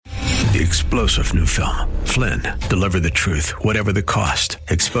The explosive new film, Flynn, deliver the truth, whatever the cost,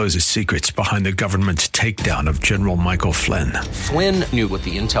 exposes secrets behind the government's takedown of General Michael Flynn. Flynn knew what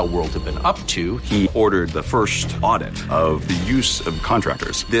the intel world had been up to. He ordered the first audit of the use of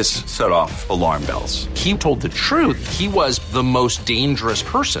contractors. This set off alarm bells. He told the truth. He was the most dangerous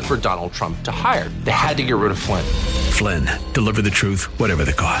person for Donald Trump to hire. They had to get rid of Flynn. Flynn, deliver the truth, whatever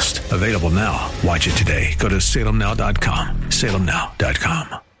the cost. Available now. Watch it today. Go to salemnow.com.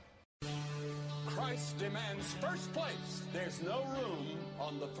 salemnow.com. Christ demands first place. There's no room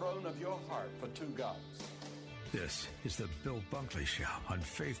on the throne of your heart for two gods. This is the Bill Bunkley Show on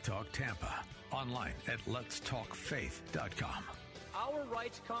Faith Talk Tampa. Online at letstalkfaith.com. Our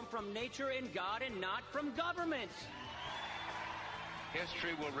rights come from nature and God and not from government.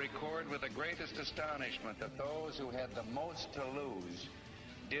 History will record with the greatest astonishment that those who had the most to lose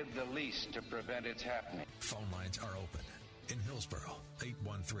did the least to prevent its happening. Phone lines are open. In Hillsborough,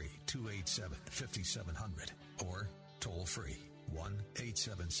 813-287-5700 or toll free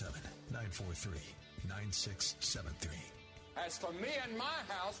 1-877-943-9673. As for me and my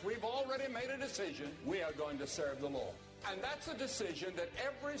house, we've already made a decision. We are going to serve the Lord. And that's a decision that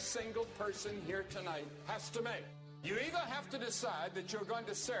every single person here tonight has to make. You either have to decide that you're going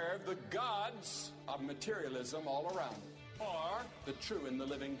to serve the gods of materialism all around you, or the true and the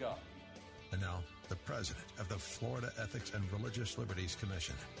living God. And now, the president of the Florida Ethics and Religious Liberties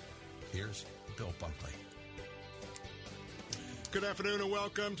Commission. Here's Bill Bunkley. Good afternoon and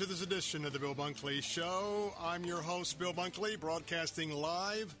welcome to this edition of the Bill Bunkley Show. I'm your host, Bill Bunkley, broadcasting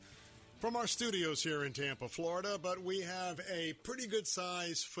live from our studios here in Tampa, Florida, but we have a pretty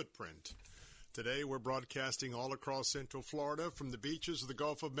good-sized footprint. Today, we're broadcasting all across Central Florida, from the beaches of the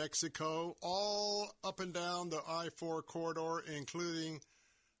Gulf of Mexico, all up and down the I-4 corridor, including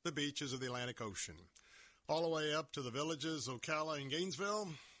the beaches of the Atlantic Ocean, all the way up to the villages of Ocala and Gainesville,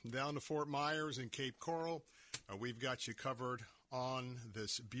 down to Fort Myers and Cape Coral. We've got you covered on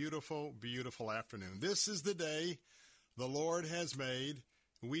this beautiful, beautiful afternoon. This is the day the Lord has made.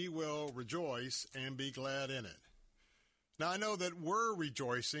 We will rejoice and be glad in it. Now, I know that we're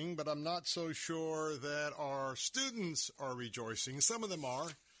rejoicing, but I'm not so sure that our students are rejoicing. Some of them are,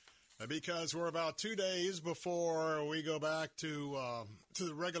 because we're about 2 days before we go back to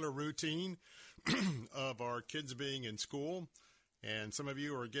the regular routine of our kids being in school. And some of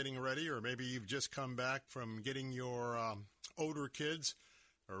you are getting ready, or maybe you've just come back from getting your older kids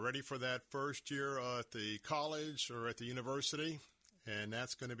ready for that first year at the college or at the university. And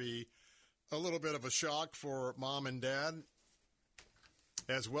that's going to be a little bit of a shock for mom and dad,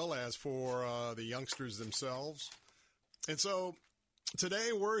 as well as for the youngsters themselves. And so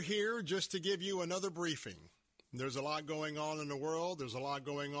today we're here just to give you another briefing. There's a lot going on in the world. There's a lot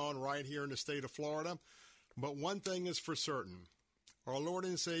going on right here in the state of Florida. But one thing is for certain. Our Lord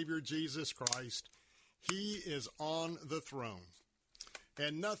and Savior, Jesus Christ, He is on the throne.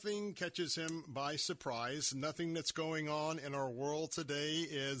 And nothing catches Him by surprise. Nothing that's going on in our world today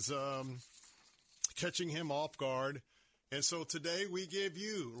is catching Him off guard. And so today we give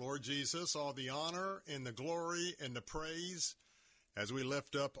you, Lord Jesus, all the honor and the glory and the praise as we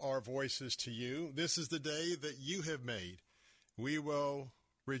lift up our voices to you. This is the day that you have made. We will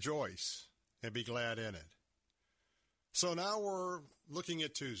rejoice and be glad in it. So now we're looking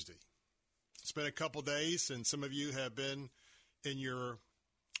at Tuesday. It's been a couple days, and some of you have been in your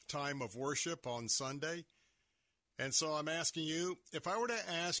time of worship on Sunday. And so I'm asking you, if I were to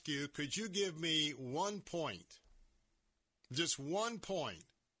ask you, could you give me 1 point, just 1 point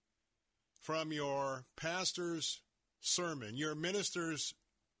from your pastor's sermon, your minister's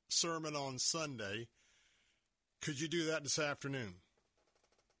sermon on Sunday, could you do that this afternoon?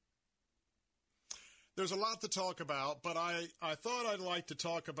 There's a lot to talk about, but I thought I'd like to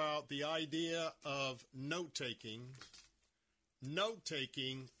talk about the idea of note-taking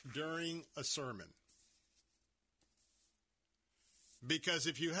during a sermon. Because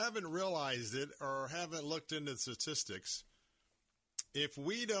if you haven't realized it or haven't looked into the statistics, if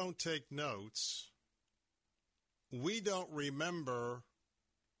we don't take notes, we don't remember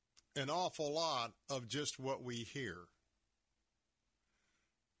an awful lot of just what we hear.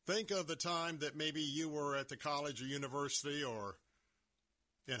 Think of the time that maybe you were at the college or university or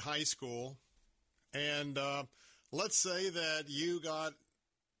in high school, and let's say that you got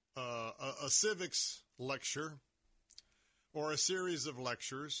a civics lecture or a series of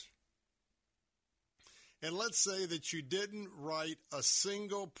lectures, and let's say that you didn't write a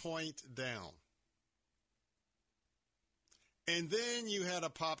single point down. And then you had a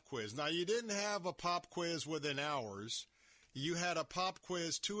pop quiz. Now, you didn't have a pop quiz within hours. You had a pop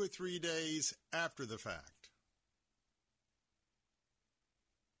quiz 2 or 3 days after the fact.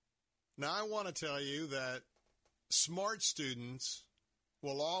 Now, I want to tell you that smart students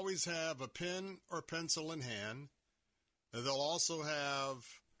will always have a pen or pencil in hand. They'll also have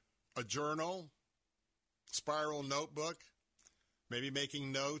a journal, spiral notebook, maybe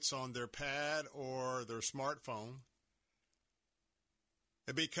making notes on their pad or their smartphone.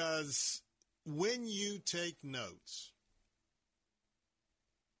 Because when you take notes,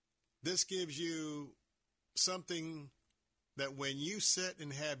 this gives you something that when you sit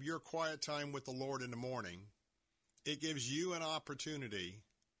and have your quiet time with the Lord in the morning, it gives you an opportunity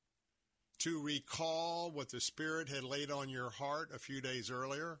to recall what the Spirit had laid on your heart a few days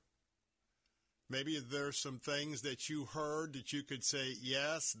earlier. Maybe there's some things that you heard that you could say,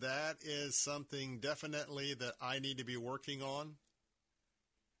 yes, that is something definitely that I need to be working on.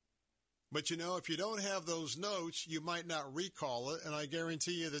 But, if you don't have those notes, you might not recall it, and I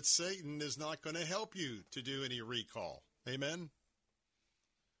guarantee you that Satan is not going to help you to do any recall. Amen?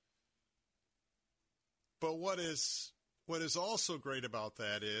 But what is also great about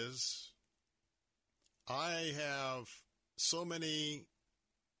that is I have so many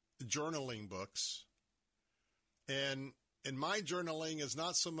journaling books, and my journaling is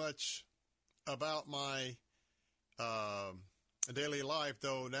not so much about my daily life,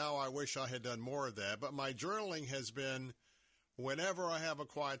 though now I wish I had done more of that. But my journaling has been whenever I have a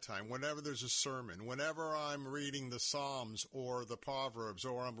quiet time, whenever there's a sermon, whenever I'm reading the Psalms or the Proverbs,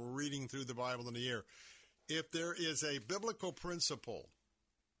 or I'm reading through the Bible in the year. If there is a biblical principle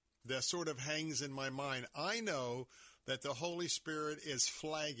that sort of hangs in my mind, I know that the Holy Spirit is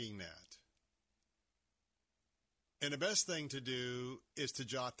flagging that. And the best thing to do is to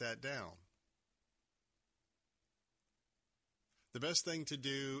jot that down. The best thing to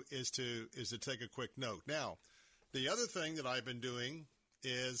do is to take a quick note. Now, the other thing that I've been doing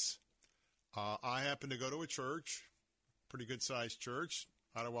is I happen to go to a church, pretty good-sized church,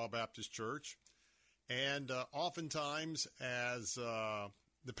 Ottawa Baptist Church, and oftentimes as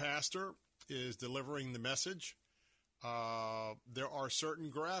the pastor is delivering the message, there are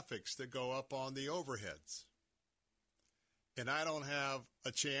certain graphics that go up on the overheads. And I don't have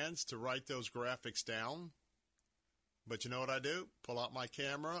a chance to write those graphics down. But you know what I do? Pull out my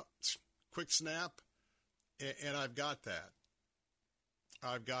camera, quick snap, and I've got that.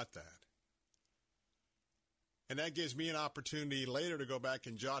 I've got that. And that gives me an opportunity later to go back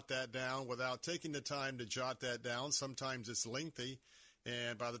and jot that down without taking the time to jot that down. Sometimes it's lengthy,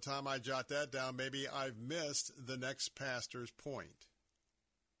 and by the time I jot that down, maybe I've missed the next pastor's point.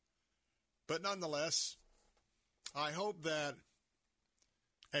 But nonetheless, I hope that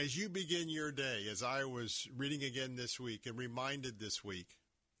as you begin your day, as I was reading again this week and reminded this week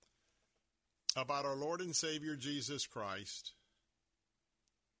about our Lord and Savior Jesus Christ,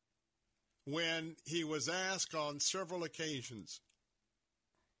 when he was asked on several occasions,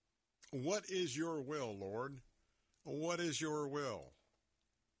 "What is your will, Lord? What is your will?"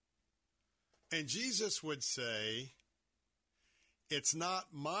 And Jesus would say, "It's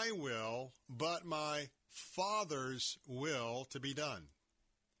not my will, but my Father's will to be done."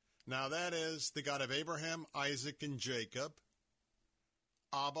 Now that is the God of Abraham, Isaac, and Jacob,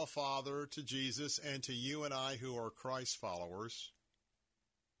 Abba Father to Jesus and to you and I who are Christ followers.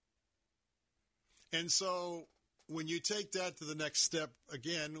 And so when you take that to the next step,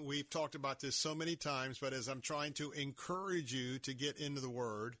 again, we've talked about this so many times, but as I'm trying to encourage you to get into the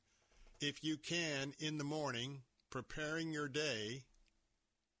Word, if you can, in the morning, preparing your day.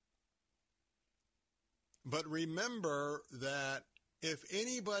 But remember that if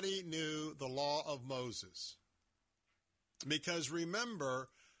anybody knew the law of Moses, because remember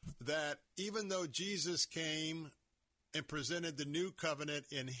that even though Jesus came and presented the new covenant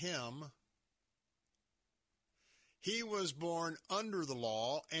in him, he was born under the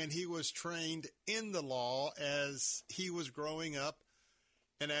law and he was trained in the law as he was growing up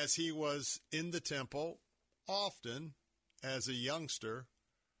and as he was in the temple, often as a youngster,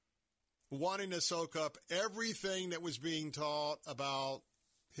 wanting to soak up everything that was being taught about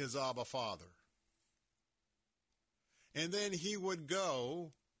his Abba Father. And then he would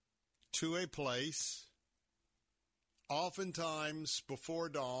go to a place, oftentimes before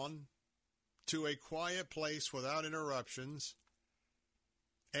dawn, to a quiet place without interruptions,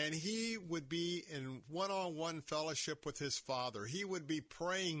 and he would be in one-on-one fellowship with his Father. He would be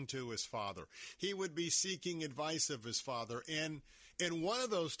praying to his Father. He would be seeking advice of his Father. And in one of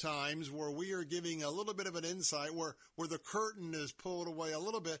those times where we are giving a little bit of an insight, where the curtain is pulled away a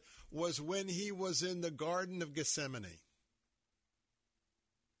little bit, was when he was in the Garden of Gethsemane.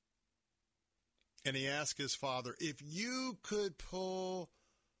 And he asked his Father, if you could pull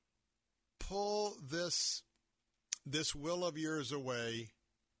this will of yours away,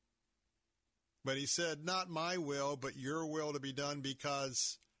 But he said, not my will, but your will to be done,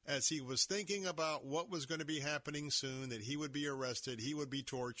 because as he was thinking about what was going to be happening soon, that he would be arrested, he would be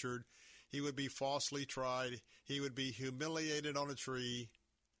tortured, he would be falsely tried, he would be humiliated on a tree,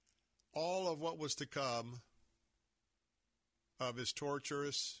 all of what was to come of his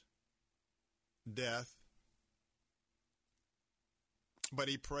torturous death. But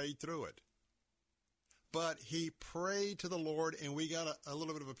he prayed through it. But he prayed to the Lord, and we got a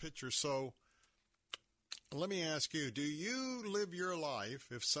little bit of a picture. So let me ask you, do you live your life,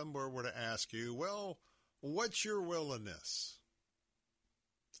 if someone were to ask you, well, what's your will in this?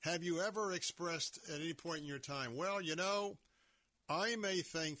 Have you ever expressed at any point in your time, well, you know, I may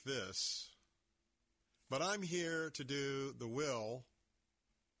think this, but I'm here to do the will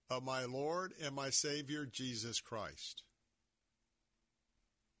of my Lord and my Savior, Jesus Christ.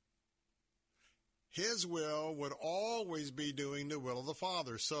 His will would always be doing the will of the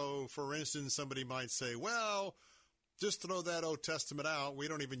Father. So, for instance, somebody might say, well, just throw that Old Testament out. We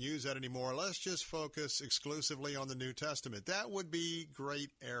don't even use that anymore. Let's just focus exclusively on the New Testament. That would be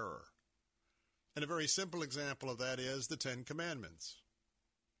great error. And a very simple example of that is the Ten Commandments.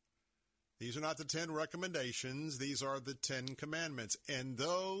 These are not the 10 recommendations. These are the 10 commandments. And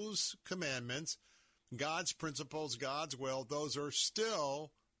those commandments, God's principles, God's will, those are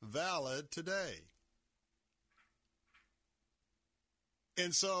still valid today.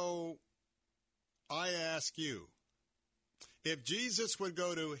 And so I ask you, if Jesus would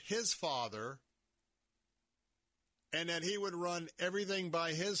go to his Father and that he would run everything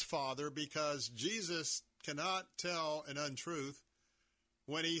by his Father, because Jesus cannot tell an untruth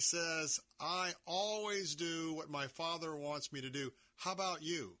when he says, I always do what my Father wants me to do. How about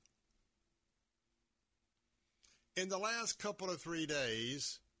you? In the last couple of 3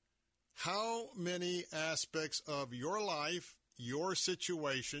 days, how many aspects of your life, your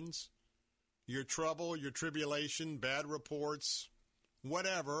situations, your trouble, your tribulation, bad reports,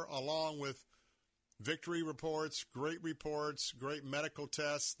 whatever, along with victory reports, great medical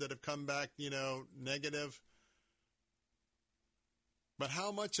tests that have come back, negative. But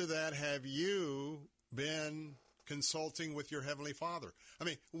how much of that have you been consulting with your Heavenly Father? I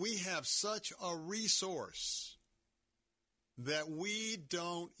mean, we have such a resource that we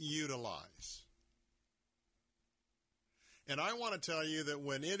don't utilize. And I want to tell you that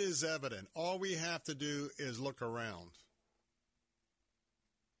when it is evident, all we have to do is look around.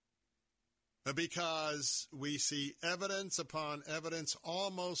 Because we see evidence upon evidence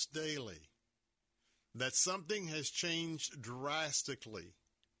almost daily that something has changed drastically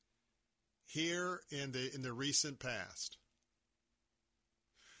here in the recent past.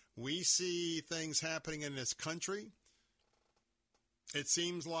 We see things happening in this country. It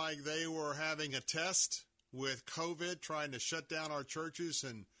seems like they were having a test with COVID, trying to shut down our churches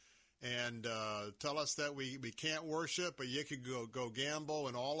and tell us that we can't worship, but you could go gamble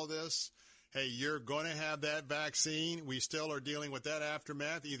and all of this. Hey, you're going to have that vaccine. We still are dealing with that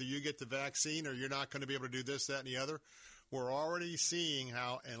aftermath. Either you get the vaccine or you're not going to be able to do this, that, and the other. We're already seeing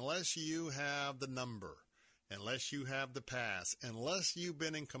how unless you have the number, unless you have the pass, unless you've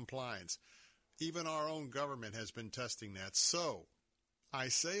been in compliance, even our own government has been testing that. So I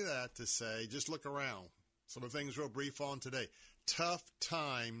say that to say, just look around. Some of the things real brief on today. Tough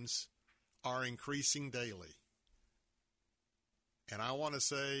times are increasing daily. And I want to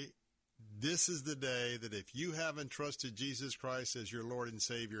say, this is the day that if you haven't trusted Jesus Christ as your Lord and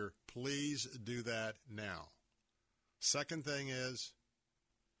Savior, please do that now. Second thing is,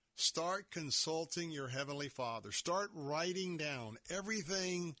 start consulting your Heavenly Father. Start writing down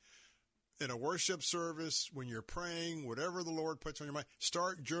everything in a worship service, when you're praying, whatever the Lord puts on your mind.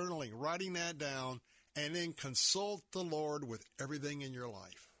 Start journaling, writing that down, and then consult the Lord with everything in your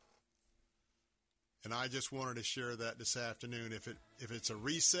life. And I just wanted to share that this afternoon, if it's a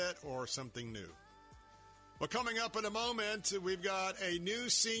reset or something new. Well, coming up in a moment, we've got a new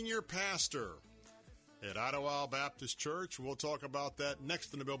senior pastor at Idlewild Baptist Church. We'll talk about that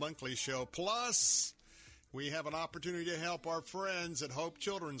next in the Bill Bunkley Show. Plus, we have an opportunity to help our friends at Hope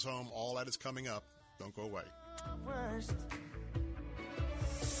Children's Home. All that is coming up. Don't go away.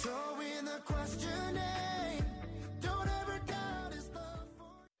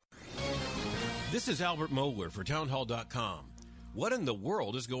 This is Albert Mohler for Townhall.com. What in the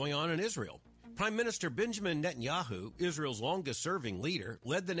world is going on in Israel? Prime Minister Benjamin Netanyahu, Israel's longest-serving leader,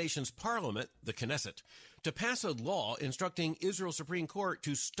 led the nation's parliament, the Knesset, to pass a law instructing Israel's Supreme Court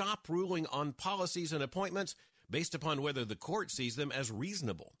to stop ruling on policies and appointments based upon whether the court sees them as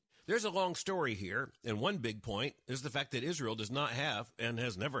reasonable. There's a long story here, and one big point is the fact that Israel does not have, and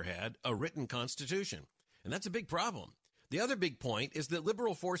has never had, a written constitution. And that's a big problem. The other big point is that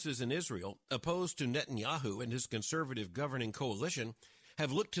liberal forces in Israel, opposed to Netanyahu and his conservative governing coalition,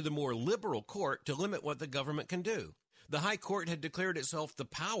 have looked to the more liberal court to limit what the government can do. The High Court had declared itself the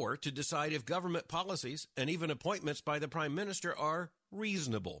power to decide if government policies and even appointments by the prime minister are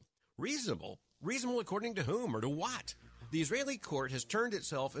reasonable. Reasonable? Reasonable according to whom or to what? The Israeli court has turned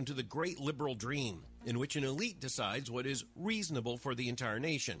itself into the great liberal dream, in which an elite decides what is reasonable for the entire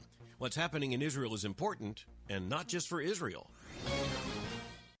nation. What's happening in Israel is important, and not just for Israel.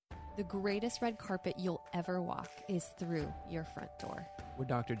 The greatest red carpet you'll ever walk is through your front door. We're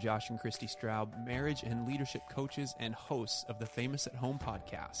Dr. Josh and Christy Straub, marriage and leadership coaches and hosts of the Famous at Home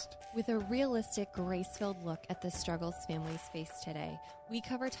podcast. With a realistic, grace-filled look at the struggles families face today, we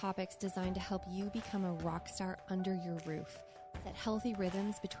cover topics designed to help you become a rock star under your roof, set healthy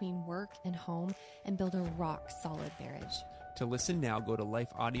rhythms between work and home, and build a rock-solid marriage. To listen now, go to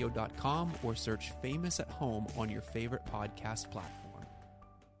lifeaudio.com or search Famous at Home on your favorite podcast platform.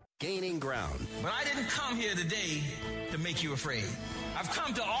 Gaining ground. But I didn't come here today to make you afraid. I've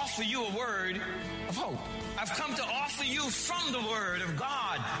come to offer you a word of hope. I've come to offer you from the Word of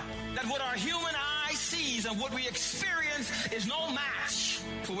God that what our human eye sees and what we experience is no match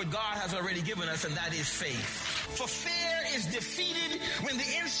for what God has already given us, and that is faith. For fear is defeated when the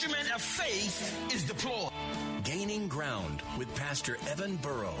instrument of faith is deployed. Gaining Ground with Pastor Evan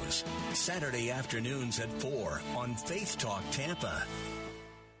Burrows. Saturday afternoons at 4 on Faith Talk Tampa.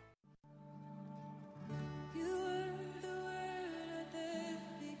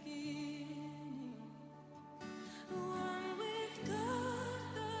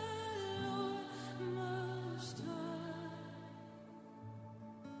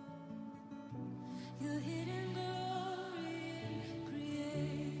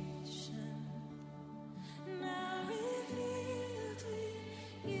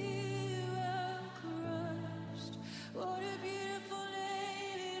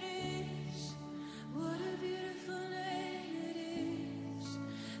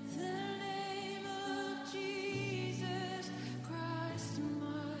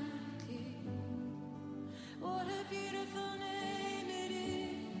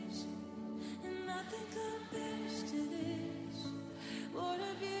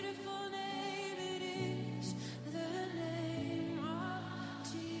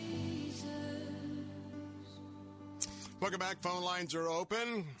 Welcome back. Phone lines are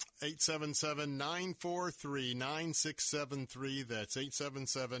open. 877-943-9673. That's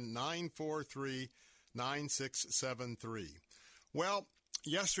 877-943-9673. Well,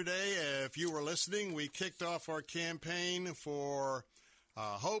 yesterday, if you were listening, we kicked off our campaign for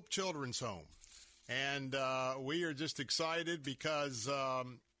Hope Children's Home. And we are just excited because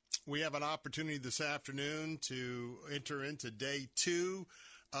we have an opportunity this afternoon to enter into day 2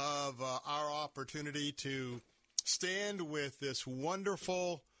 of our opportunity to stand with this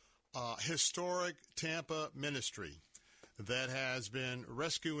wonderful, historic Tampa ministry that has been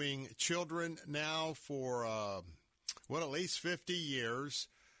rescuing children now for, at least 50 years,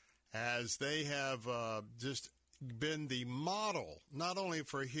 as they have just been the model, not only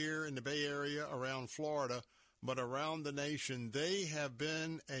for here in the Bay Area, around Florida, but around the nation. They have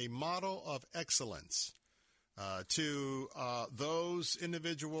been a model of excellence to those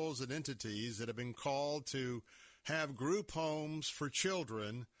individuals and entities that have been called to have group homes for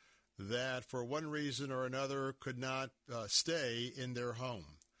children that for one reason or another could not stay in their home.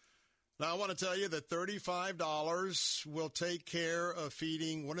 Now, I want to tell you that $35 will take care of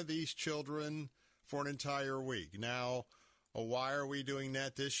feeding one of these children for an entire week. Now, why are we doing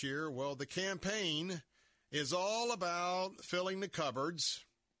that this year? Well, the campaign is all about filling the cupboards,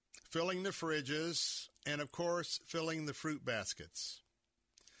 filling the fridges, and, of course, filling the fruit baskets.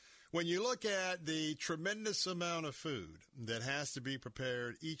 When you look at the tremendous amount of food that has to be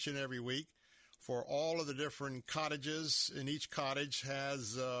prepared each and every week for all of the different cottages, and each cottage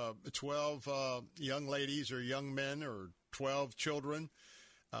has 12 young ladies or young men or 12 children,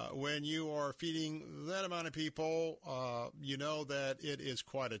 when you are feeding that amount of people, you know that it is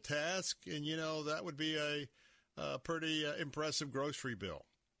quite a task, and you know that would be a pretty impressive grocery bill.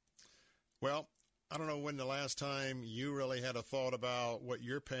 Well, I don't know when the last time you really had a thought about what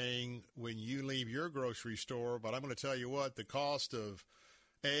you're paying when you leave your grocery store, but I'm going to tell you what, the cost of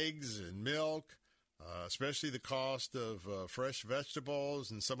eggs and milk, especially the cost of fresh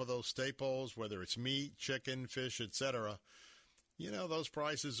vegetables and some of those staples, whether it's meat, chicken, fish, etc., you know, those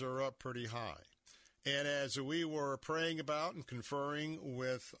prices are up pretty high. And as we were praying about and conferring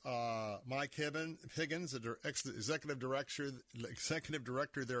with Mike Higgins, the executive director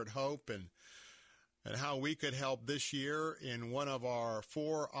there at Hope, and and how we could help this year in one of our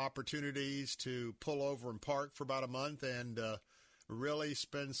 4 opportunities to pull over and park for about a month and really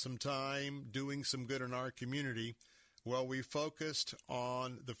spend some time doing some good in our community. Well, we focused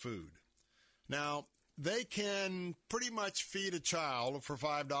on the food. Now, they can pretty much feed a child for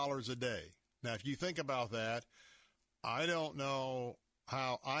 $5 a day. Now, if you think about that, I don't know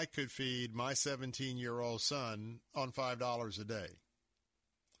how I could feed my 17-year-old son on $5 a day,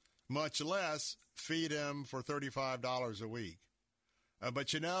 much less feed him for $35 a week.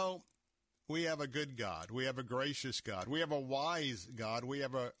 But, we have a good God. We have a gracious God. We have a wise God. We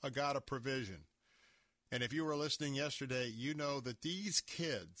have a God of provision. And if you were listening yesterday, you know that these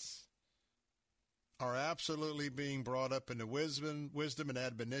kids are absolutely being brought up in the wisdom and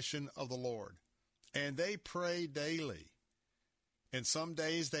admonition of the Lord. And they pray daily. And some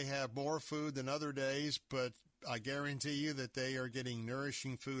days they have more food than other days, but I guarantee you that they are getting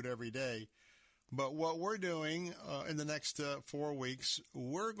nourishing food every day. But what we're doing in the next 4 weeks,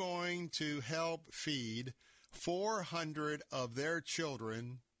 we're going to help feed 400 of their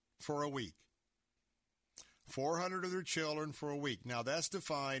children for a week. 400 of their children for a week. Now, that's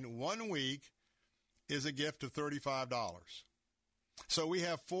defined. 1 week is a gift of $35. So we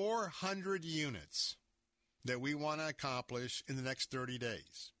have 400 units that we want to accomplish in the next 30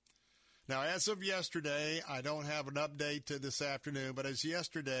 days. Now, as of yesterday, I don't have an update to this afternoon, but as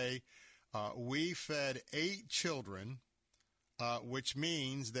yesterday, we fed 8 children, which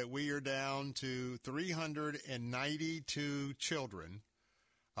means that we are down to 392 children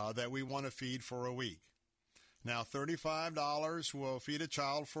that we want to feed for a week. Now, $35 will feed a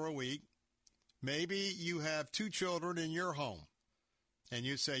child for a week. Maybe you have 2 children in your home, and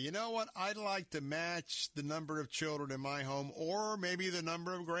you say, you know what, I'd like to match the number of children in my home, or maybe the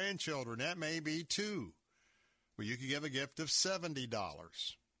number of grandchildren. That may be 2. Well, you could give a gift of $70.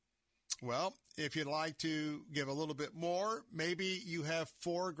 Well, if you'd like to give a little bit more, maybe you have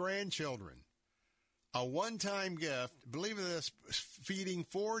 4 grandchildren. A one-time gift, believe this, feeding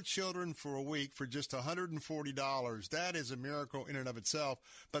 4 children for a week for just $140, that is a miracle in and of itself,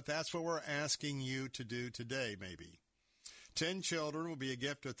 but that's what we're asking you to do today, maybe. 10 children will be a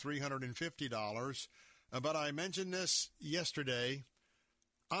gift of $350, but I mentioned this yesterday.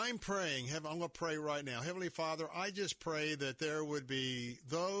 I'm praying, I'm going to pray right now. Heavenly Father, I just pray that there would be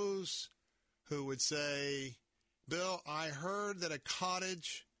those who would say, Bill, I heard that a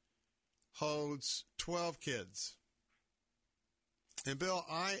cottage holds 12 kids. And Bill,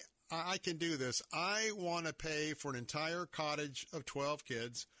 I can do this. I want to pay for an entire cottage of 12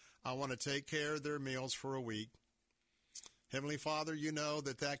 kids. I want to take care of their meals for a week. Heavenly Father, you know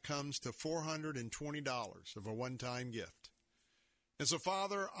that comes to $420 of a one-time gift. And so,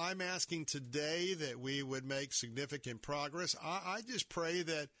 Father, I'm asking today that we would make significant progress. I just pray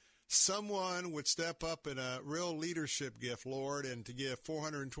that someone would step up in a real leadership gift, Lord, and to give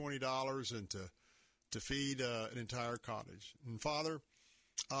 $420 and to feed an entire cottage. And, Father,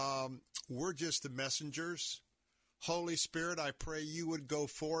 we're just the messengers. Holy Spirit, I pray you would go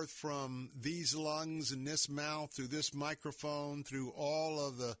forth from these lungs and this mouth, through this microphone, through all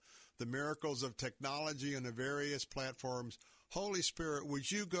of the miracles of technology and the various platforms. Holy Spirit, would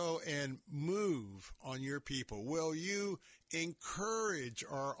you go and move on your people? Will you encourage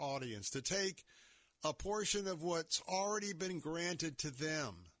our audience to take a portion of what's already been granted to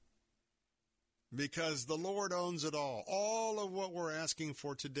them? Because the Lord owns it all. All of what we're asking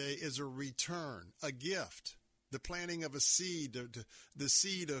for today is a return, a gift, the planting of a seed, the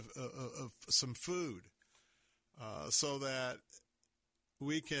seed of some food, so that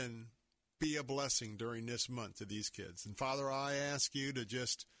we can be a blessing during this month to these kids. And Father, I ask you to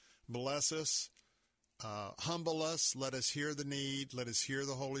just bless us, humble us, let us hear the need, let us hear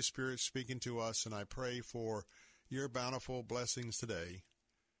the Holy Spirit speaking to us, and I pray for your bountiful blessings today.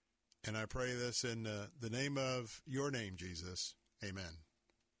 And I pray this in the name of your name, Jesus. Amen.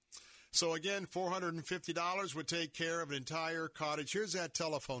 So again, $450 would take care of an entire cottage. Here's that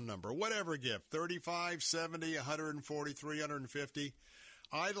telephone number. Whatever gift, $35, $70, $140, $350.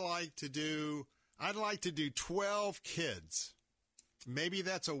 I'd like to do 12 kids. Maybe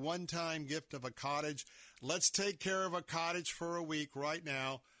that's a one-time gift of a cottage. Let's take care of a cottage for a week right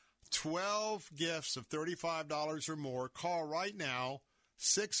now. 12 gifts of $35 or more. Call right now,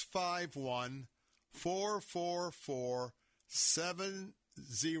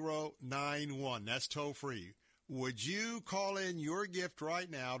 651-444-7091. That's toll-free. Would you call in your gift right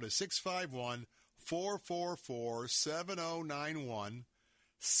now to 651-444-7091?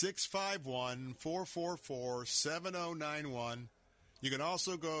 651-444-7091. You can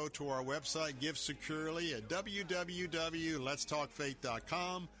also go to our website, Give Securely, at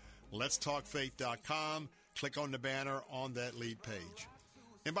www.letstalkfaith.com. letstalkfaith.com. Click on the banner on that lead page.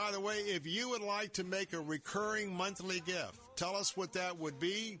 And by the way, if you would like to make a recurring monthly gift, tell us what that would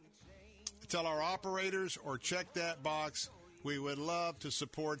be. Tell our operators or check that box. We would love to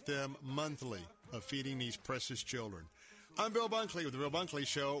support them monthly of feeding these precious children. I'm Bill Bunkley with The Bill Bunkley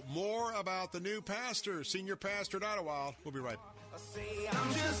Show. More about the new pastor, senior pastor at Idlewild. We'll be right back. I say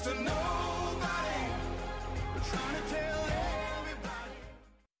I'm just a nobody, trying to tell everybody.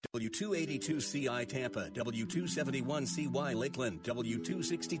 W282CI Tampa, W271CY Lakeland,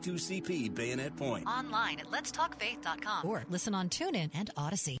 W262CP Bayonet Point. Online at letstalkfaith.com or listen on TuneIn and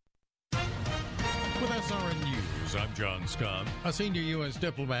Odyssey. With SRN News, I'm John Scott. A senior U.S.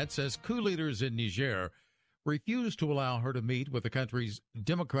 diplomat says coup leaders in Niger refused to allow her to meet with the country's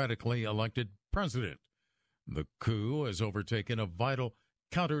democratically elected president. The coup has overtaken a vital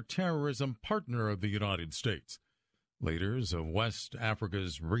counterterrorism partner of the United States. Leaders of West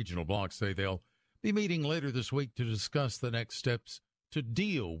Africa's regional bloc say they'll be meeting later this week to discuss the next steps to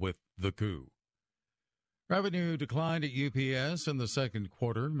deal with the coup. Revenue declined at UPS in the second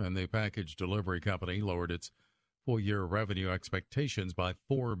quarter, and the package delivery company lowered its full-year revenue expectations by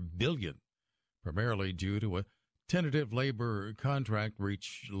 $4 billion, primarily due to a tentative labor contract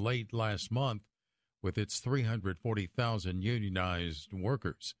reached late last month with its 340,000 unionized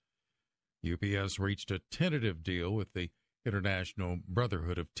workers. UPS reached a tentative deal with the International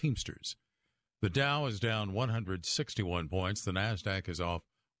Brotherhood of Teamsters. The Dow is down 161 points. The NASDAQ is off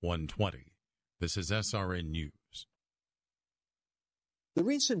 120. This is SRN News. The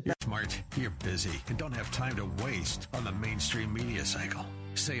recent You're smart, you're busy, and don't have time to waste on the mainstream media cycle.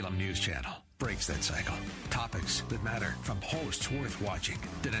 Salem News Channel breaks that cycle. Topics that matter from hosts worth watching.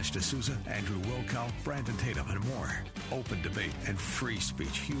 Dinesh D'Souza, Andrew Wilkow, Brandon Tatum, and more. Open debate and free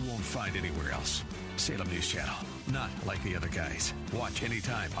speech you won't find anywhere else. Salem News Channel, not like the other guys. Watch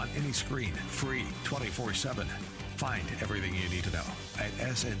anytime on any screen, free, 24/7. Find everything you need to know at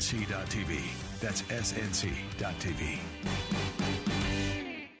snc.tv. That's snc.tv.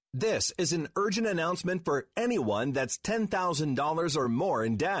 This is an urgent announcement for anyone that's $10,000 or more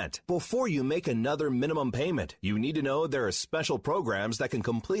in debt. Before you make another minimum payment, you need to know there are special programs that can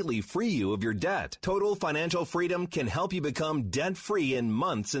completely free you of your debt. Total Financial Freedom can help you become debt-free in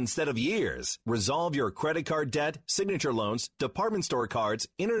months instead of years. Resolve your credit card debt, signature loans, department store cards,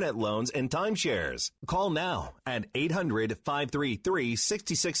 internet loans, and timeshares. Call now at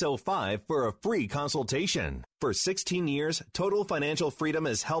 800-533-6605 for a free consultation. For 16 years, Total Financial Freedom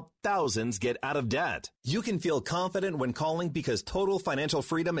has helped thousands get out of debt. You can feel confident when calling because Total Financial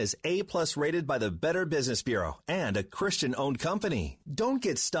Freedom is A+ rated by the Better Business Bureau and a Christian-owned company. Don't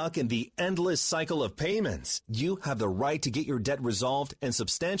get stuck in the endless cycle of payments. You have the right to get your debt resolved and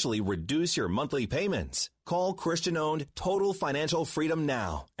substantially reduce your monthly payments. Call Christian-owned Total Financial Freedom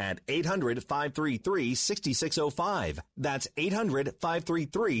now at 800-533-6605. That's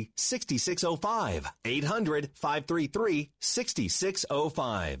 800-533-6605.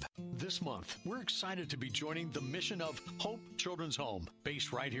 800-533-6605. This month, we're excited to be joining the mission of Hope Children's Home,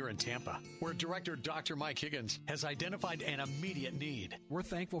 based right here in Tampa, where Director Dr. Mike Higgins has identified an immediate need. We're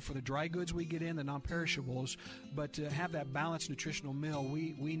thankful for the dry goods we get in, the non-perishables, but to have that balanced nutritional meal,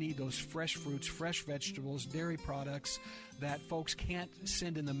 we need those fresh fruits, fresh vegetables, dairy products that folks can't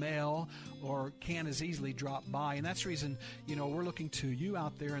send in the mail or can't as easily drop by. And that's the reason, we're looking to you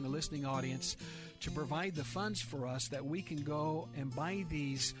out there in the listening audience to provide the funds for us that we can go and buy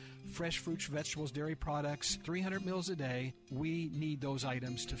these fresh fruits, vegetables, dairy products, 300 meals a day. We need those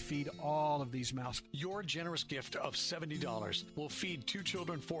items to feed all of these mouths. Your generous gift of $70 will feed 2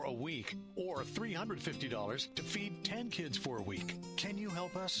 children for a week, or $350 to feed 10 kids for a week. Can you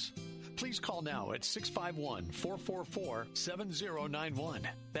help us? Please call now at 651-444-7091.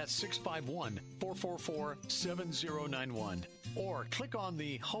 That's 651-444-7091. Or click on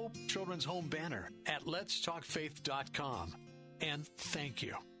the Hope Children's Home banner at letstalkfaith.com. And thank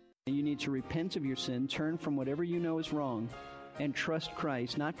you. You need to repent of your sin, turn from whatever you know is wrong, and trust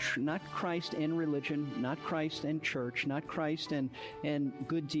Christ. Not Christ and religion, not Christ and church, not Christ and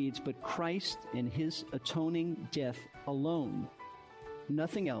good deeds, but Christ and His atoning death alone.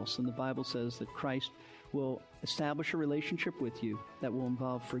 Nothing else. And the Bible says that Christ will establish a relationship with you that will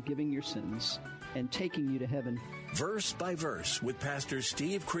involve forgiving your sins and taking you to heaven. Verse by Verse with Pastor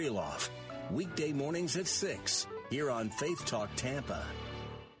Steve Kreloff. Weekday mornings at 6 here on Faith Talk Tampa.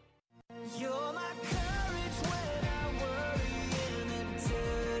 You're my courage when I worry in the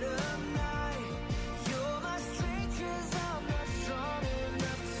dead of night. You're my strength 'cause I'm not strong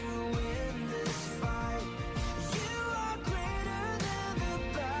enough to win this fight. You are greater than the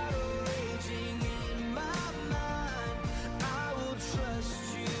battle raging in my mind. I will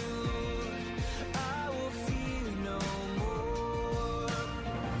trust you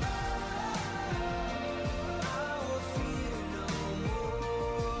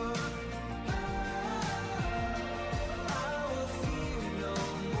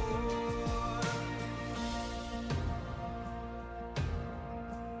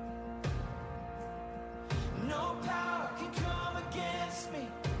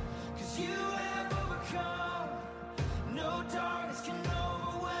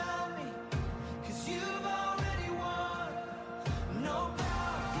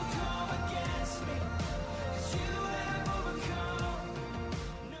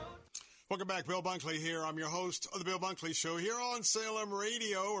Welcome back. Bill Bunkley here. I'm your host of the Bill Bunkley Show here on Salem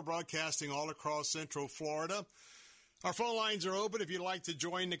Radio. We're broadcasting all across Central Florida. Our phone lines are open if you'd like to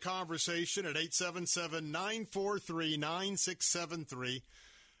join the conversation at 877-943-9673.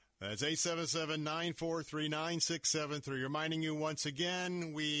 That's 877-943-9673. Reminding you once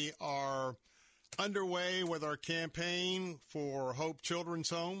again, we are underway with our campaign for Hope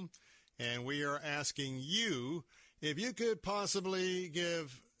Children's Home, and we are asking you if you could possibly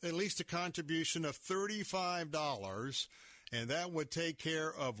give at least a contribution of $35, and that would take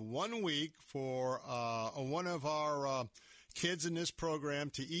care of 1 week for one of our kids in this program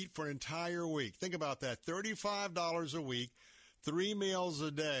to eat for an entire week. Think about that, $35 a week, 3 meals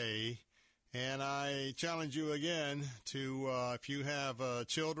a day. And I challenge you again to, if you have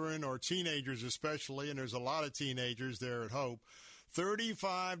children or teenagers especially, and there's a lot of teenagers there at Hope,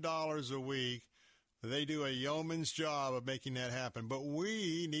 $35 a week. They do a yeoman's job of making that happen, but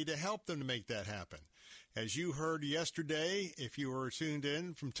we need to help them to make that happen. As you heard yesterday, if you were tuned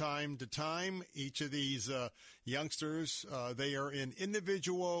in from time to time, each of these youngsters, they are in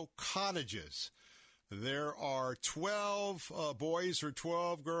individual cottages. There are 12 boys or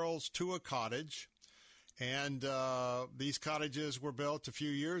 12 girls to a cottage, and these cottages were built a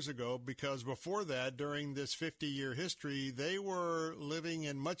few years ago because before that, during this 50-year history, they were living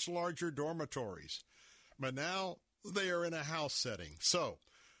in much larger dormitories. But now they are in a house setting. So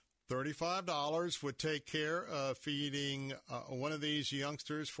 $35 would take care of feeding one of these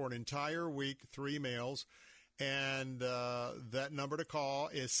youngsters for an entire week, 3 meals. And that number to call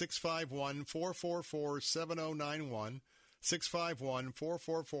is 651-444-7091,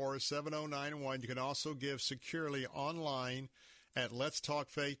 651-444-7091. You can also give securely online at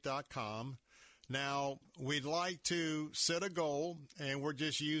letstalkfaith.com. Now, we'd like to set a goal, and we're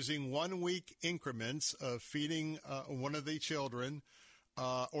just using 1 week increments of feeding one of the children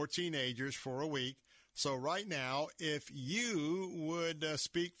or teenagers for a week. So right now, if you would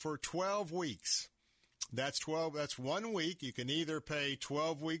speak for 12 weeks, that's 1 week. You can either pay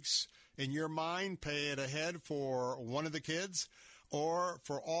 12 weeks in your mind, pay it ahead for one of the kids, or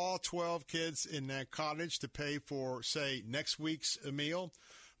for all 12 kids in that cottage to pay for, say, next week's meal.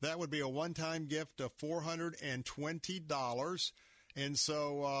 That would be a one-time gift of $420. And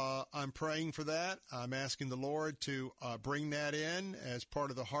so I'm praying for that. I'm asking the Lord to bring that in as part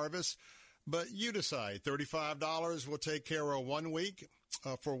of the harvest. But you decide. $35 will take care of 1 week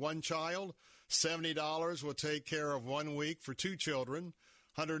for one child. $70 will take care of 1 week for 2 children.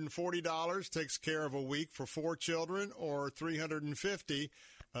 $140 takes care of a week for 4 children, or $350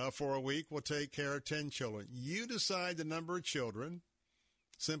 for a week will take care of 10 children. You decide the number of children.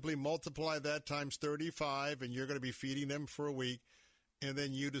 Simply multiply that times 35, and you're going to be feeding them for a week, and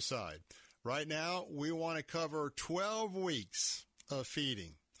then you decide. Right now, we want to cover 12 weeks of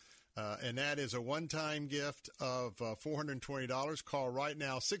feeding, and that is a one-time gift of $420. Call right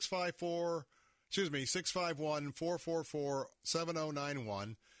now,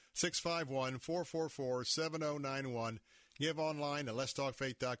 651-444-7091, 651-444-7091. Give online at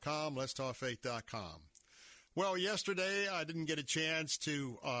letstalkfaith.com, letstalkfaith.com. Well, yesterday I didn't get a chance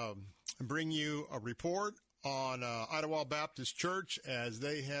to bring you a report on Idlewild Baptist Church, as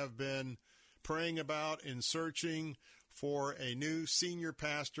they have been praying about and searching for a new senior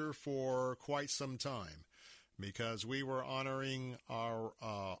pastor for quite some time, because we were honoring our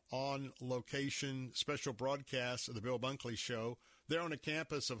on-location special broadcast of the Bill Bunkley Show there on the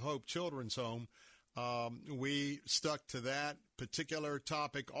campus of Hope Children's Home. We stuck to that particular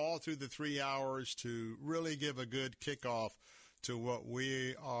topic all through the 3 hours to really give a good kickoff to what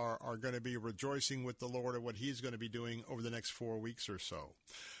we are going to be rejoicing with the Lord and what he's going to be doing over the next 4 weeks or so.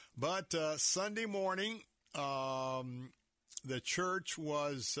 But Sunday morning, the church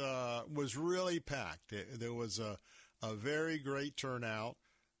was really packed. There was a very great turnout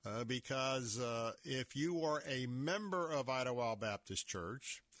because if you are a member of Idlewild Baptist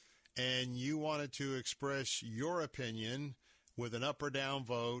Church and you wanted to express your opinion with an up or down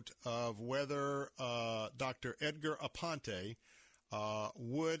vote of whether Dr. Edgar Aponte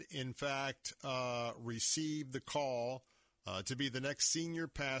would, in fact, receive the call to be the next senior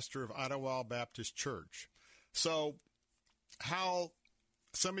pastor of Idlewild Baptist Church. So how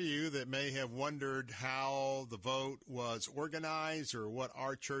some of you that may have wondered how the vote was organized or what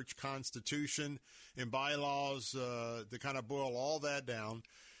our church constitution and bylaws, to kind of boil all that down,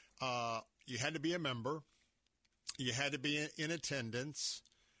 you had to be a member. You had to be in attendance.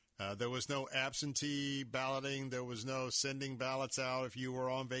 There was no absentee balloting. There was no sending ballots out if you were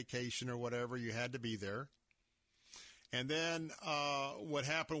on vacation or whatever. You had to be there. And then what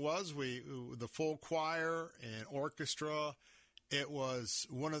happened was the full choir and orchestra It was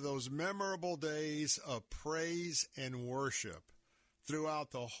one of those memorable days of praise and worship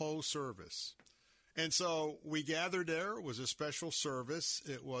throughout the whole service. And so we gathered there. It was a special service.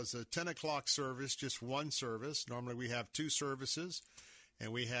 It was a 10 o'clock service, just one service. Normally we have two services,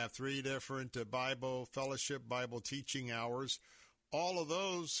 and we have 3 different Bible fellowship, Bible teaching hours. All of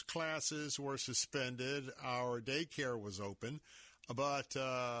those classes were suspended. Our daycare was open. But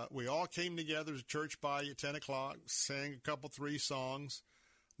we all came together as a church body at 10 o'clock, sang a couple, 3 songs.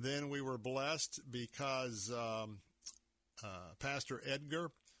 Then we were blessed because Pastor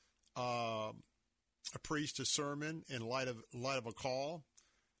Edgar preached a sermon in light of a call.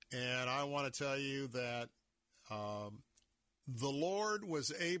 And I want to tell you that the Lord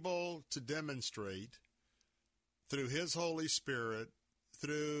was able to demonstrate through his Holy Spirit,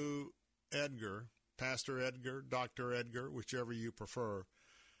 through Edgar, Pastor Edgar, Dr. Edgar, whichever you prefer,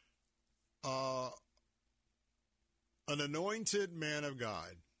 an anointed man of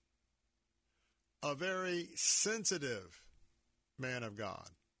God, a very sensitive man of God,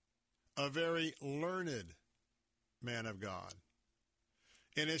 a very learned man of God.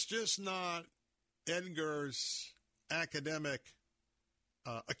 And it's just not Edgar's academic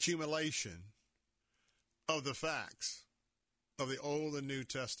accumulation of the facts of the Old and New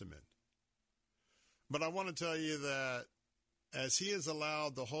Testament. But I want to tell you that as he has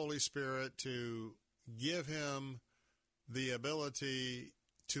allowed the Holy Spirit to give him the ability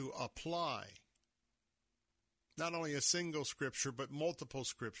to apply not only a single scripture, but multiple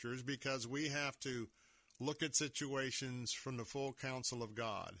scriptures, because we have to look at situations from the full counsel of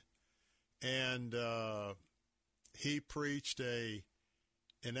God. And he preached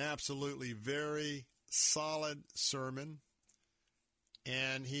an absolutely very solid sermon,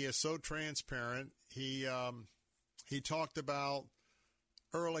 and he is so transparent. He talked about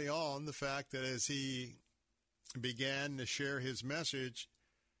early on the fact that as he began to share his message,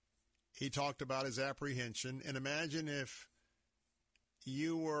 he talked about his apprehension. And imagine if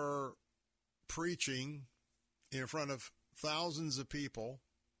you were preaching in front of thousands of people,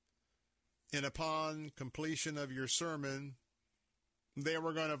 and upon completion of your sermon, they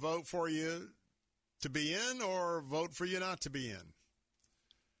were going to vote for you to be in or vote for you not to be in.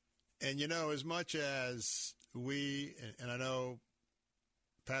 And, you know, as much as we, and I know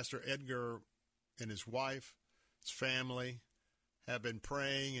Pastor Edgar and his wife, his family, have been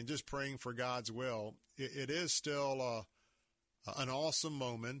praying and just praying for God's will, it is still an awesome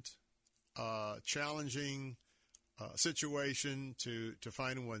moment, challenging situation to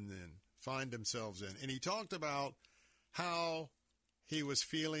find themselves in. And he talked about how he was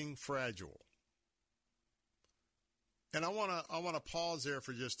feeling fragile. And I want to pause there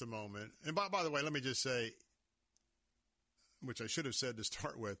for just a moment. And by the way, let me just say, which I should have said to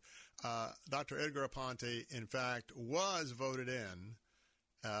start with, Dr. Edgar Aponte, in fact, was voted in,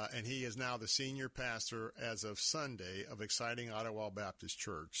 and he is now the senior pastor as of Sunday of Exciting Ottawa Baptist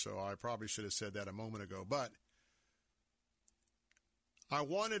Church. So I probably should have said that a moment ago. But I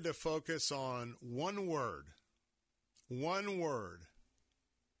wanted to focus on one word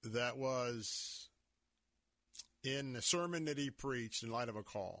that was in the sermon that he preached in light of a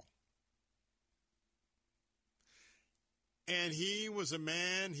call. And he was a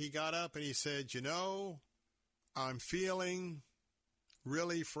man, he got up and he said, you know, I'm feeling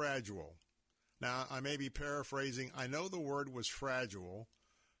really fragile. Now, I may be paraphrasing. I know the word was fragile.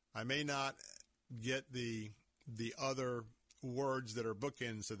 I may not get the other words that are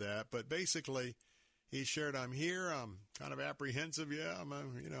bookends to that, but basically he shared, I'm here, I'm kind of apprehensive, I'm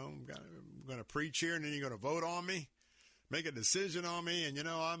going to preach here, and then you're going to vote on me, make a decision on me, and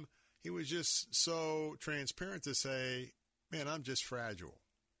he was just so transparent to say, man, I'm just fragile.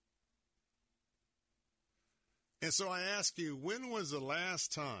 And so I ask you, when was the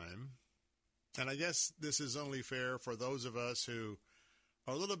last time, and I guess this is only fair for those of us who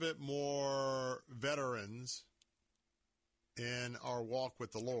are a little bit more veterans in our walk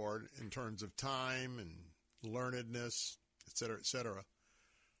with the Lord in terms of time and learnedness, et cetera, et cetera.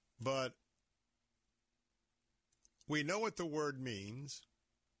 But we know what the word means.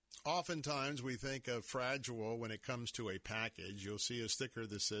 Oftentimes we think of fragile when it comes to a package. You'll see a sticker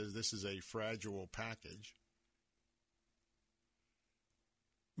that says this is a fragile package.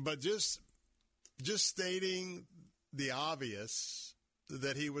 But just stating the obvious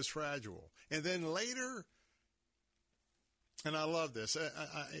that he was fragile. And then later, and I love this,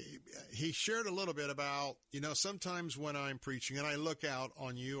 he shared a little bit about, sometimes when I'm preaching and I look out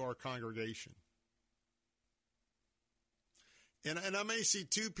on you, our congregation, and I may see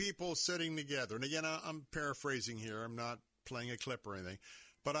 2 people sitting together. And again, I'm paraphrasing here. I'm not playing a clip or anything.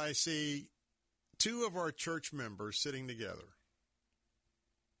 But I see 2 of our church members sitting together.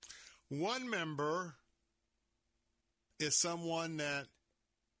 One member is someone that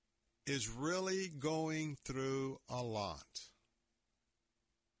is really going through a lot.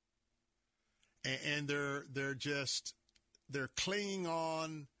 And they're clinging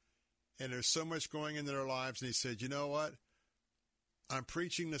on, and there's so much going into their lives. And he said, you know what? I'm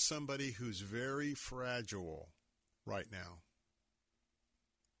preaching to somebody who's very fragile right now.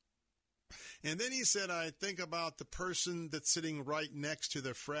 And then he said, I think about the person that's sitting right next to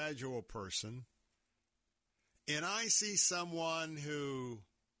the fragile person, and I see someone who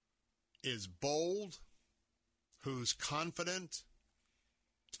is bold, who's confident,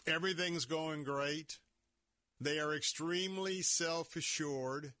 everything's going great, they are extremely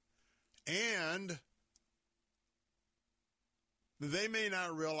self-assured, and they may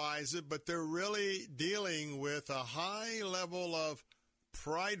not realize it, but they're really dealing with a high level of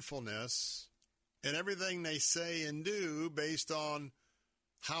pridefulness in everything they say and do based on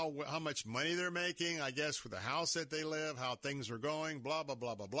how much money they're making, I guess, with the house that they live, how things are going, blah, blah,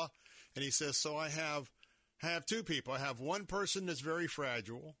 blah, blah, blah. And he says, so I have two people. I have one person that's very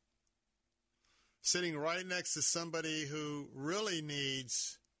fragile, sitting right next to somebody who really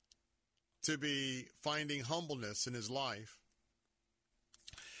needs to be finding humbleness in his life.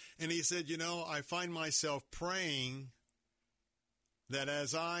 And he said, you know, I find myself praying that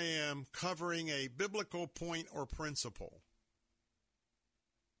as I am covering a biblical point or principle,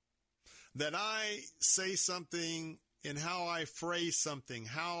 that I say something in how I phrase something,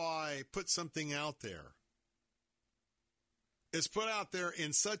 how I put something out there, is put out there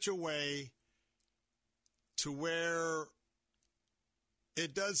in such a way to where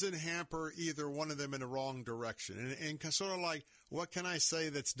it doesn't hamper either one of them in the wrong direction. And sort of like, what can I say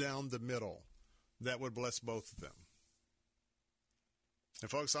that's down the middle that would bless both of them? And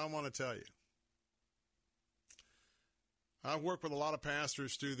folks, I want to tell you, I've worked with a lot of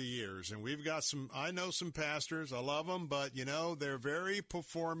pastors through the years, and we've got I know some pastors, I love them, but, you know, they're very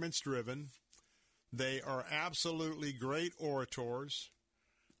performance-driven. They are absolutely great orators.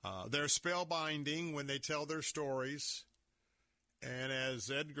 They're spellbinding when they tell their stories. And as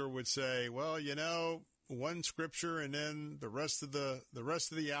Edgar would say, well, you know, one scripture and then the rest of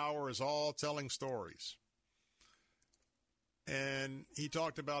the hour is all telling stories. And he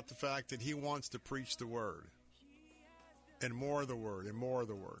talked about the fact that he wants to preach the word, and more of the word, and more of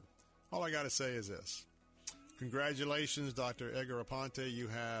the word. All I got to say is this. Congratulations, Dr. Edgar Aponte. You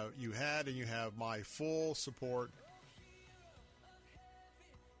had and you have my full support,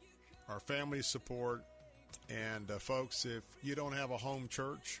 our family's support. And folks, if you don't have a home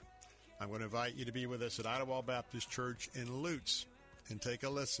church, I'm going to invite you to be with us at Idlewild Baptist Church in Lutz and take a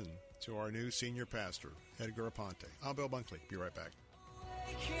listen to our new senior pastor, Edgar Aponte. I'm Bill Bunkley. Be right back.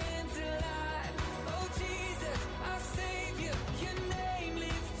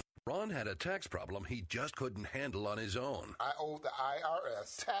 Ron had a tax problem he just couldn't handle on his own. I owed the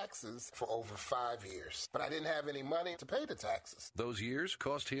IRS taxes for over 5 years, but I didn't have any money to pay the taxes. Those years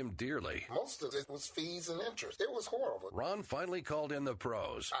cost him dearly. Most of it was fees and interest. It was horrible. Ron finally called in the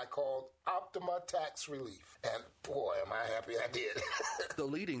pros. I called Optima Tax Relief, and boy, am I happy I did. The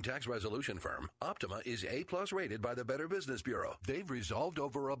leading tax resolution firm, Optima, is A+ rated by the Better Business Bureau. They've resolved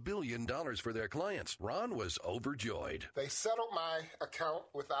over $1 billion for their clients. Ron was overjoyed. They settled my account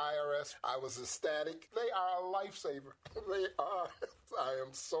with the IRS. I was ecstatic. They are a lifesaver. They are. I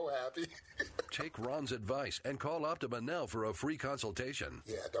am so happy. Take Ron's advice and call Optima now for a free consultation.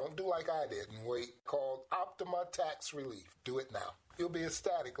 Yeah, don't do like I did and wait. Call Optima Tax Relief. Do it now. You'll be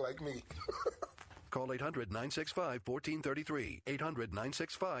ecstatic like me. Call 800-965-1433.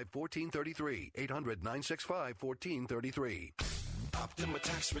 800-965-1433. 800-965-1433. Optima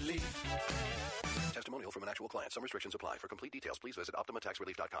Tax Relief. Testimonial from an actual client. Some restrictions apply. For complete details, please visit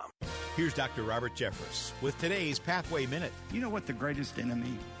OptimaTaxRelief.com. Here's Dr. Robert Jeffress with today's Pathway Minute. You know what the greatest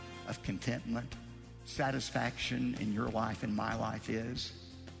enemy of contentment, satisfaction in your life and my life is?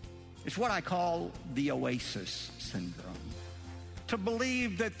 It's what I call the oasis syndrome. To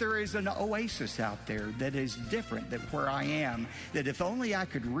believe that there is an oasis out there that is different than where I am, that if only I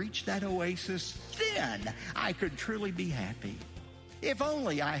could reach that oasis, then I could truly be happy. If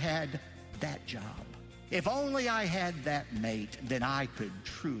only I had that job. If only I had that mate, then I could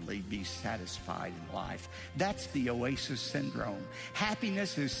truly be satisfied in life. That's the oasis syndrome.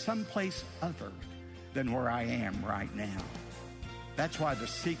 Happiness is someplace other than where I am right now. That's why the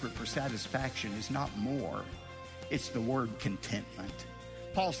secret for satisfaction is not more. It's the word contentment.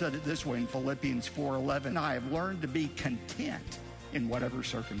 Paul said it this way in Philippians 4:11, I have learned to be content in whatever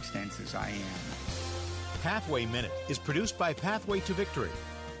circumstances I am. Pathway Minute is produced by Pathway to Victory.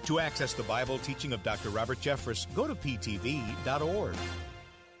 To access the Bible teaching of Dr. Robert Jeffress, go to ptv.org.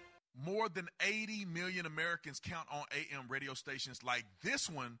 More than 80 million Americans count on AM radio stations like this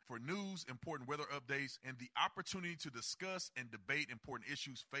one for news, important weather updates, and the opportunity to discuss and debate important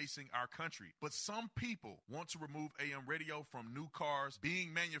issues facing our country. But some people want to remove AM radio from new cars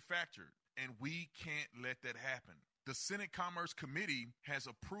being manufactured, and we can't let that happen. The Senate Commerce Committee has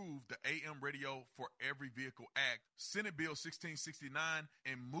approved the AM Radio for Every Vehicle Act, Senate Bill 1669,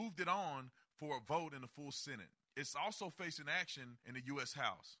 and moved it on for a vote in the full Senate. It's also facing action in the U.S.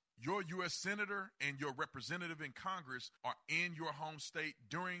 House. Your U.S. Senator and your representative in Congress are in your home state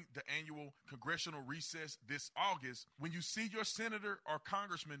during the annual congressional recess this August. When you see your senator or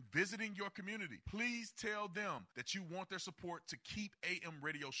congressman visiting your community, please tell them that you want their support to keep AM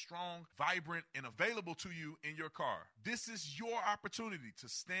radio strong, vibrant, and available to you in your car. This is your opportunity to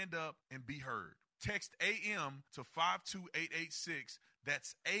stand up and be heard. Text AM to 52886.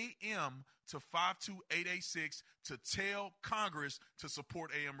 That's AM to 52886 to tell Congress to support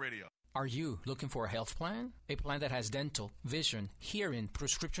AM radio. Are you looking for a health plan? A plan that has dental, vision, hearing,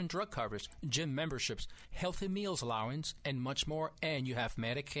 prescription drug coverage, gym memberships, healthy meals allowance, and much more, and you have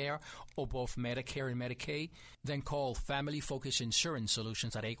Medicare or both Medicare and Medicaid? Then call Family Focus Insurance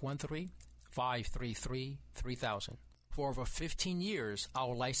Solutions at 813-533-3000. For over 15 years,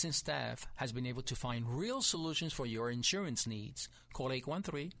 our licensed staff has been able to find real solutions for your insurance needs. Call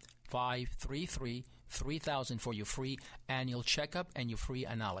 813-533-3000 for your free annual checkup and your free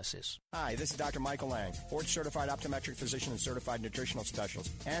analysis. Hi, this is Dr. Michael Lang, board-certified optometric physician and certified nutritional specialist,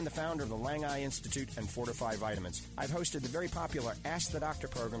 and the founder of the Lang Eye Institute and Fortify Vitamins. I've hosted the very popular Ask the Doctor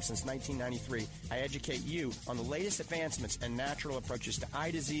program since 1993. I educate you on the latest advancements and natural approaches to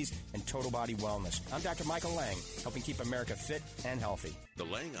eye disease and total body wellness. I'm Dr. Michael Lang, helping keep America fit and healthy. The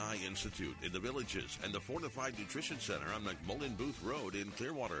Lang Eye Institute in the Villages and the Fortified Nutrition Center on McMullen Booth Road in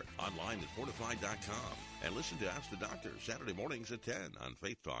Clearwater. Online at fortified.com. And listen to Ask the Doctor Saturday mornings at 10 on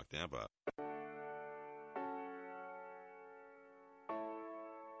Faith Talk Tampa.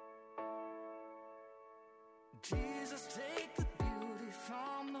 Jesus, take the beauty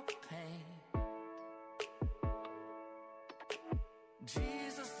from the pain.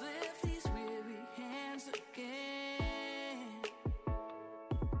 Jesus, lift these weary hands again.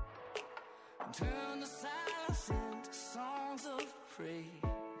 Turn the silence into songs of praise.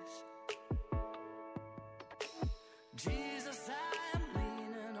 Jesus, I am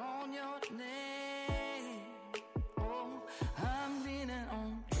leaning on your name. Oh, I'm leaning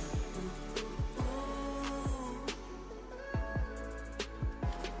on you.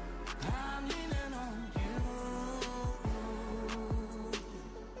 I'm leaning on you.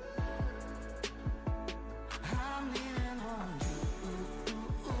 I'm leaning on you.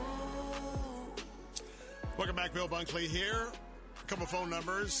 Welcome back, Bill Bunkley here. A couple phone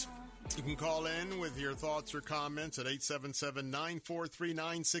numbers. You can call in with your thoughts or comments at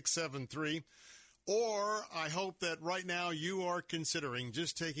 877-943-9673. Or I hope that right now you are considering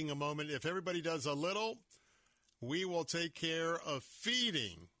just taking a moment. If everybody does a little, we will take care of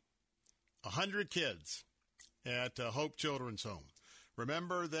feeding 100 kids at Hope Children's Home.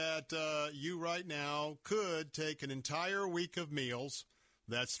 Remember that you right now could take an entire week of meals.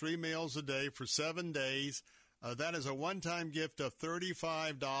 That's 3 meals a day for 7 days. That is a one-time gift of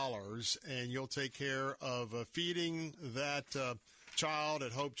 $35, and you'll take care of feeding that child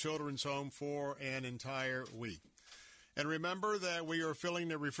at Hope Children's Home for an entire week. And remember that we are filling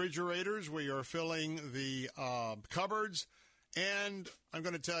the refrigerators, we are filling the cupboards, and I'm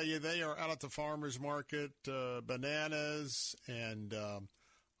going to tell you, they are out at the farmer's market, bananas and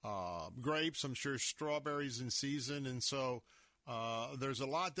grapes, I'm sure strawberries in season, and so there's a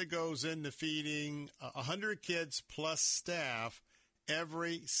lot that goes into feeding 100 kids plus staff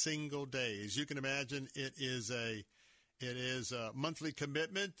every single day. As you can imagine, it is a monthly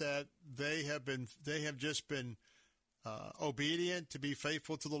commitment that they have just been obedient to be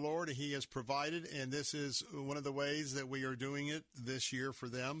faithful to the Lord, and He has provided, and this is one of the ways that we are doing it this year for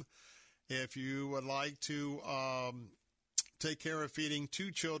them. If you would like to take care of feeding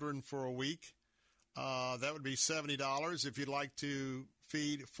 2 children for a week, that would be $70. If you'd like to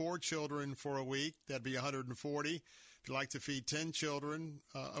feed 4 children for a week, that'd be $140. If you'd like to feed 10 children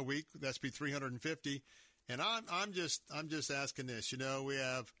a week, that's be $350. And I'm just asking this. You know, we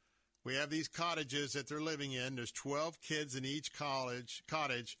have these cottages that they're living in. There's 12 kids in each cottage.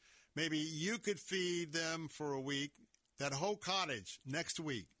 Maybe you could feed them for a week, that whole cottage next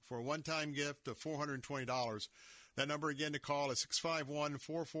week for a one-time gift of $420. That number again to call is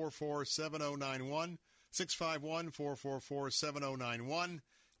 651-444-7091, 651-444-7091. You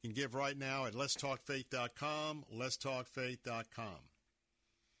can give right now at letstalkfaith.com, letstalkfaith.com.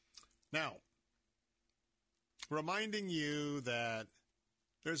 Now, reminding you that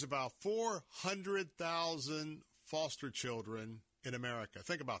there's about 400,000 foster children in America.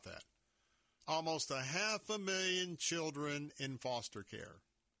 Think about that. Almost 500,000 children in foster care.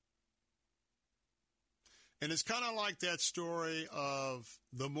 And it's kind of like that story of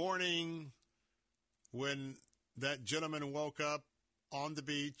the morning when that gentleman woke up on the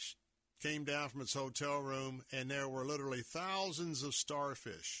beach, came down from his hotel room, and there were literally thousands of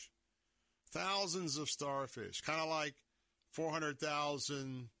starfish. Thousands of starfish, kind of like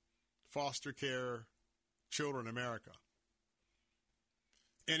 400,000 foster care children in America.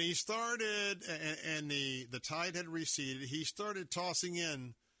 And he started, and the tide had receded, he started tossing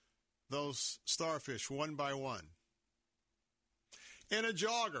in those starfish one by one. And a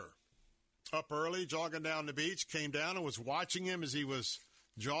jogger, up early, jogging down the beach, came down and was watching him as he was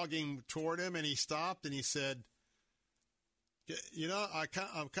jogging toward him, and he stopped and he said, you know,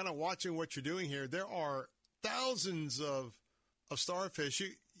 I'm kind of watching what you're doing here. There are thousands of starfish.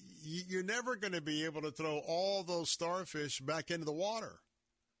 You're never going to be able to throw all those starfish back into the water.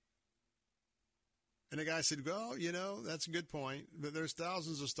 And the guy said, well, you know, that's a good point. There's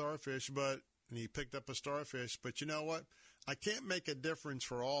thousands of starfish, and he picked up a starfish, but you know what? I can't make a difference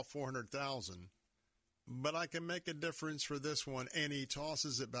for all 400,000, but I can make a difference for this one, and he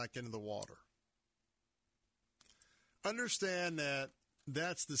tosses it back into the water. Understand that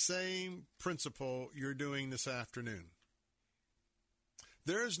that's the same principle you're doing this afternoon.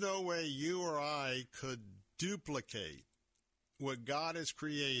 There's no way you or I could duplicate what God has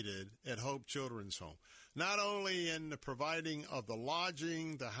created at Hope Children's Home. Not only in the providing of the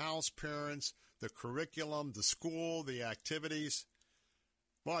lodging, the house parents, the curriculum, the school, the activities.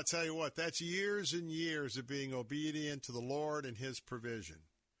 Well, I tell you what, that's years and years of being obedient to the Lord and His provision.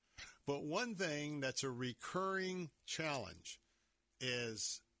 But one thing that's a recurring challenge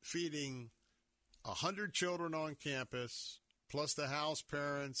is feeding 100 children on campus, plus the house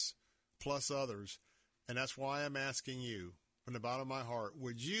parents, plus others. And that's why I'm asking you, from the bottom of my heart,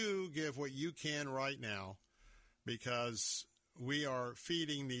 would you give what you can right now, because we are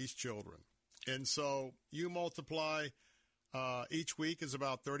feeding these children. And so you multiply, each week is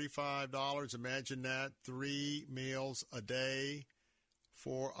about $35. Imagine that, 3 meals a day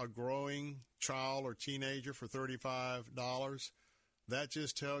for a growing child or teenager for $35. That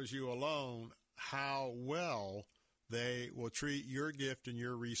just tells you alone how well they will treat your gift and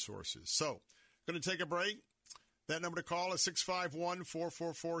your resources. So, going to take a break. That number to call is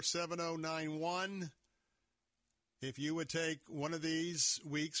 651-444-7091. If you would take one of these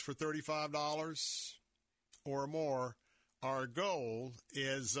weeks for $35 or more, our goal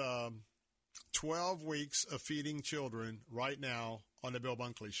is 12 weeks of feeding children right now on the Bill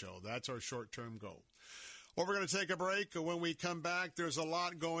Bunkley Show. That's our short-term goal. Well, we're going to take a break. When we come back, there's a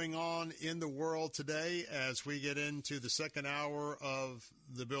lot going on in the world today as we get into the second hour of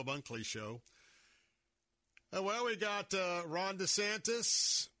the Bill Bunkley Show. Well, we got Ron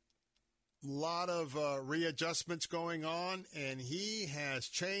DeSantis, a lot of readjustments going on, and he has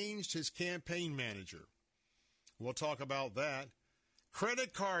changed his campaign manager. We'll talk about that.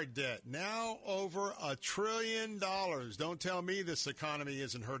 Credit card debt, now over $1 trillion. Don't tell me this economy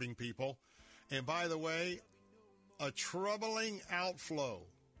isn't hurting people. And by the way, a troubling outflow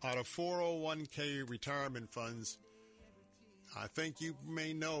out of 401k retirement funds. I think you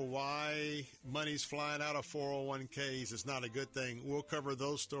may know why money's flying out of 401ks. It's not a good thing. We'll cover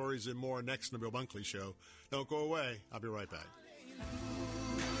those stories and more next on the Bill Bunkley Show. Don't go away. I'll be right back.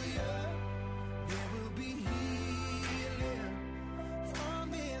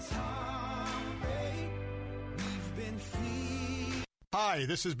 Hi,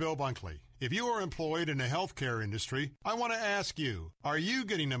 this is Bill Bunkley. If you are employed in the healthcare industry, I want to ask you, are you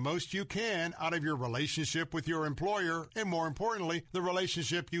getting the most you can out of your relationship with your employer and, more importantly, the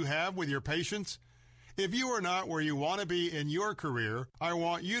relationship you have with your patients? If you are not where you want to be in your career, I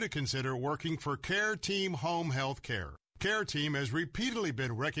want you to consider working for Care Team Home Health Care. Care Team has repeatedly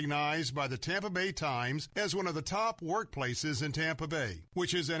been recognized by the Tampa Bay Times as one of the top workplaces in Tampa Bay,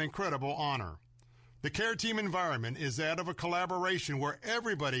 which is an incredible honor. The Care Team environment is that of a collaboration where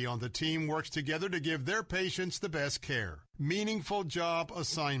everybody on the team works together to give their patients the best care. Meaningful job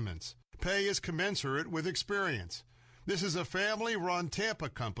assignments. Pay is commensurate with experience. This is a family-run Tampa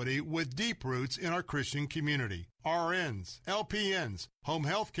company with deep roots in our Christian community. RNs, LPNs, home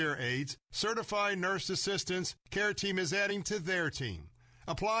health care aides, certified nurse assistants, Care Team is adding to their team.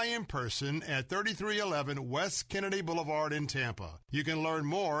 Apply in person at 3311 West Kennedy Boulevard in Tampa. You can learn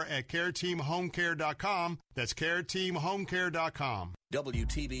more at CareTeamHomeCare.com. That's CareTeamHomeCare.com.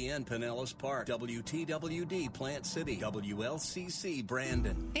 WTBN Pinellas Park, WTWD Plant City, WLCC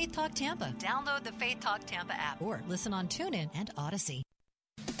Brandon. Faith Talk Tampa. Download the Faith Talk Tampa app or listen on TuneIn and Odyssey.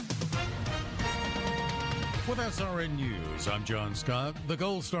 With SRN News, I'm John Scott. The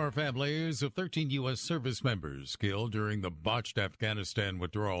Gold Star families of 13 U.S. service members killed during the botched Afghanistan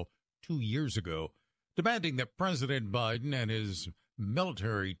withdrawal 2 years ago, demanding that President Biden and his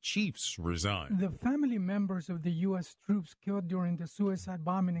military chiefs resign. The family members of the U.S. troops killed during the suicide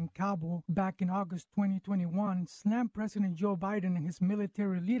bombing in Kabul back in August 2021 slammed President Joe Biden and his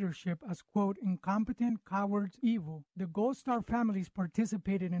military leadership as, quote, incompetent, cowards, evil. The Gold Star families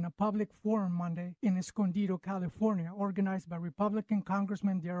participated in a public forum Monday in Escondido, California, organized by Republican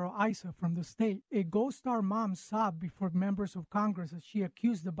Congressman Darrell Issa from the state. A Gold Star mom sobbed before members of Congress as she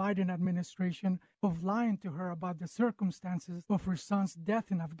accused the Biden administration of lying to her about the circumstances of her son's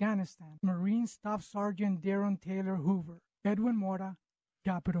death in Afghanistan. Marine Staff Sergeant Darren Taylor Hoover. Edwin Mora,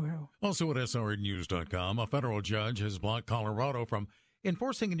 Capitol Hill. Also at SRNnews.com, a federal judge has blocked Colorado from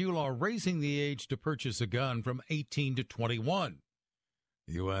enforcing a new law raising the age to purchase a gun from 18 to 21.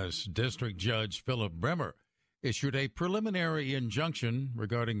 U.S. District Judge Philip Bremer issued a preliminary injunction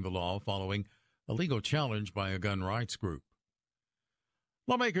regarding the law following a legal challenge by a gun rights group.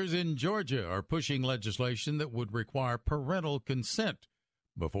 Lawmakers in Georgia are pushing legislation that would require parental consent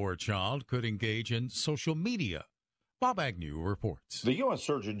before a child could engage in social media. Bob Agnew reports. The U.S.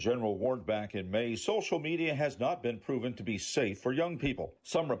 Surgeon General warned back in May social media has not been proven to be safe for young people.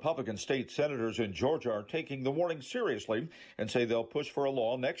 Some Republican state senators in Georgia are taking the warning seriously and say they'll push for a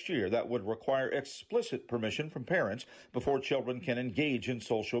law next year that would require explicit permission from parents before children can engage in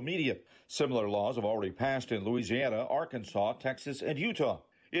social media. Similar laws have already passed in Louisiana, Arkansas, Texas, and Utah.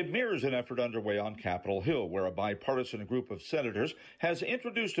 It mirrors an effort underway on Capitol Hill, where a bipartisan group of senators has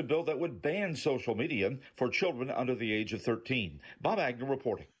introduced a bill that would ban social media for children under the age of 13. Bob Agnew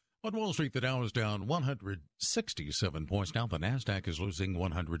reporting. On Wall Street, the Dow is down 167 points. Now the NASDAQ is losing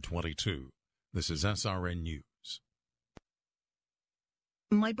 122. This is SRN News.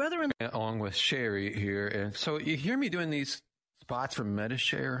 My brother and along with Sherry here, and so you hear me doing these spots for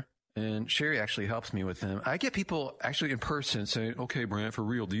MediShare. And Sherry actually helps me with them. I get people actually in person saying, okay, Brant, for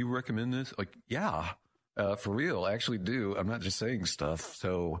real, do you recommend this? Like, yeah, for real, I actually do. I'm not just saying stuff.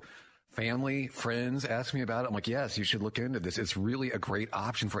 So family, friends ask me about it. I'm like, yes, you should look into this. It's really a great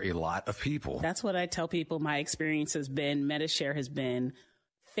option for a lot of people. That's what I tell people. My experience has been, MediShare has been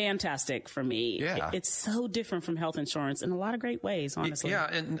fantastic for me. Yeah. It's so different from health insurance in a lot of great ways, honestly. Yeah,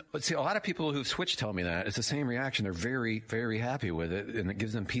 and see, a lot of people who've switched tell me that. It's the same reaction. They're very, very happy with it, and it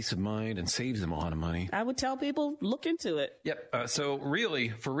gives them peace of mind and saves them a lot of money. I would tell people, look into it. Yep. So really,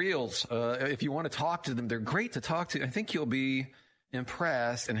 for reals, if you want to talk to them, they're great to talk to. I think you'll be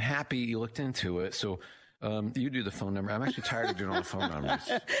impressed and happy you looked into it. So you do the phone number. I'm actually tired of doing all the phone numbers.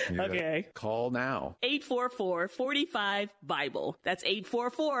 Okay. Call now. 844-45-BIBLE. That's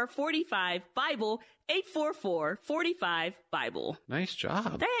 844-45-BIBLE. 844-45-BIBLE. Nice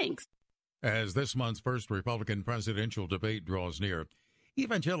job. Thanks. As this month's first Republican presidential debate draws near,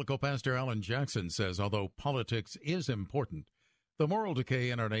 evangelical Pastor Alan Jackson says although politics is important, the moral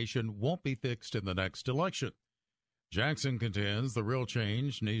decay in our nation won't be fixed in the next election. Jackson contends the real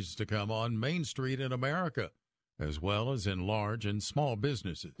change needs to come on Main Street in America, as well as in large and small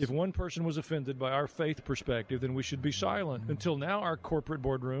businesses. If one person was offended by our faith perspective, then we should be silent. Until now, our corporate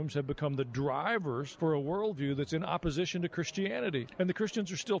boardrooms have become the drivers for a worldview that's in opposition to Christianity. And the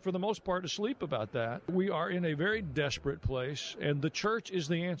Christians are still, for the most part, asleep about that. We are in a very desperate place, and the church is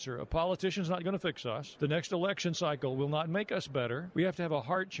the answer. A politician's not going to fix us. The next election cycle will not make us better. We have to have a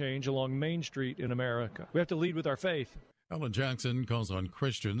heart change along Main Street in America. We have to lead with our faith. Alan Jackson calls on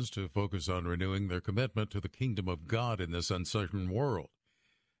Christians to focus on renewing their commitment to the kingdom of God in this uncertain world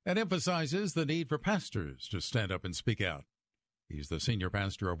and emphasizes the need for pastors to stand up and speak out. He's the senior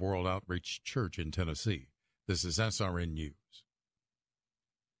pastor of World Outreach Church in Tennessee. This is SRN News.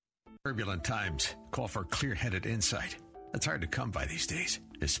 Turbulent times call for clear-headed insight. That's hard to come by these days,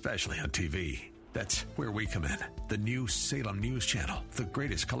 especially on TV. That's where we come in. The new Salem News Channel, the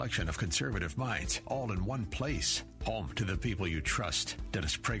greatest collection of conservative minds, all in one place. Home to the people you trust.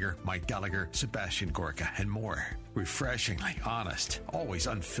 Dennis Prager, Mike Gallagher, Sebastian Gorka, and more. Refreshingly honest, always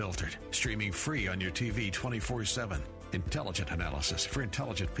unfiltered. Streaming free on your TV 24/7. Intelligent analysis for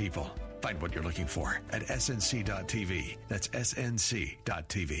intelligent people. Find what you're looking for at snc.tv. That's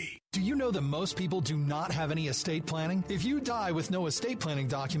snc.tv. Do you know that most people do not have any estate planning? If you die with no estate planning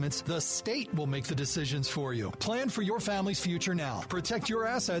documents, the state will make the decisions for you. Plan for your family's future now. Protect your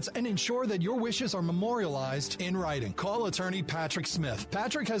assets and ensure that your wishes are memorialized in writing. Call attorney Patrick Smith.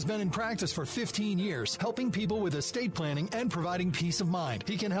 Patrick has been in practice for 15 years, helping people with estate planning and providing peace of mind.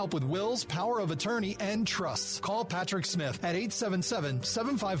 He can help with wills, power of attorney, and trusts. Call Patrick Smith at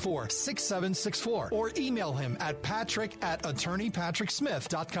 877-754-6764 or email him at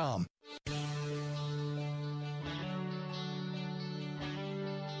patrick@attorneypatricksmith.com.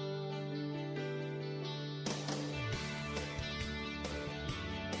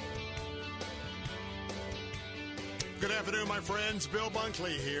 Good afternoon, my friends. Bill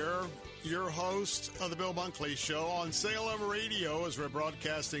Bunkley here, your host of the Bill Bunkley Show on Salem Radio as we're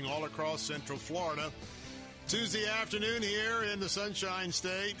broadcasting all across Central Florida. Tuesday afternoon here in the Sunshine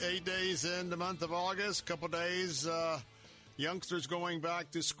State, 8 days in the month of August, couple days, youngsters going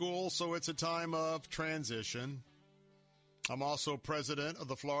back to school, so it's a time of transition. I'm also president of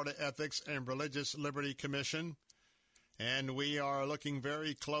the Florida Ethics and Religious Liberty Commission, and we are looking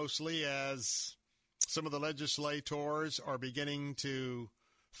very closely as some of the legislators are beginning to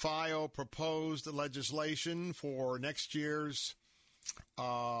file proposed legislation for next year's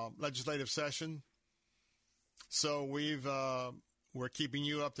legislative session. So we're keeping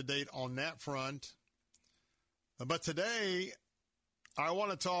you up to date on that front. But today, I want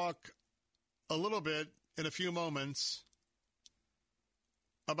to talk a little bit in a few moments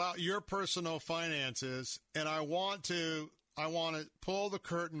about your personal finances, and I want to pull the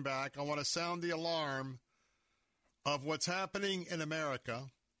curtain back. I want to sound the alarm of what's happening in America.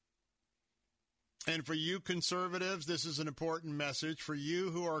 And for you conservatives, this is an important message. For you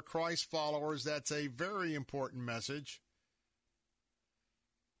who are Christ followers, that's a very important message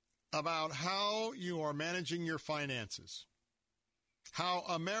about how you are managing your finances, how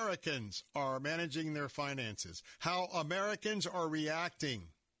Americans are managing their finances, how Americans are reacting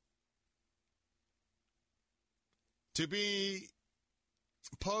to be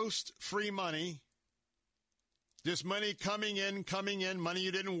post-free money, just money coming in, money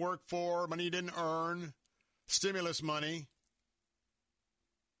you didn't work for, money you didn't earn, stimulus money,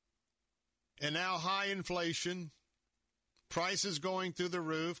 and now high inflation, prices going through the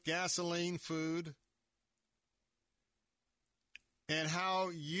roof, gasoline, food, and how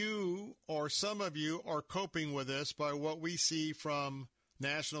you or some of you are coping with this by what we see from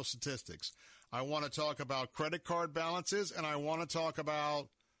national statistics. I want to talk about credit card balances, and I want to talk about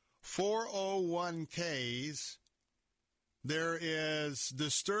 401ks. There is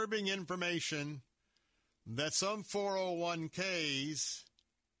disturbing information that some 401ks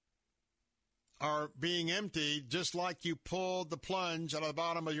are being emptied just like you pulled the plunge out of the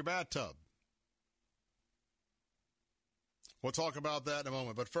bottom of your bathtub. We'll talk about that in a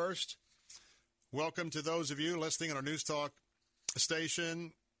moment. But first, welcome to those of you listening on our News Talk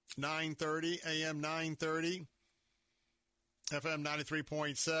station, 930, AM 930, FM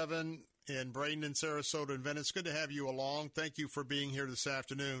 93.7 in Bradenton, Sarasota, and Venice. Good to have you along. Thank you for being here this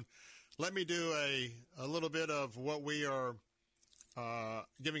afternoon. Let me do a little bit of what we are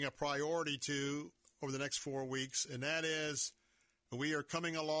giving a priority to over the next 4 weeks, and that is we are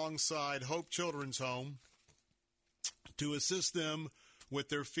coming alongside Hope Children's Home to assist them with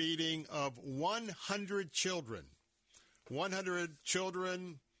their feeding of 100 children. 100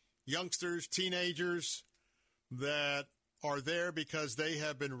 children, youngsters, teenagers that are there because they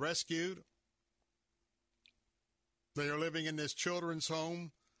have been rescued. They are living in this children's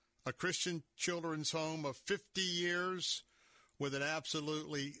home, a Christian children's home of 50 years with an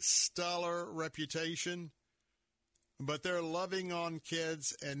absolutely stellar reputation. But they're loving on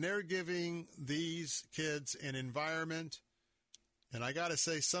kids, and they're giving these kids an environment. And I got to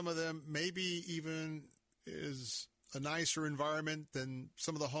say, some of them maybe even is a nicer environment than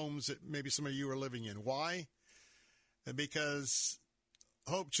some of the homes that maybe some of you are living in. Why? Because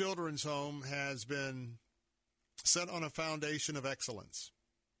Hope Children's Home has been set on a foundation of excellence,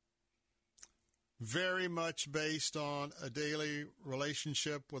 very much based on a daily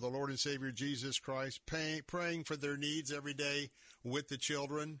relationship with the Lord and Savior Jesus Christ, praying for their needs every day with the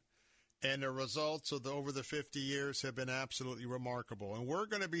children. And the results of over the 50 years have been absolutely remarkable. And we're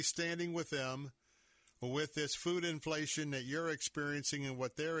going to be standing with them with this food inflation that you're experiencing and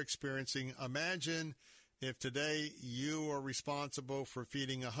what they're experiencing. Imagine if today you are responsible for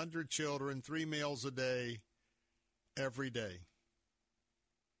feeding 100 children 3 meals a day, every day.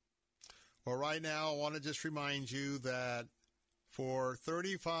 Well, right now, I want to just remind you that for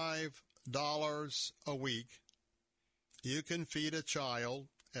 $35 a week, you can feed a child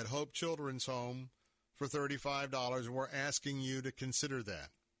at Hope Children's Home for $35, and we're asking you to consider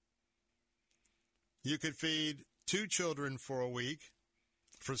that. You could feed 2 children for a week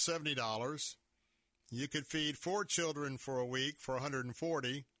for $70. You could feed 4 children for a week for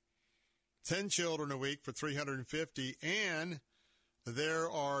 $140, 10 children a week for $350, and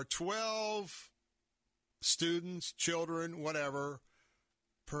there are 12 students, children, whatever,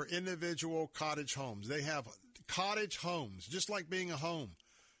 per individual cottage homes. They have cottage homes, just like being a home.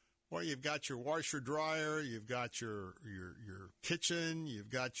 Well, you've got your washer, dryer, you've got your kitchen, you've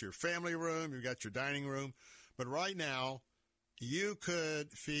got your family room, you've got your dining room. But right now, you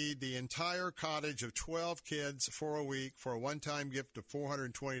could feed the entire cottage of 12 kids for a week for a one-time gift of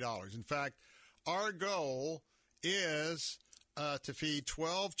 $420. In fact, our goal is to feed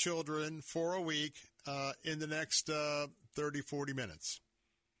 12 children for a week in the next 30, 40 minutes.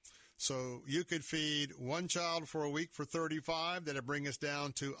 So you could feed one child for a week for 35. That'd bring us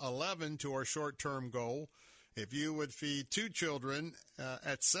down to 11 to our short-term goal. If you would feed two children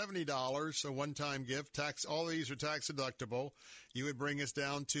at $70, a one-time gift, all these are tax deductible, you would bring us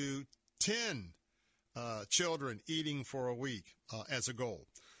down to 10 children eating for a week as a goal.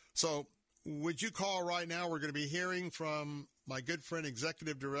 So would you call right now? We're going to be hearing from my good friend,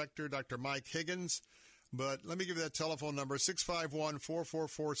 Executive Director, Dr. Mike Higgins. But let me give you that telephone number,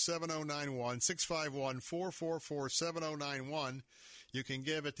 651-444-7091, 651-444-7091. You can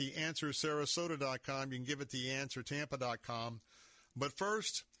give at theanswersarasota.com. You can give at theanswertampa.com. But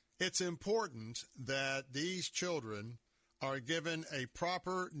first, it's important that these children are given a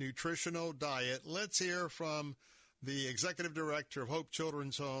proper nutritional diet. Let's hear from the Executive Director of Hope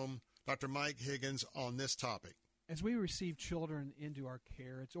Children's Home, Dr. Mike Higgins, on this topic. As we receive children into our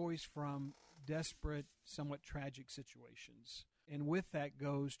care, it's always from desperate, somewhat tragic situations. And with that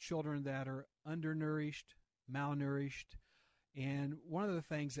goes children that are undernourished, malnourished. And one of the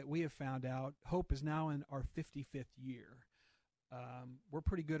things that we have found out, Hope is now in our 55th year. We're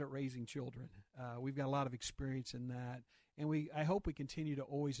pretty good at raising children. We've got a lot of experience in that. And I hope we continue to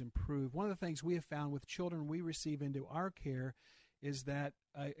always improve. One of the things we have found with children we receive into our care is that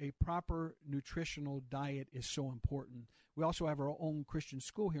a proper nutritional diet is so important. We also have our own Christian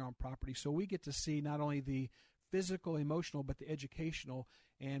school here on property, so we get to see not only the physical, emotional, but the educational.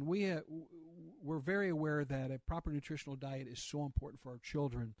 And we're very aware that a proper nutritional diet is so important for our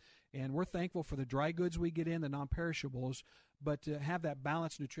children. And we're thankful for the dry goods we get in, the non-perishables, but to have that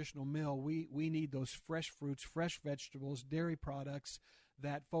balanced nutritional meal, we need those fresh fruits, fresh vegetables, dairy products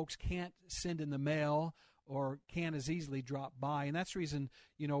that folks can't send in the mail or can't as easily drop by. And that's the reason,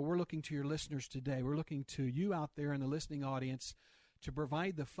 we're looking to your listeners today. We're looking to you out there in the listening audience to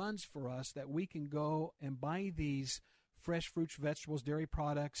provide the funds for us that we can go and buy these fresh fruits, vegetables, dairy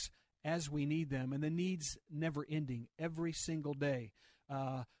products as we need them. And the need's never ending. Every single day,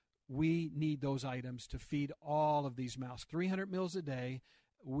 we need those items to feed all of these mouths. 300 meals a day,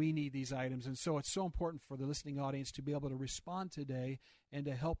 we need these items. And so it's so important for the listening audience to be able to respond today and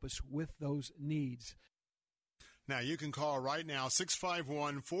to help us with those needs. Now, you can call right now,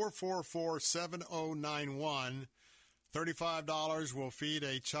 651-444-7091. $35 will feed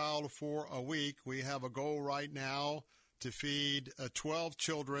a child for a week. We have a goal right now to feed 12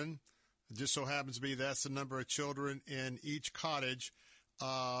 children. It just so happens to be that's the number of children in each cottage.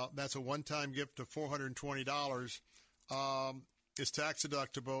 That's a one-time gift of $420. It's tax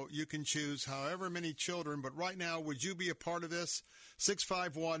deductible. You can choose however many children, but right now, would you be a part of this?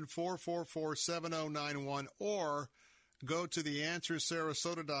 651-444-7091, or go to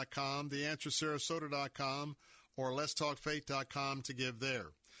theanswersarasota.com, theanswersarasota.com, or letstalkfaith.com to give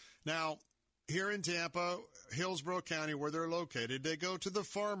there. Now, here in Tampa, Hillsborough County, where they're located, they go to the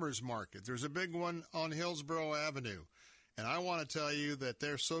farmers market. There's a big one on Hillsborough Avenue. And I want to tell you that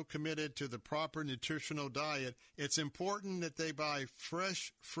they're so committed to the proper nutritional diet. It's important that they buy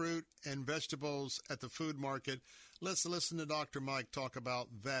fresh fruit and vegetables at the food market. Let's listen to Dr. Mike talk about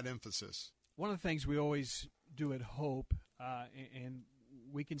that emphasis. One of the things we always do at Hope, and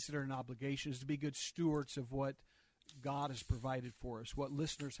we consider an obligation, is to be good stewards of what God has provided for us, what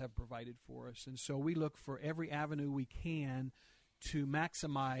listeners have provided for us. And so we look for every avenue we can to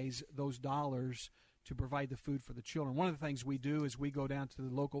maximize those dollars to provide the food for the children. One of the things we do is we go down to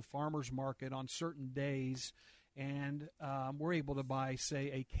the local farmers market on certain days, and we're able to buy, say,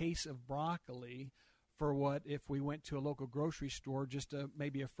 a case of broccoli for what, if we went to a local grocery store, just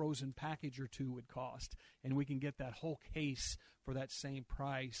maybe a frozen package or two would cost. And we can get that whole case for that same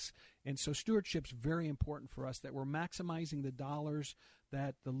price. And so stewardship's very important for us, that we're maximizing the dollars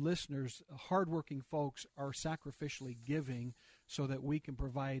that the listeners, hardworking folks, are sacrificially giving so that we can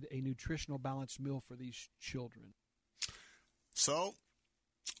provide a nutritional balanced meal for these children. So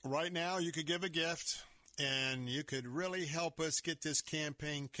right now you could give a gift, and you could really help us get this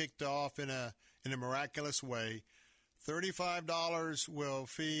campaign kicked off in a miraculous way. $35 will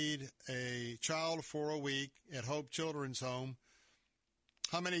feed a child for a week at Hope Children's Home.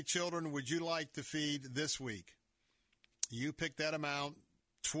 How many children would you like to feed this week? You pick that amount.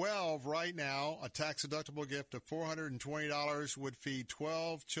 12 right now, a tax-deductible gift of $420 would feed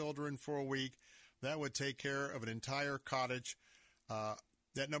 12 children for a week. That would take care of an entire cottage.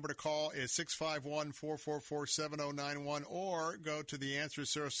 That number to call is 651-444-7091, or go to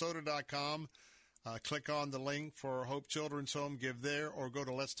theanswersarasota.com. Click on the link for Hope Children's Home, give there, or go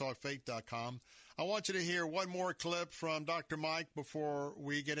to letstalkfaith.com. I want you to hear one more clip from Dr. Mike before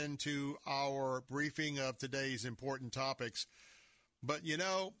we get into our briefing of today's important topics. But, you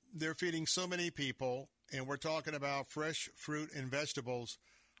know, they're feeding so many people, and we're talking about fresh fruit and vegetables.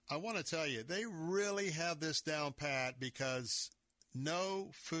 I want to tell you, they really have this down pat because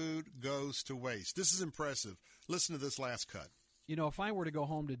no food goes to waste. This is impressive. Listen to this last cut. You know, if I were to go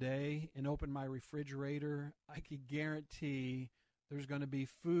home today and open my refrigerator, I could guarantee there's going to be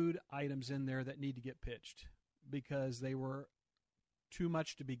food items in there that need to get pitched because they were too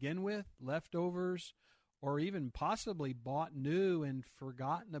much to begin with, leftovers, or even possibly bought new and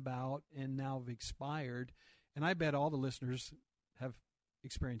forgotten about and now have expired. And I bet all the listeners have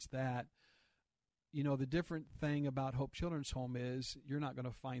experienced that. You know, the different thing about Hope Children's Home is you're not going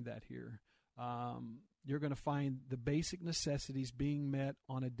to find that here. You're going to find the basic necessities being met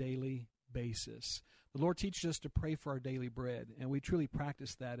on a daily basis. The Lord teaches us to pray for our daily bread, and we truly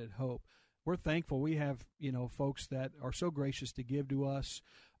practice that at Hope. We're thankful. We have, you know, folks that are so gracious to give to us,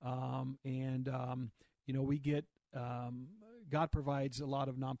 you know, we get, God provides a lot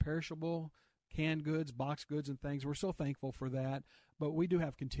of non-perishable canned goods, boxed goods, and things. We're so thankful for that. But we do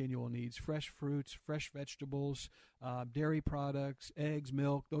have continual needs: fresh fruits, fresh vegetables, dairy products, eggs,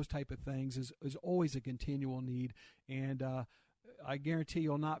 milk, those type of things is always a continual need. And I guarantee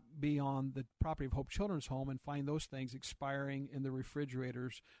you'll not be on the property of Hope Children's Home and find those things expiring in the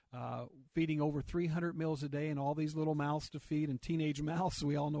refrigerators, feeding over 300 meals a day and all these little mouths to feed and teenage mouths.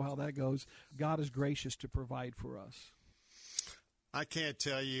 We all know how that goes. God is gracious to provide for us. I can't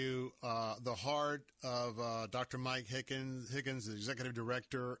tell you the heart of Dr. Mike Higgins, the executive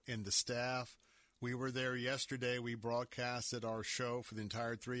director, and the staff. We were there yesterday. We broadcasted our show for the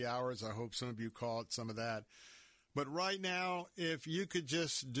entire 3 hours. I hope some of you caught some of that. But right now, if you could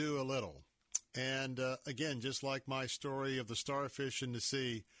just do a little, and again, just like my story of the starfish in the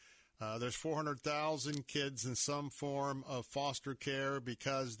sea, there's 400,000 kids in some form of foster care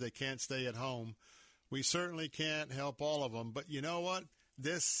because they can't stay at home. We certainly can't help all of them, but you know what?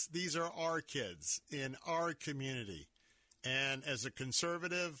 These are our kids in our community. And as a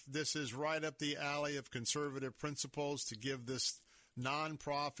conservative, this is right up the alley of conservative principles to give this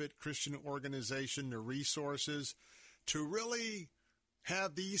nonprofit Christian organization the resources to really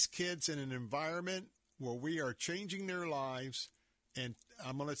have these kids in an environment where we are changing their lives. And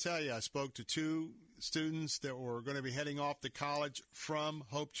I'm going to tell you, I spoke to 2 students that were going to be heading off to college from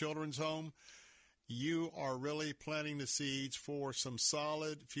Hope Children's Home. You are really planting the seeds for some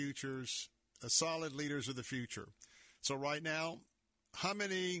solid futures, solid leaders of the future. So right now, how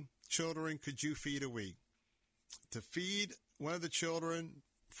many children could you feed a week? To feed one of the children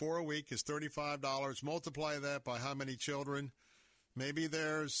for a week is $35. Multiply that by how many children. Maybe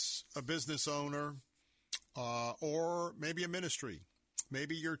there's a business owner or maybe a ministry.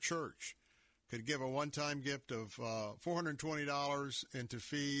 Maybe your church could give a one-time gift of $420 and to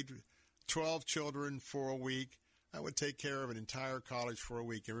feed 12 children for a week. That would take care of an entire college for a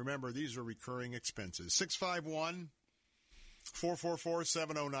week. And remember, these are recurring expenses.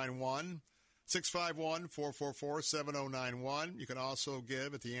 651-444-7091. 651-444-7091. You can also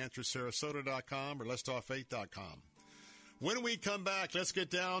give at theanswersarasota.com or letstalkfaith.com. When we come back, let's get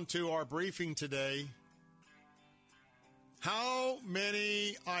down to our briefing today. How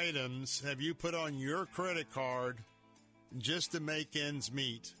many items have you put on your credit card just to make ends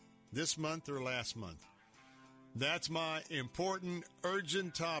meet this month or last month? That's my important,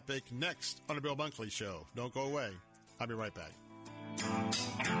 urgent topic next on the Bill Bunkley Show. Don't go away. I'll be right back.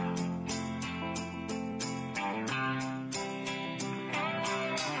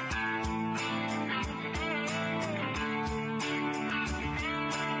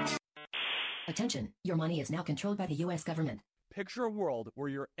 Attention, your money is now controlled by the U.S. government. Picture a world where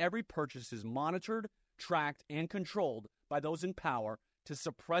your every purchase is monitored, tracked, and controlled by those in power to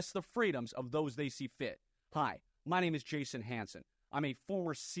suppress the freedoms of those they see fit. Hi, my name is Jason Hansen. I'm a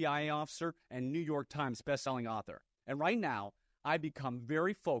former CIA officer and New York Times bestselling author. And right now, I've become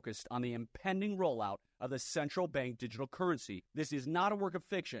very focused on the impending rollout of the central bank digital currency. This is not a work of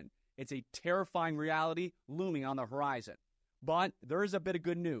fiction. It's a terrifying reality looming on the horizon. But there is a bit of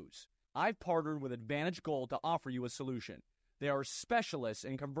good news. I've partnered with Advantage Gold to offer you a solution. They are specialists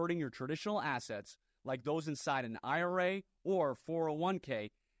in converting your traditional assets, like those inside an IRA or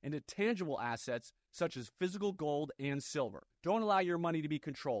 401k, into tangible assets such as physical gold and silver. Don't allow your money to be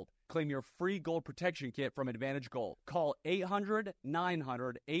controlled. Claim your free gold protection kit from Advantage Gold. Call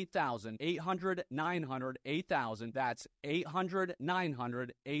 800-900-8000. 800-900-8000. That's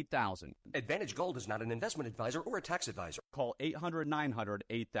 800-900-8000. Advantage Gold is not an investment advisor or a tax advisor. Call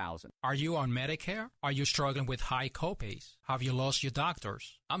 800-900-8000. Are you on Medicare? Are you struggling with high copays? Have you lost your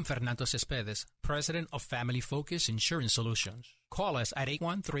doctors? I'm Fernando Cespedes, president of Family Focus Insurance Solutions. Call us at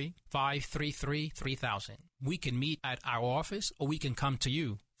 813-533-3000. We can meet at our office or we can come to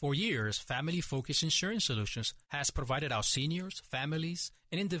you. For years, Family Focus Insurance Solutions has provided our seniors, families,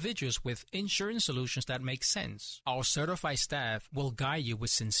 and individuals with insurance solutions that make sense. Our certified staff will guide you with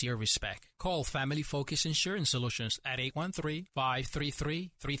sincere respect. Call Family Focus Insurance Solutions at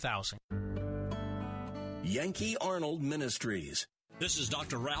 813-533-3000. Yankee Arnold Ministries. This is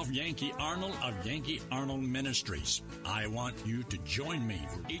Dr. Ralph Yankee Arnold of Yankee Arnold Ministries. I want you to join me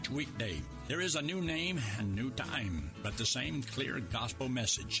for each weekday. There is a new name and new time, but the same clear gospel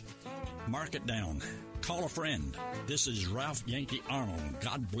message. Mark it down. Call a friend. This is Ralph Yankee Arnold.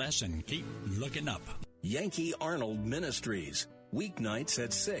 God bless and keep looking up. Yankee Arnold Ministries. Weeknights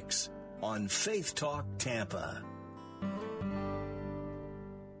at 6 on Faith Talk Tampa.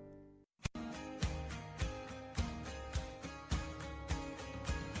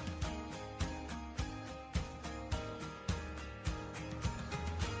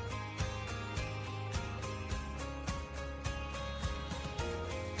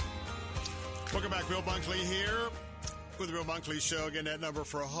 Welcome back. Bill Bunkley here with the Bill Bunkley Show. Again, that number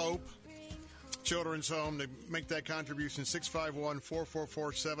for Hope Children's Home to make that contribution,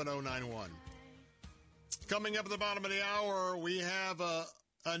 651-444-7091. Coming up at the bottom of the hour, we have a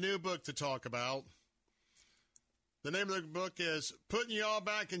new book to talk about. The name of the book is Putting Y'all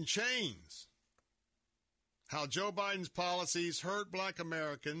Back in Chains: How Joe Biden's Policies Hurt Black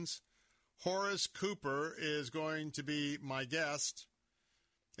Americans. Horace Cooper is going to be my guest.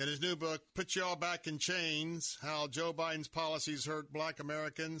 In his new book, Put Y'all Back in Chains: How Joe Biden's Policies Hurt Black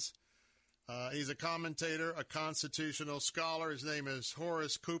Americans. He's a commentator, a constitutional scholar. His name is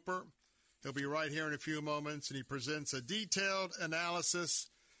Horace Cooper. He'll be right here in a few moments, and he presents a detailed analysis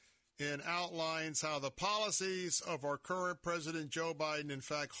and outlines how the policies of our current President Joe Biden, in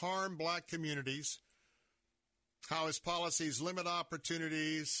fact, harm black communities, how his policies limit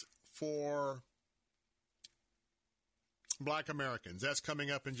opportunities for black Americans. That's coming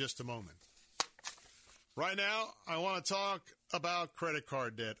up in just a moment. Right now, I want to talk about credit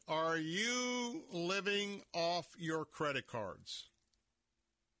card debt. Are you living off your credit cards?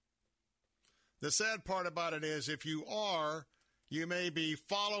 The sad part about it is if you are, you may be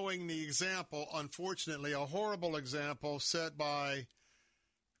following the example, unfortunately, a horrible example set by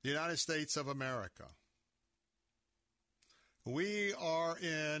the United States of America. We are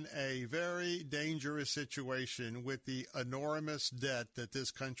in a very dangerous situation with the enormous debt that this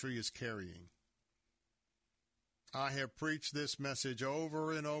country is carrying. I have preached this message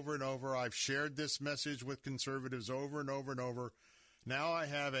over and over and over. I've shared this message with conservatives over and over and over. Now I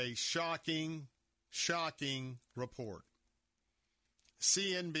have a shocking report.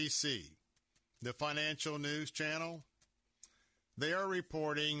 CNBC, the financial news channel, they are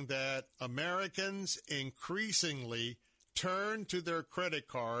reporting that Americans increasingly turn to their credit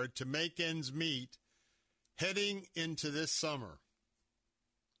card to make ends meet heading into this summer.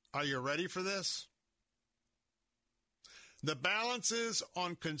 Are you ready for this? The balances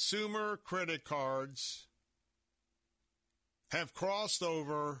on consumer credit cards have crossed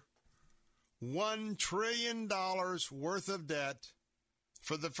over $1 trillion worth of debt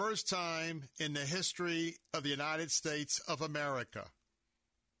for the first time in the history of the United States of America.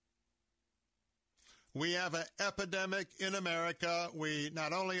 We have an epidemic in America. We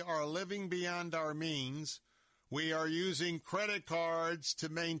not only are living beyond our means, we are using credit cards to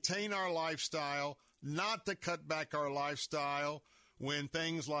maintain our lifestyle, not to cut back our lifestyle when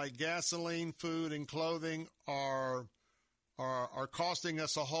things like gasoline, food, and clothing are costing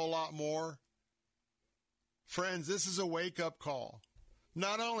us a whole lot more. Friends, this is a wake-up call.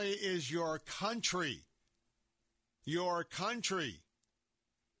 Not only is your country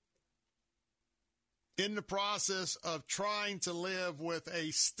in the process of trying to live with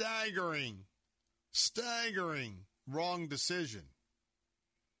a staggering wrong decision,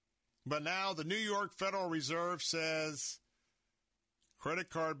 but now the New York Federal Reserve says credit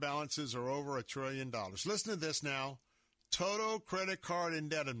card balances are over $1 trillion. Listen to this now. Total credit card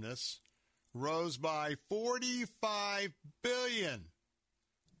indebtedness rose by $45 billion,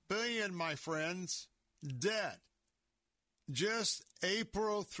 my friends, debt, just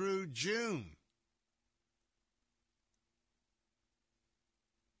April through June.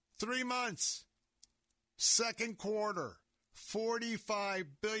 3 months, second quarter, $45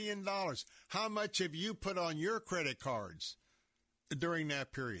 billion. How much have you put on your credit cards during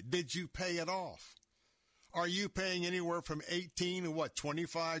that period? Did you pay it off? Are you paying anywhere from 18 to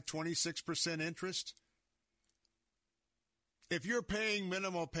 25, 26% interest? If you're paying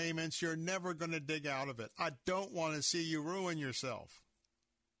minimal payments, you're never going to dig out of it. I don't want to see you ruin yourself.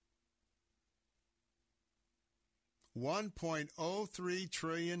 $1.03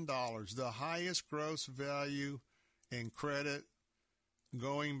 trillion, the highest gross value in credit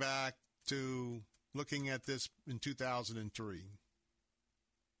going back to looking at this in 2003.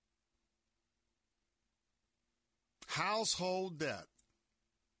 Household debt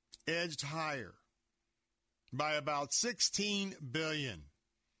edged higher by about $16 billion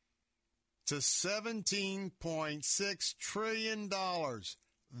to $17.6 trillion.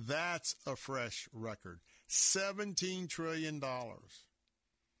 That's a fresh record. $17 trillion.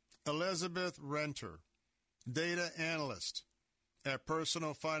 Elizabeth Renter, data analyst at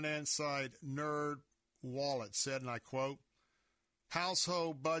personal finance site Nerd Wallet, said, and I quote,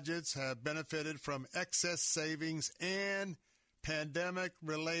 household budgets have benefited from excess savings and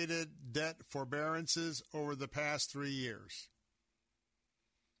pandemic-related debt forbearances over the past 3 years.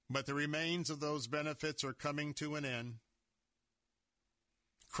 But the remains of those benefits are coming to an end.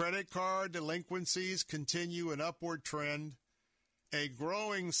 Credit card delinquencies continue an upward trend, a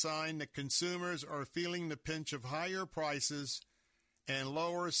growing sign that consumers are feeling the pinch of higher prices and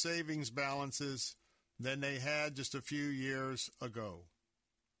lower savings balances than they had just a few years ago.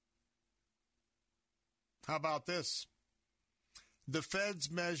 How about this? The Fed's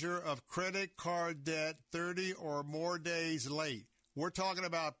measure of credit card debt 30 or more days late. We're talking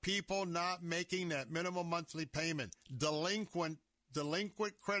about people not making that minimum monthly payment, delinquent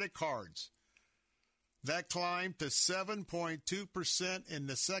credit cards. That climbed to 7.2% in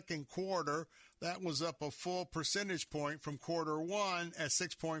the second quarter. That was up a full percentage point from quarter one at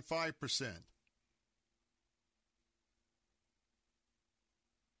 6.5%.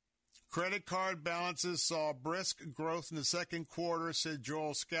 Credit card balances saw brisk growth in the second quarter, said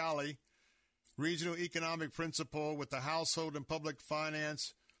Joel Scally, Regional Economic Principal with the Household and Public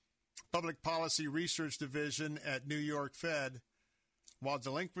Policy Research Division at New York Fed. While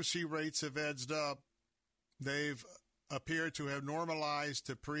delinquency rates have edged up, they've appeared to have normalized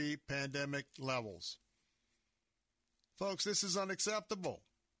to pre-pandemic levels. Folks, this is unacceptable.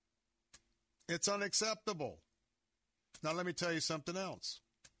 It's unacceptable. Now, let me tell you something else.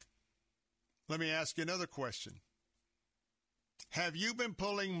 Let me ask you another question. Have you been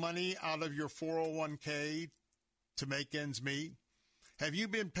pulling money out of your 401k to make ends meet? Have you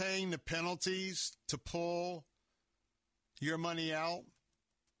been paying the penalties to pull your money out?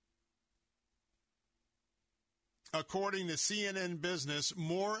 According to CNN Business,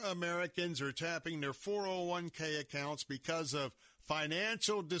 more Americans are tapping their 401k accounts because of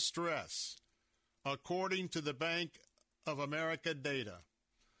financial distress, according to the Bank of America data.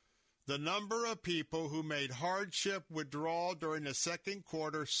 The number of people who made hardship withdrawal during the second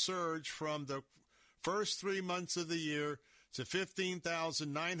quarter surged from the first 3 months of the year to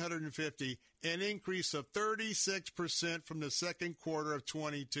 15,950, an increase of 36% from the second quarter of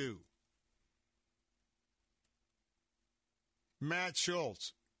 22. Matt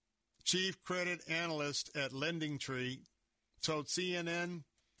Schultz, chief credit analyst at LendingTree, told CNN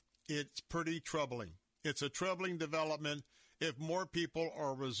it's pretty troubling. It's a troubling development if more people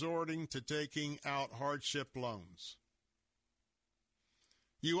are resorting to taking out hardship loans.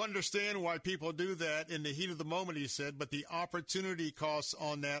 You understand why people do that in the heat of the moment, he said, but the opportunity costs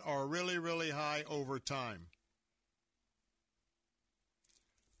on that are really, really high over time.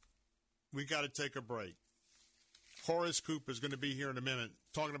 We got to take a break. Horace Cooper is going to be here in a minute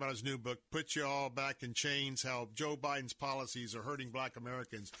talking about his new book, Put You All Back in Chains, How Joe Biden's Policies Are Hurting Black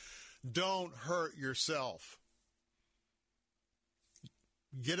Americans. Don't hurt yourself.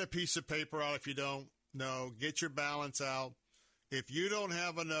 Get a piece of paper out if you don't know. Get your balance out. If you don't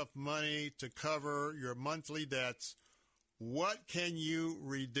have enough money to cover your monthly debts, what can you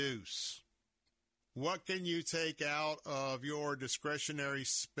reduce? What can you take out of your discretionary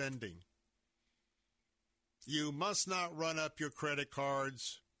spending? You must not run up your credit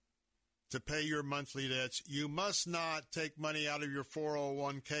cards to pay your monthly debts. You must not take money out of your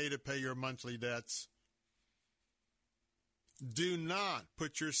 401k to pay your monthly debts. Do not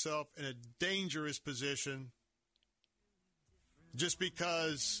put yourself in a dangerous position just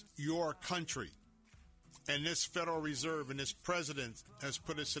because your country and this Federal Reserve and this president has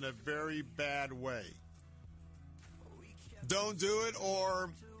put us in a very bad way. Don't do it or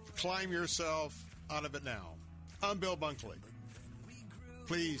climb yourself out of it now. I'm Bill Bunkley.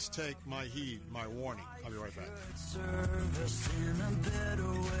 Please take my heed, my warning. I'll be right back. Service in a better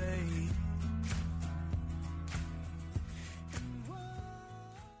way.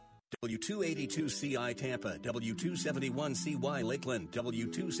 W282CI Tampa, W271CY Lakeland,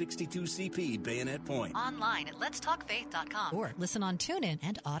 W262CP Bayonet Point. Online at letstalkfaith.com or listen on TuneIn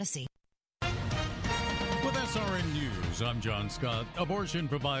and Odyssey. With SRN News, I'm John Scott. Abortion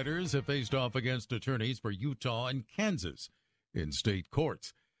providers have faced off against attorneys for Utah and Kansas in state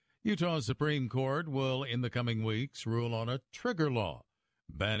courts. Utah's Supreme Court will, in the coming weeks, rule on a trigger law,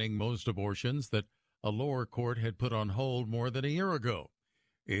 banning most abortions that a lower court had put on hold more than a year ago.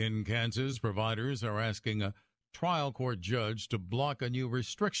 In Kansas, providers are asking a trial court judge to block a new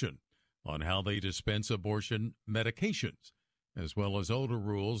restriction on how they dispense abortion medications, as well as older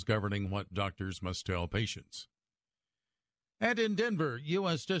rules governing what doctors must tell patients. And in Denver,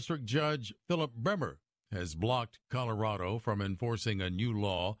 U.S. District Judge Philip Bremer has blocked Colorado from enforcing a new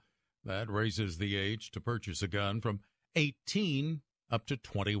law that raises the age to purchase a gun from 18 up to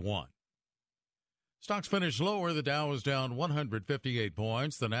 21. Stocks finished lower. The Dow was down 158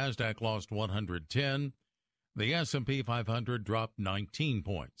 points. The Nasdaq lost 110. The S&P 500 dropped 19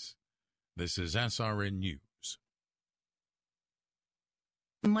 points. This is SRN News.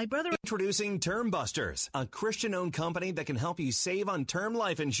 My brother introducing Term Busters, a Christian-owned company that can help you save on term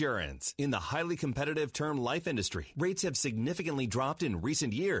life insurance. In the highly competitive term life industry, rates have significantly dropped in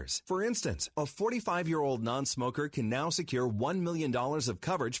recent years. For instance, a 45-year-old non-smoker can now secure $1 million of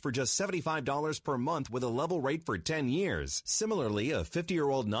coverage for just $75 per month with a level rate for 10 years. Similarly, a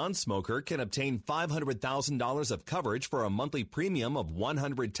 50-year-old non-smoker can obtain $500,000 of coverage for a monthly premium of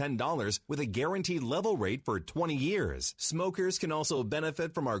 $110 with a guaranteed level rate for 20 years. Smokers can also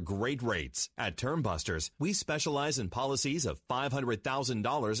benefit from our great rates. At Term Busters, we specialize in policies of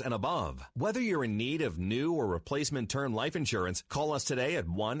 $500,000 and above. Whether you're in need of new or replacement term life insurance, call us today at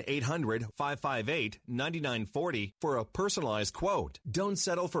 1-800-558-9940 for a personalized quote. Don't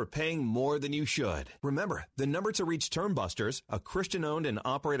settle for paying more than you should. Remember, the number to reach Term Busters, a Christian-owned and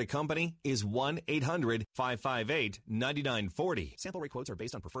operated company, is 1-800-558-9940. Sample rate quotes are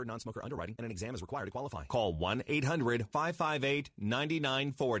based on preferred non-smoker underwriting and an exam is required to qualify. Call 1-800-558-9940.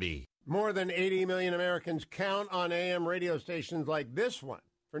 More than 80 million Americans count on AM radio stations like this one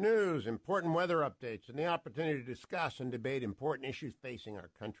for news, important weather updates, and the opportunity to discuss and debate important issues facing our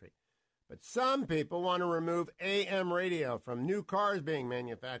country. But some people want to remove AM radio from new cars being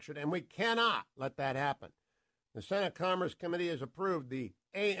manufactured, and we cannot let that happen. The Senate Commerce Committee has approved the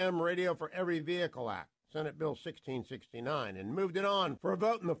AM Radio for Every Vehicle Act, Senate Bill 1669, and moved it on for a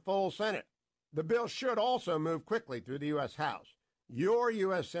vote in the full Senate. The bill should also move quickly through the U.S. House. Your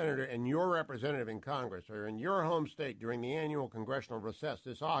U.S. Senator and your representative in Congress are in your home state during the annual congressional recess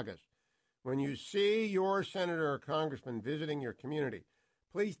this August. When you see your senator or congressman visiting your community,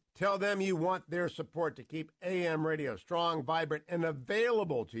 please tell them you want their support to keep AM radio strong, vibrant, and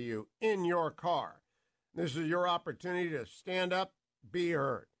available to you in your car. This is your opportunity to stand up, be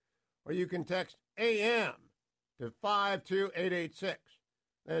heard. Or you can text AM to 52886.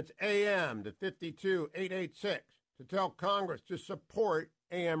 That's AM to 52886. To tell Congress to support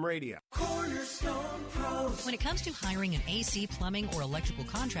AM radio. Cornerstone Pros. When it comes to hiring an AC, plumbing, or electrical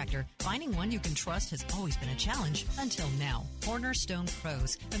contractor, finding one you can trust has always been a challenge until now. Cornerstone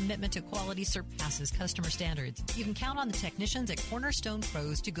Pros. Commitment to quality surpasses customer standards. You can count on the technicians at Cornerstone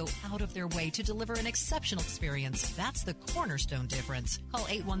Pros to go out of their way to deliver an exceptional experience. That's the Cornerstone difference. Call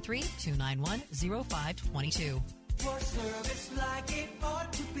 813-291-0522. For service like it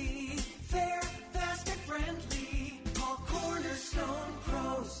ought to be, fair, fast, and friendly. Call Cornerstone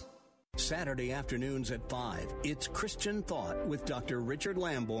Pros. Saturday afternoons at 5, it's Christian Thought with Dr. Richard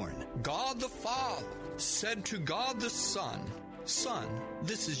Lamborn. God the Father said to God the Son, Son,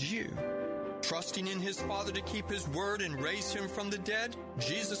 this is you. Trusting in his Father to keep his word and raise him from the dead,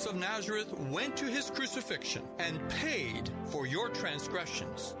 Jesus of Nazareth went to his crucifixion and paid for your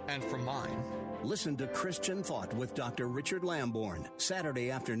transgressions and for mine. Listen to Christian Thought with Dr. Richard Lamborn,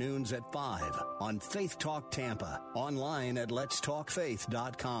 Saturday afternoons at 5 on Faith Talk Tampa, online at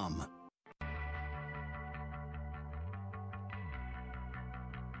letstalkfaith.com.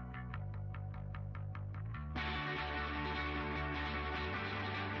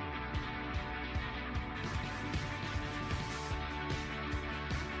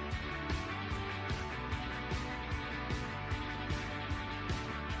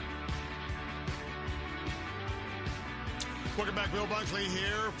 Welcome back. Bill Bunkley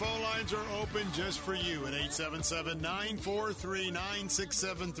here. Phone lines are open just for you at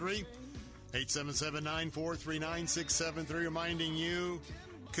 877-943-9673. 877-943-9673. Reminding you,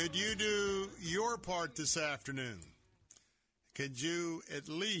 could you do your part this afternoon? could you at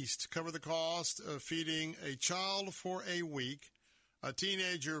least cover the cost of feeding a child for a week, a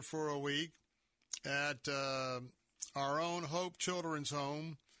teenager for a week, at our own Hope Children's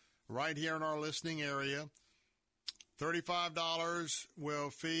Home right here in our listening area? $35 will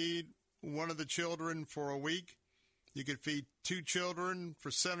feed one of the children for a week. You could feed 2 children for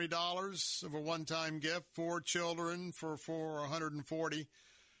 $70 of a one-time gift, 4 children for $140.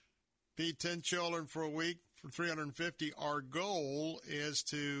 Feed 10 children for a week for $350. Our goal is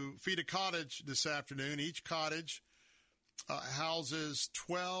to feed a cottage this afternoon. Each cottage houses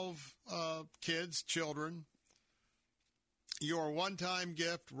 12 kids, children. Your one-time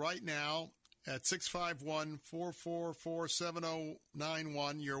gift right now at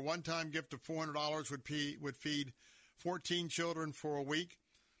 651-444-7091. Your one-time gift of $400 would feed 14 children for a week.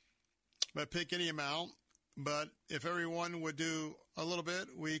 But pick any amount. But if everyone would do a little bit,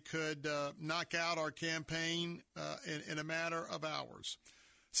 we could knock out our campaign in a matter of hours.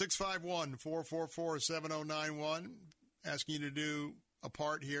 651-444-7091, asking you to do a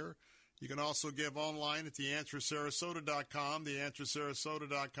part here. You can also give online at theanswersarasota.com,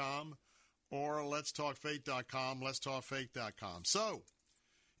 theanswersarasota.com, or letstalkfaith.com, letstalkfaith.com. So,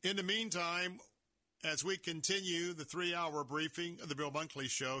 in the meantime, as we continue the 3-hour briefing of the Bill Bunkley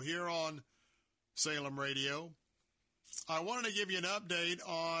Show here on Salem Radio, I wanted to give you an update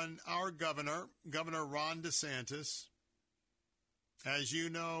on our governor, Governor Ron DeSantis. As you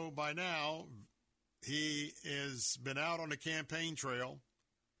know by now, he has been out on the campaign trail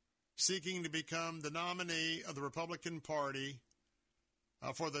seeking to become the nominee of the Republican Party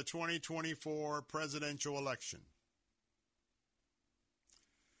for the 2024 presidential election.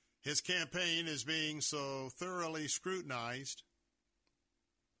 His campaign is being so thoroughly scrutinized.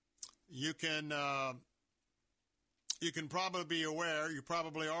 You can probably be aware, you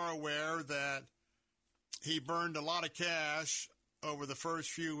probably are aware that he burned a lot of cash over the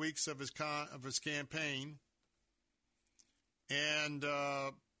first few weeks of his campaign. And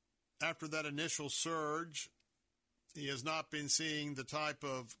after that initial surge, he has not been seeing the type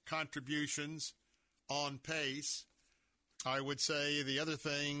of contributions on pace. I would say the other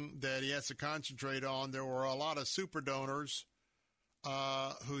thing that he has to concentrate on, there were a lot of super donors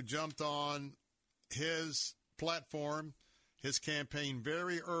who jumped on his platform, his campaign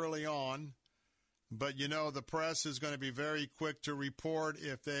very early on. But, you know, the press is going to be very quick to report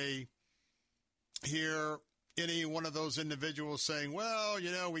if they hear any one of those individuals saying, well,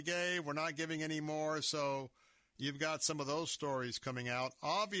 you know, we gave, we're not giving anymore. So you've got some of those stories coming out.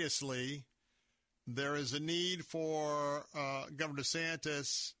 Obviously, there is a need for Governor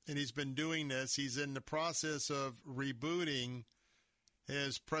DeSantis, and he's been doing this. He's in the process of rebooting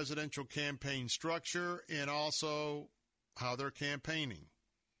his presidential campaign structure and also how they're campaigning.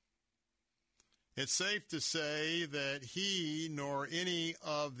 It's safe to say that he nor any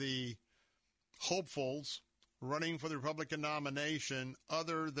of the hopefuls running for the Republican nomination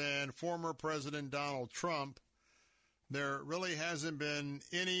other than former President Donald Trump, there really hasn't been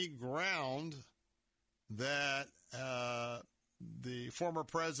any ground that the former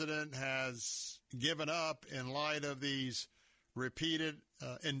president has given up in light of these repeated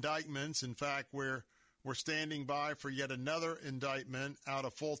indictments. In fact, we're standing by for yet another indictment out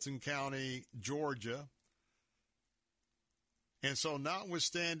of Fulton County, Georgia. And so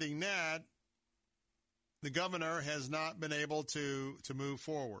notwithstanding that, the governor has not been able to move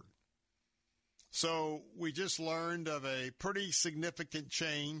forward. So we just learned of a pretty significant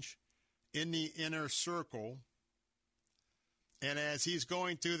change in the inner circle. And as he's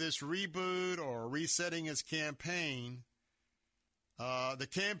going through this reboot or resetting his campaign, the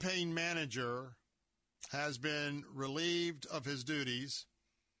campaign manager has been relieved of his duties,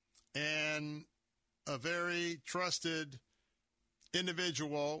 and a very trusted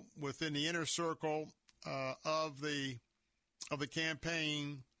individual within the inner circle of the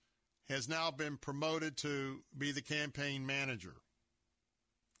campaign has now been promoted to be the campaign manager.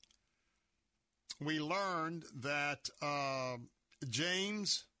 We learned that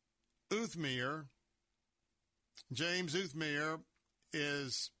James Uthmere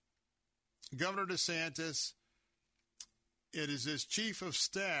is Governor DeSantis. It is his chief of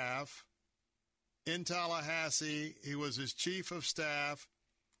staff in Tallahassee. He was his chief of staff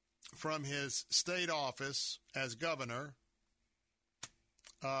from his state office as governor.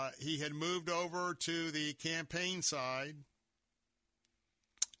 He had moved over to the campaign side,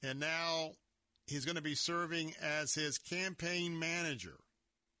 and now he's going to be serving as his campaign manager.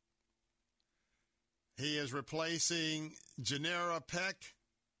 He is replacing Janera Peck.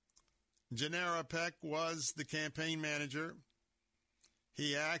 Janera Peck was the campaign manager.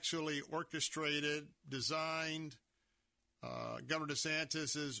 He actually orchestrated, designed, Governor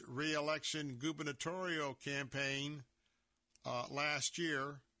DeSantis' re-election gubernatorial campaign last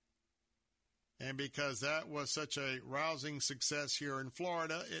year. And because that was such a rousing success here in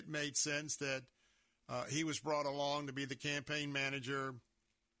Florida, it made sense that he was brought along to be the campaign manager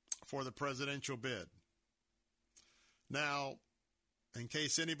for the presidential bid. Now, in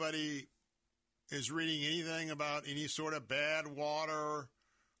case anybody is reading anything about any sort of bad water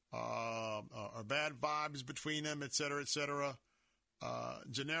or bad vibes between them, et cetera,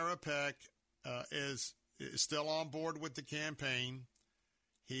 Janera Peck is still on board with the campaign.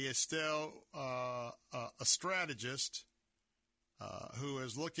 He is still a strategist who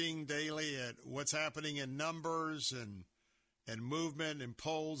is looking daily at what's happening in numbers and movement and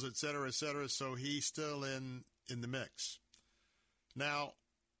polls, et cetera, so he's still in the mix. Now,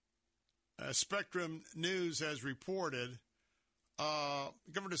 Spectrum News has reported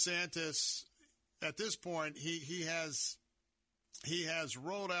Governor DeSantis, at this point, he has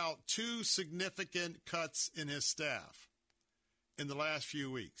rolled out 2 significant cuts in his staff in the last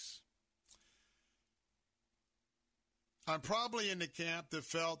few weeks. I'm probably in the camp that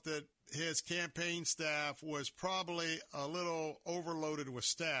felt that his campaign staff was probably a little overloaded with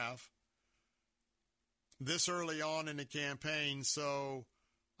staff this early on in the campaign, so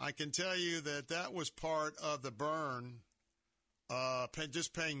I can tell you that was part of the burn,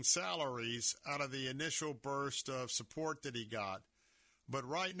 just paying salaries out of the initial burst of support that he got. But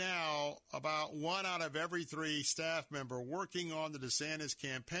right now, about 1 out of every 3 staff member working on the DeSantis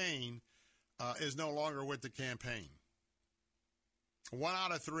campaign is no longer with the campaign. 1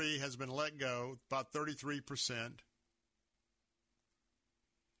 out of 3 has been let go, about 33%.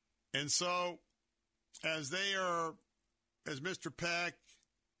 And so, as Mr. Peck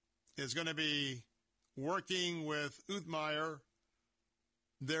is going to be working with Uthmeier,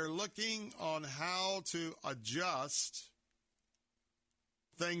 they're looking on how to adjust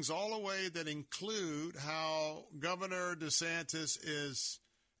things all the way that include how Governor DeSantis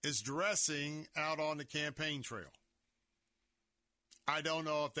is dressing out on the campaign trail. I don't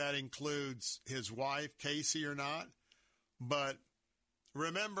know if that includes his wife, Casey, or not, but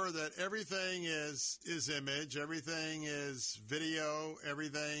remember that everything is image, everything is video,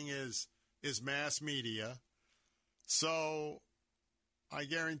 everything is mass media. So I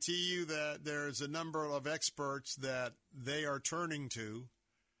guarantee you that there's a number of experts that they are turning to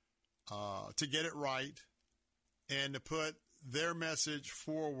get it right and to put their message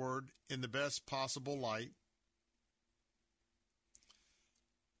forward in the best possible light.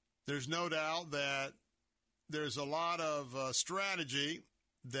 There's no doubt that there's a lot of strategy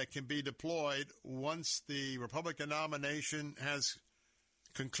that can be deployed once the Republican nomination has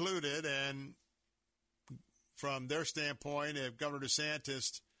concluded. And from their standpoint, if Governor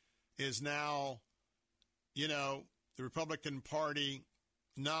DeSantis is now, the Republican Party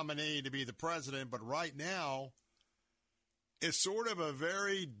nominee to be the president, but right now it's sort of a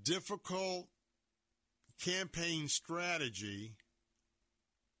very difficult campaign strategy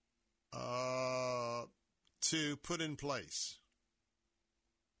to put in place.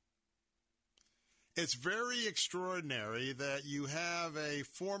 It's very extraordinary that you have a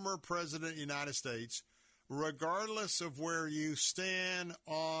former president of the United States, regardless of where you stand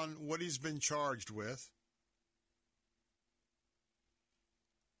on what he's been charged with.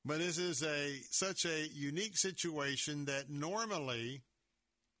 But this is such a unique situation that normally,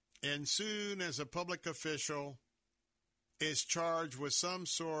 and soon as a public official is charged with some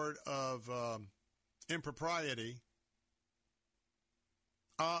sort of impropriety,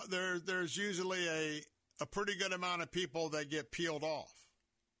 there's usually a pretty good amount of people that get peeled off.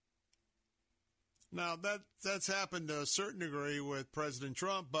 Now, that's happened to a certain degree with President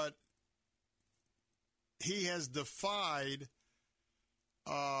Trump, but he has defied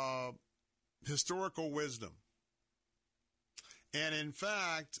historical wisdom. And in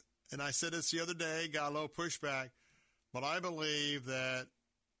fact, and I said this the other day, got a little pushback, but I believe that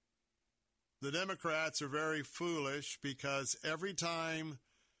the Democrats are very foolish because every time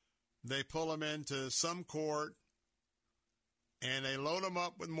they pull him into some court and they load him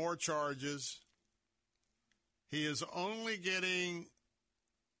up with more charges, he is only getting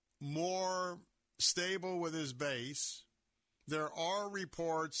more stable with his base. There are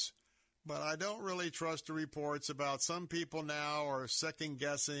reports, but I don't really trust the reports about some people now are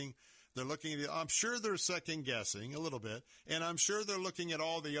second-guessing. They're looking at, I'm sure they're second-guessing a little bit, and I'm sure they're looking at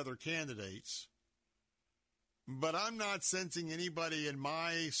all the other candidates. But I'm not sensing anybody in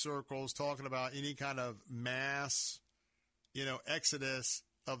my circles talking about any kind of mass, exodus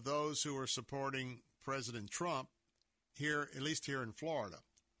of those who are supporting President Trump here, at least here in Florida.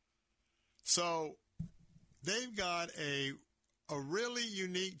 So they've got a really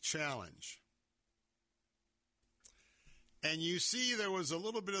unique challenge. And you see there was a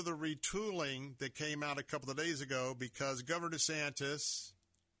little bit of the retooling that came out a couple of days ago because Governor DeSantis,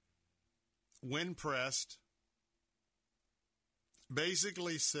 when pressed,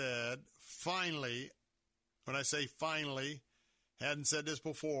 basically said, finally, when I say finally, hadn't said this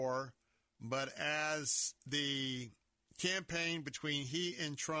before, but as the campaign between he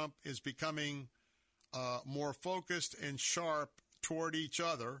and Trump is becoming more focused and sharp toward each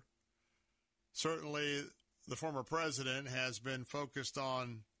other, certainly the former president has been focused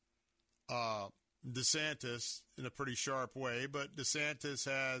on DeSantis in a pretty sharp way, but DeSantis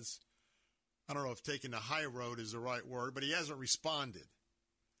has, I don't know if taking the high road is the right word, but he hasn't responded.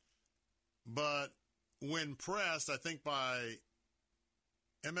 But when pressed, I think by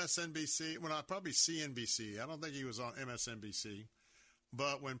MSNBC, probably CNBC, I don't think he was on MSNBC,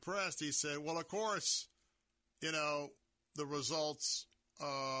 but when pressed, he said, well, of course, the results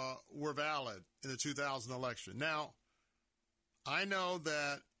were valid in the 2000 election. Now, I know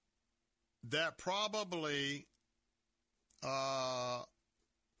that probably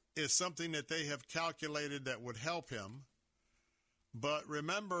is something that they have calculated that would help him. But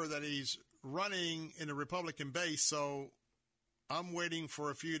remember that he's running in a Republican base, so I'm waiting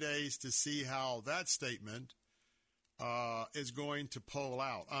for a few days to see how that statement is going to poll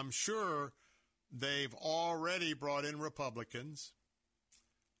out. I'm sure they've already brought in Republicans.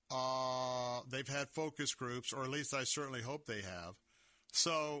 They've had focus groups, or at least I certainly hope they have.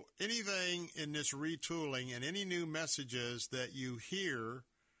 So anything in this retooling and any new messages that you hear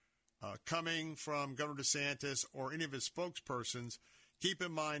coming from Governor DeSantis or any of his spokespersons, keep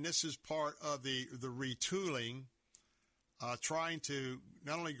in mind this is part of the retooling, trying to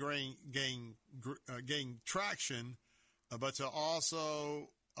not only gain traction, but to also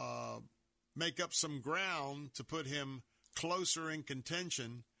make up some ground to put him closer in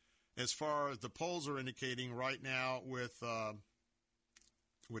contention as far as the polls are indicating right now with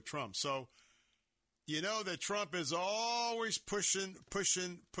Trump. So you know that Trump is always pushing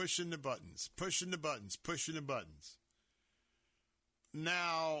the buttons.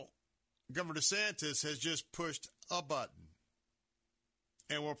 Now, Governor DeSantis has just pushed a button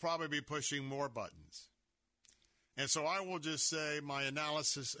and will probably be pushing more buttons. And so I will just say my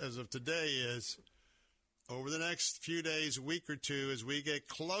analysis as of today is over the next few days, week or two, as we get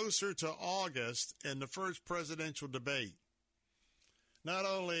closer to August and the first presidential debate, not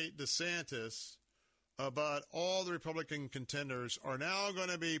only DeSantis, but all the Republican contenders are now going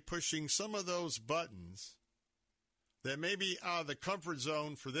to be pushing some of those buttons that may be out of the comfort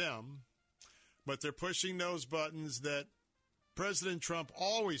zone for them, but they're pushing those buttons that President Trump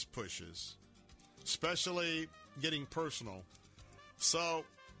always pushes, especially getting personal. So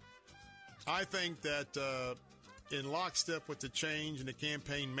I think that in lockstep with the change in the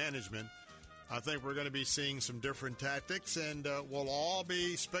campaign management, I think we're going to be seeing some different tactics, and we'll all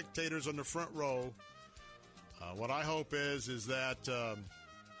be spectators on the front row. What I hope is that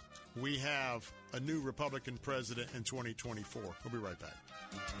we have a new Republican president in 2024. We'll be right back.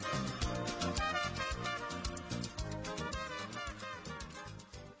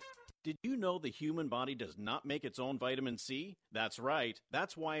 Did you know the human body does not make its own vitamin C? That's right.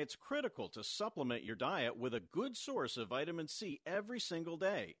 That's why it's critical to supplement your diet with a good source of vitamin C every single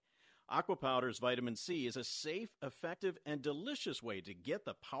day. AquaPowder's vitamin C is a safe, effective, and delicious way to get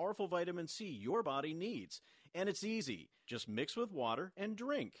the powerful vitamin C your body needs. And it's easy. Just mix with water and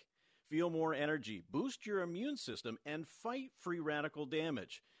drink. Feel more energy, boost your immune system, and fight free radical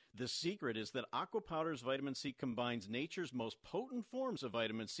damage. The secret is that AquaPowder's vitamin C combines nature's most potent forms of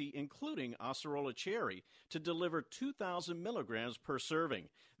vitamin C, including Acerola cherry, to deliver 2,000 milligrams per serving.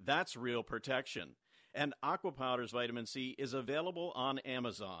 That's real protection. And AquaPowder's vitamin C is available on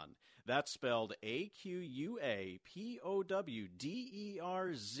Amazon. That's spelled AQUAPOWDERZ.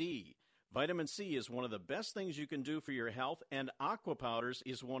 Vitamin C is one of the best things you can do for your health, and AquaPowders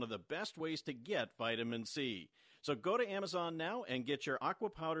is one of the best ways to get vitamin C. So go to Amazon now and get your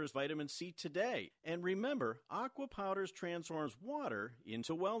AquaPowders vitamin C today. And remember, AquaPowders transforms water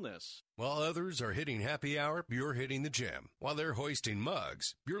into wellness. While others are hitting happy hour, you're hitting the gym. While they're hoisting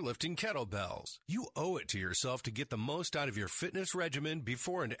mugs, you're lifting kettlebells. You owe it to yourself to get the most out of your fitness regimen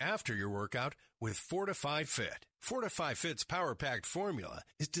before and after your workout with Fortify Fit. Fortify Fit's power-packed formula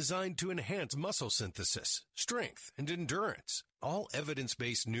is designed to enhance muscle synthesis, strength, and endurance. All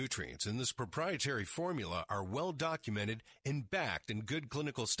evidence-based nutrients in this proprietary formula are well documented and backed in good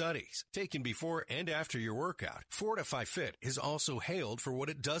clinical studies, taken before and after your workout. Fortify Fit is also hailed for what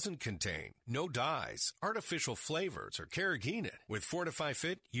it doesn't contain. No dyes, artificial flavors, or carrageenan. With Fortify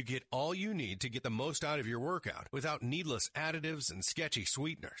Fit, you get all you need to get the most out of your workout without needless additives and sketchy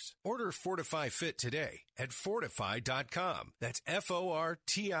sweeteners. Order Fortify Fit today at fortify.com. That's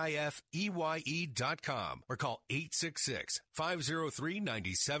FORTIFEYE.com or call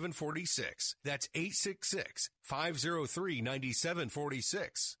 866-503-9746. That's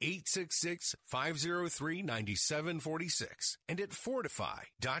 866-503-9746. 866-503-9746. And at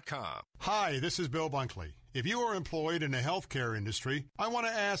fortify.com. Hi, this is Bill Bunkley. If you are employed in the healthcare industry, I want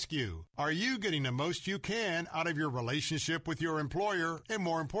to ask you, are you getting the most you can out of your relationship with your employer and,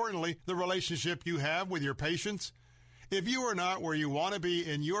 more importantly, the relationship you have with your patients? If you are not where you want to be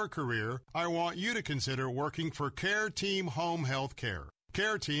in your career, I want you to consider working for Care Team Home Health Care.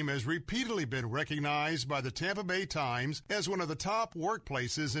 Care Team has repeatedly been recognized by the Tampa Bay Times as one of the top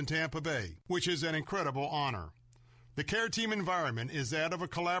workplaces in Tampa Bay, which is an incredible honor. The Care Team environment is that of a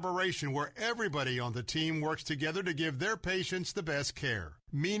collaboration where everybody on the team works together to give their patients the best care.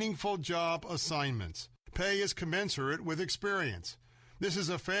 Meaningful job assignments. Pay is commensurate with experience. This is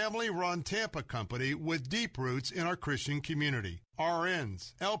a family-run Tampa company with deep roots in our Christian community.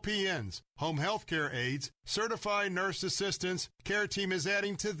 RNs, LPNs, home health care aides, certified nurse assistants, Care Team is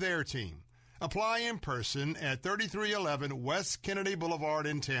adding to their team. Apply in person at 3311 West Kennedy Boulevard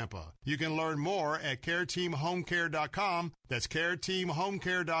in Tampa. You can learn more at careteamhomecare.com. That's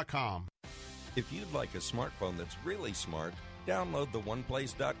careteamhomecare.com. If you'd like a smartphone that's really smart, download the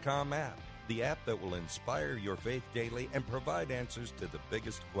OnePlace.com app, the app that will inspire your faith daily and provide answers to the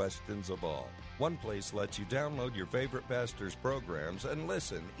biggest questions of all. OnePlace lets you download your favorite pastor's programs and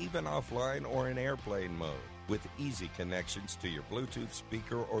listen, even offline or in airplane mode, with easy connections to your Bluetooth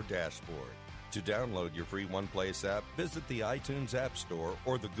speaker or dashboard. To download your free OnePlace app, visit the iTunes App Store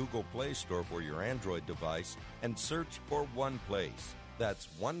or the Google Play Store for your Android device and search for OnePlace. That's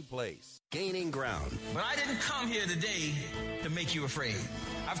OnePlace. Gaining ground. But I didn't come here today to make you afraid.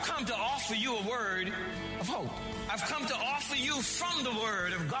 I've come to offer you a word of hope. I've come to offer you from the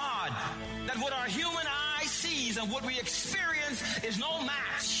Word of God that what our human eye sees and what we experience is no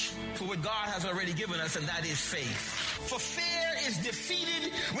match for what God has already given us, and that is faith. For fear is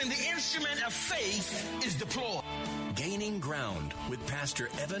defeated when the instrument of faith is deployed. Gaining Ground with Pastor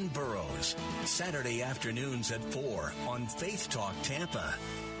Evan Burrows. Saturday afternoons at 4 on Faith Talk Tampa.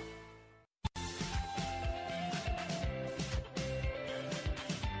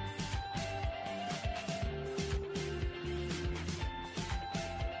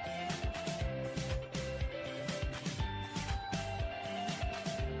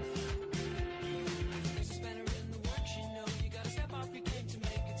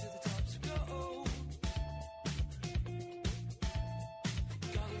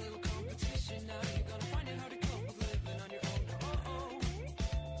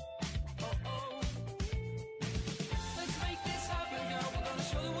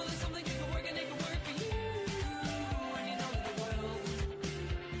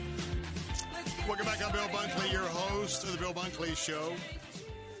 Welcome back. I'm Bill Bunkley, your host of the Bill Bunkley Show.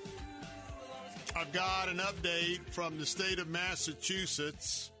 I've got an update from the state of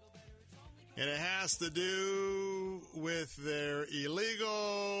Massachusetts, and it has to do with their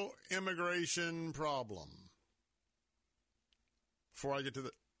illegal immigration problem. Before I get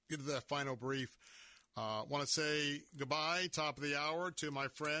to that final brief, I want to say goodbye, top of the hour, to my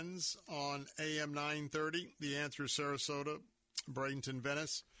friends on AM 930, The Answer Sarasota, Bradenton,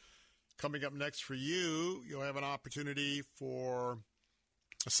 Venice. Coming up next for you, you'll have an opportunity for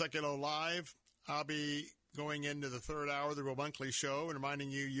a Second O Live. I'll be going into the third hour of the Bill Bunkley Show and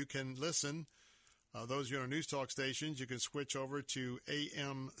reminding you you can listen. Those of you on News Talk stations, you can switch over to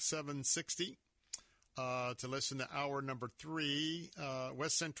AM 760 to listen to hour number 3.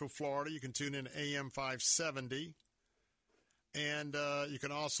 West Central Florida, you can tune in AM 570. And you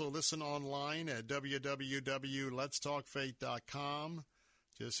can also listen online at www.letstalkfaith.com.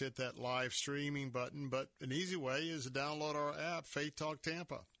 Just hit that live streaming button. But an easy way is to download our app, Faith Talk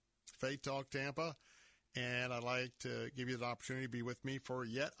Tampa. Faith Talk Tampa. And I'd like to give you the opportunity to be with me for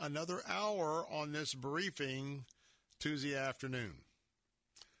yet another hour on this briefing Tuesday afternoon.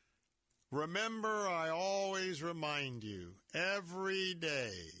 Remember, I always remind you every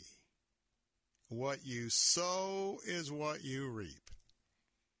day, what you sow is what you reap.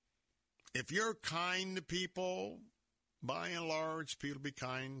 If you're kind to people, by and large, people will be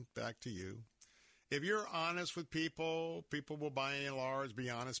kind back to you. If you're honest with people, people will by and large be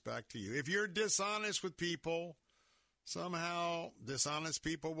honest back to you. If you're dishonest with people, Somehow, dishonest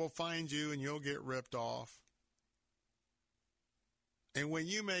people will find you and you'll get ripped off. And when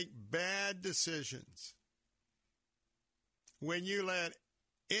you make bad decisions, when you let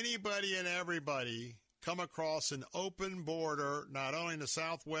anybody and everybody come across an open border, not only in the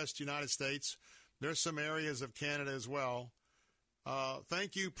southwest United States, there's some areas of Canada as well.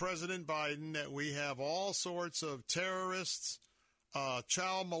 Thank you, President Biden, that we have all sorts of terrorists,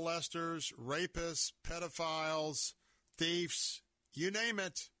 child molesters, rapists, pedophiles, thieves, you name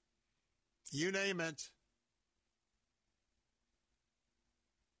it. You name it.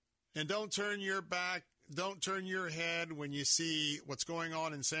 And don't turn your back, don't turn your head when you see what's going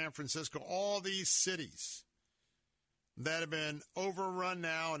on in San Francisco. All these cities that have been overrun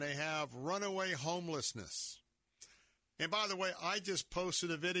now, and they have runaway homelessness. And by the way, I just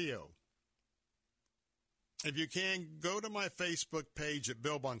posted a video. If you can, go to my Facebook page at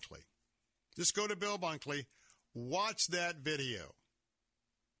Bill Bunkley. Just go to Bill Bunkley. Watch that video.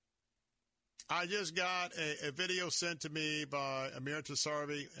 I just got a video sent to me by Amir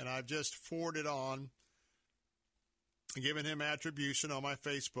Tasarvi, and I've just forwarded on, giving him attribution on my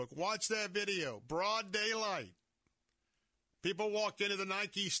Facebook. Watch that video. Broad daylight. People walk into the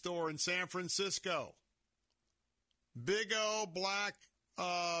Nike store in San Francisco. Big old black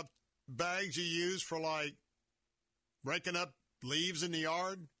bags you use for, like, raking up leaves in the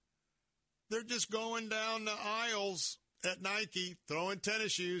yard. They're just going down the aisles at Nike, throwing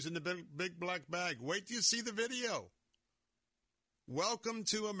tennis shoes in the big black bag. Wait till you see the video. Welcome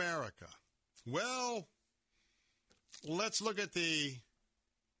to America. Well, let's look at the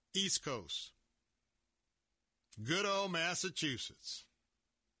East Coast. Good old Massachusetts.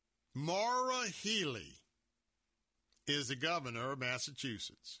 Maura Healey is the governor of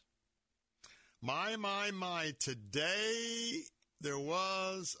Massachusetts. My, today there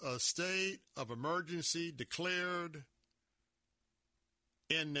was a state of emergency declared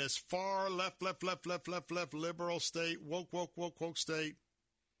in this far left liberal state, woke state.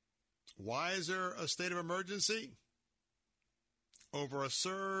 Why is there a state of emergency? Over a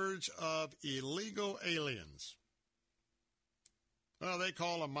surge of illegal aliens. Well, they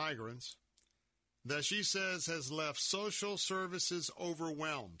call them migrants. That she says has left social services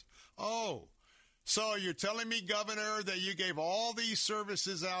overwhelmed. Oh, so you're telling me, Governor, that you gave all these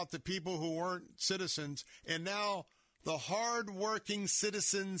services out to people who weren't citizens, and now the hard-working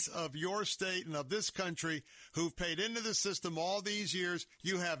citizens of your state and of this country who've paid into the system all these years,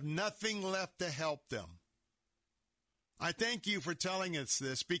 you have nothing left to help them. I thank you for telling us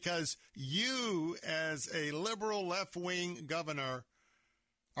this, because you, as a liberal left-wing governor,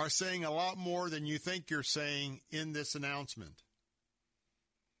 are saying a lot more than you think you're saying in this announcement.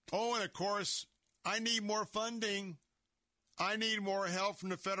 Oh, and of course, I need more funding. I need more help from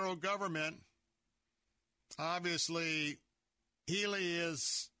the federal government. Obviously, Healey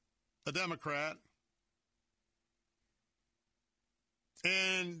is a Democrat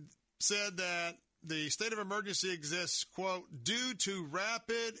and said that the state of emergency exists, quote, due to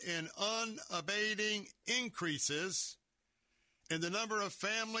rapid and unabating increases in the number of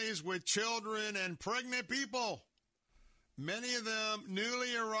families with children and pregnant people. Many of them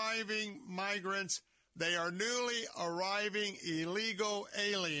newly arriving migrants. They are newly arriving illegal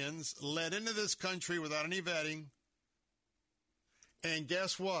aliens led into this country without any vetting. And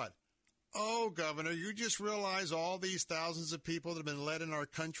guess what? Oh, Governor, you just realize all these thousands of people that have been led in our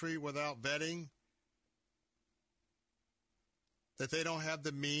country without vetting? That they don't have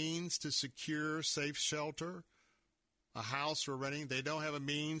the means to secure safe shelter, a house or renting. They don't have a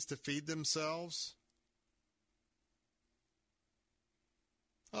means to feed themselves.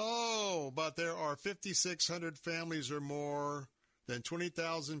 Oh, but there are 5,600 families or more than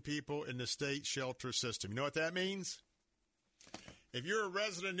 20,000 people in the state shelter system. You know what that means? If you're a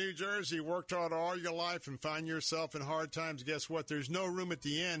resident of New Jersey, worked hard all your life and find yourself in hard times, guess what? There's no room at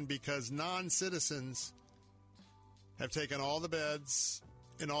the end because non-citizens have taken all the beds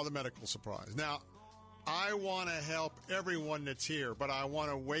and all the medical supplies. Now, I want to help everyone that's here, but I want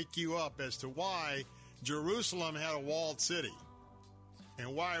to wake you up as to why Jerusalem had a walled city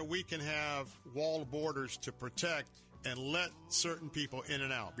and why we can have walled borders to protect and let certain people in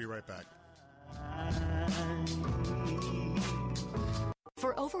and out. Be right back.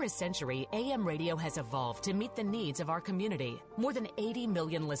 For over a century, AM radio has evolved to meet the needs of our community. More than 80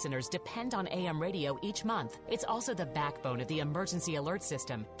 million listeners depend on AM radio each month. It's also the backbone of the emergency alert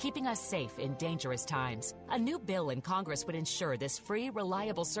system, keeping us safe in dangerous times. A new bill in Congress would ensure this free,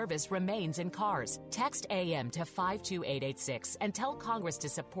 reliable service remains in cars. Text AM to 52886 and tell Congress to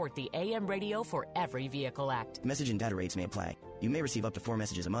support the AM Radio for Every Vehicle Act. Message and data rates may apply. You may receive up to 4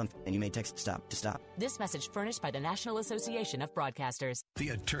 messages a month, and you may text STOP to stop. This message furnished by the National Association of Broadcasters. The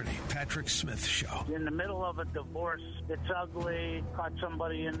Attorney Patrick Smith Show. In the middle of a divorce, it's ugly. Caught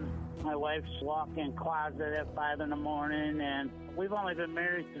somebody in my wife's walk-in closet at 5 in the morning, and we've only been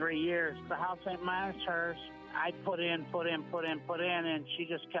married 3 years. The house ain't mine, it's hers. I put in, and she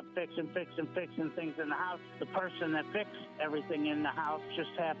just kept fixing things in the house. The person that fixed everything in the house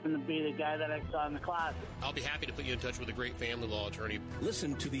just happened to be the guy that I saw in the closet. I'll be happy to put you in touch with a great family law attorney.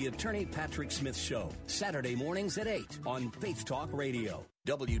 Listen to the Attorney Patrick Smith Show, Saturday mornings at 8 on Faith Talk Radio.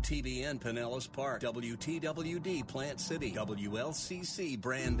 WTBN Pinellas Park, WTWD Plant City, WLCC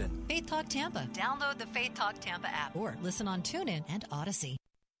Brandon. Faith Talk Tampa. Download the Faith Talk Tampa app or listen on TuneIn and Odyssey.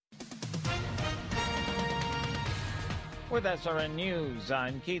 With SRN News,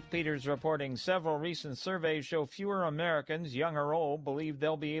 I'm Keith Peters reporting several recent surveys show fewer Americans, young or old, believe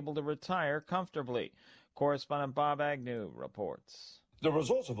they'll be able to retire comfortably. Correspondent Bob Agnew reports. The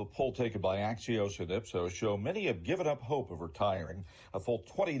results of a poll taken by Axios and Ipsos show many have given up hope of retiring. A full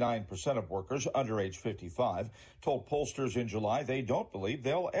 29% of workers under age 55 told pollsters in July they don't believe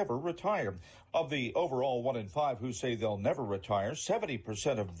they'll ever retire. Of the overall 1 in 5 who say they'll never retire,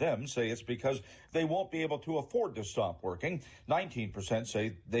 70% of them say it's because they won't be able to afford to stop working. 19%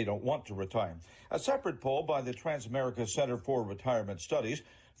 say they don't want to retire. A separate poll by the Transamerica Center for Retirement Studies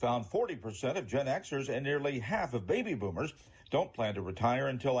found 40% of Gen Xers and nearly half of baby boomers don't plan to retire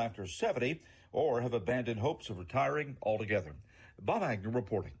until after 70 or have abandoned hopes of retiring altogether. Bob Agnew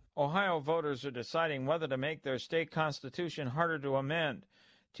reporting. Ohio voters are deciding whether to make their state constitution harder to amend.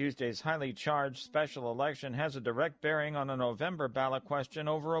 Tuesday's highly charged special election has a direct bearing on a November ballot question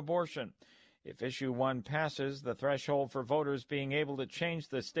over abortion. If Issue 1 passes, the threshold for voters being able to change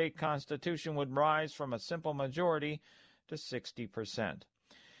the state constitution would rise from a simple majority to 60%.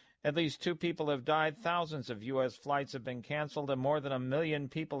 At least 2 people have died, thousands of U.S. flights have been canceled, and more than 1 million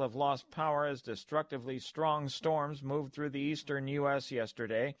people have lost power as destructively strong storms moved through the eastern U.S.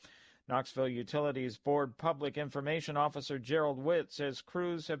 yesterday. Knoxville Utilities Board Public Information Officer Gerald Witt says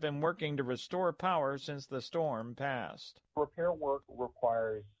crews have been working to restore power since the storm passed. Repair work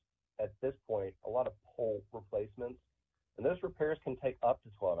requires, at this point, a lot of pole replacements, and those repairs can take up to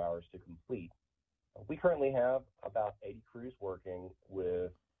 12 hours to complete. We currently have about 80 crews working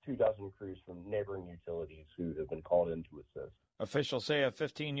with 24 crews from neighboring utilities who have been called in to assist. Officials say a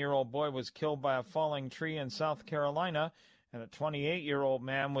 15-year-old boy was killed by a falling tree in South Carolina, and a 28-year-old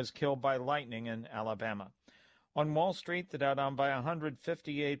man was killed by lightning in Alabama. On Wall Street, the Dow down by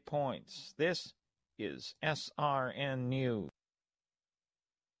 158 points. This is SRN News.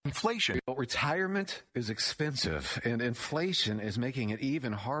 Inflation. Retirement is expensive, and inflation is making it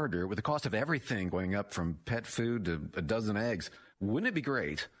even harder with the cost of everything going up from pet food to a dozen eggs. Wouldn't it be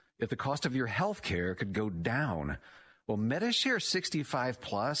great if the cost of your health care could go down? Well, Medishare 65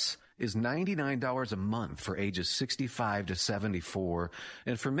 Plus is $99 a month for ages 65 to 74.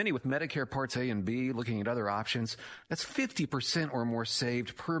 And for many with Medicare Parts A and B looking at other options, that's 50% or more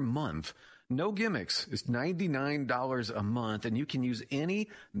saved per month. No gimmicks. It's $99 a month, and you can use any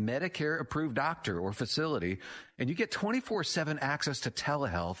Medicare-approved doctor or facility, and you get 24/7 access to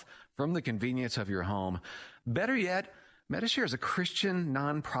telehealth from the convenience of your home. Better yet, Medishare is a Christian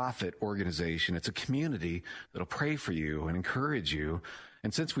nonprofit organization. It's a community that'll pray for you and encourage you.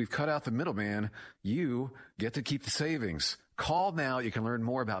 And since we've cut out the middleman, you get to keep the savings. Call now. You can learn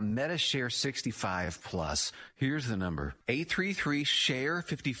more about Medishare 65 Plus. Here's the number: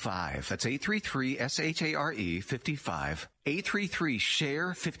 833-SHARE-55. That's 833-SHARE-55.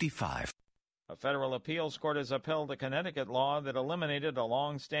 833-SHARE-55. A federal appeals court has upheld a Connecticut law that eliminated a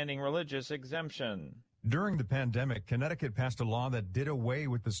long-standing religious exemption. During the pandemic, Connecticut passed a law that did away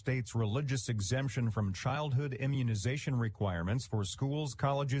with the state's religious exemption from childhood immunization requirements for schools,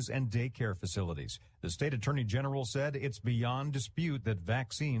 colleges, and daycare facilities. The state attorney general said it's beyond dispute that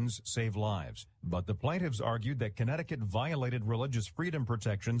vaccines save lives. But the plaintiffs argued that Connecticut violated religious freedom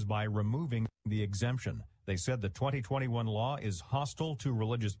protections by removing the exemption. They said the 2021 law is hostile to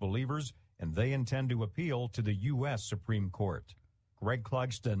religious believers, and they intend to appeal to the U.S. Supreme Court. Greg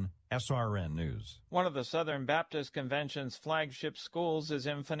Clugston, SRN News. One of the Southern Baptist Convention's flagship schools is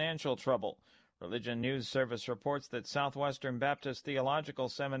in financial trouble. Religion News Service reports that Southwestern Baptist Theological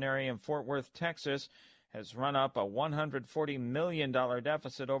Seminary in Fort Worth, Texas, has run up a $140 million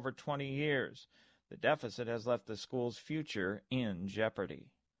deficit over 20 years. The deficit has left the school's future in jeopardy.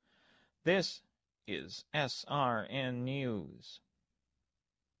 This is SRN News.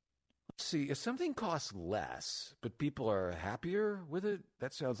 See, if something costs less, but people are happier with it,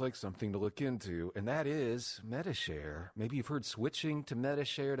 that sounds like something to look into, and that is Medi-Share. Maybe you've heard switching to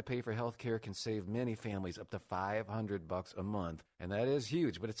Medi-Share to pay for health care can save many families up to $500 a month, and that is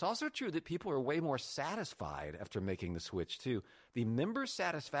huge. But it's also true that people are way more satisfied after making the switch, too. The member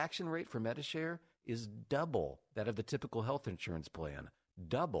satisfaction rate for Medi-Share is double that of the typical health insurance plan.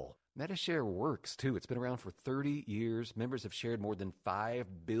 Double. Medi-Share works, too. It's been around for 30 years. Members have shared more than $5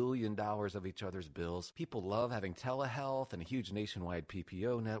 billion of each other's bills. People love having telehealth and a huge nationwide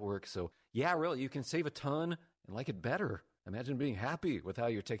PPO network. So, yeah, really, you can save a ton and like it better. Imagine being happy with how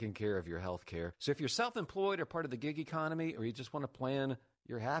you're taking care of your health care. So if you're self-employed or part of the gig economy, or you just want a plan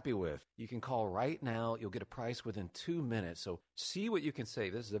you're happy with, you can call right now. You'll get a price within 2 minutes. So see what you can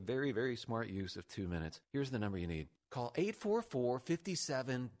save. This is a very, very smart use of 2 minutes. Here's the number you need. Call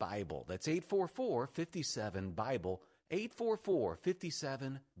 844-57-BIBLE. That's 844-57-BIBLE.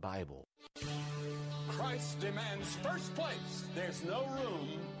 844-57-BIBLE. Christ demands first place. There's no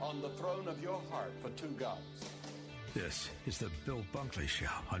room on the throne of your heart for two gods. This is the Bill Bunkley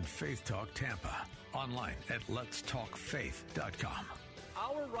Show on Faith Talk Tampa. Online at letstalkfaith.com.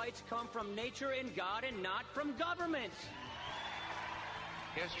 Our rights come from nature and God and not from government.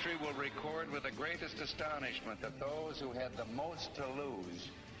 History will record with the greatest astonishment that those who had the most to lose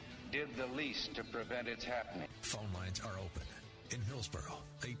did the least to prevent its happening. Phone lines are open. In Hillsborough,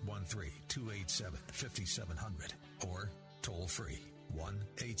 813-287-5700 or toll free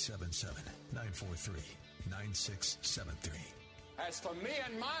 1-877-943-9673. As for me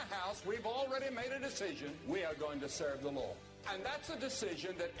and my house, we've already made a decision. We are going to serve the Lord. And that's a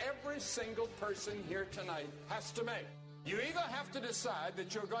decision that every single person here tonight has to make. You either have to decide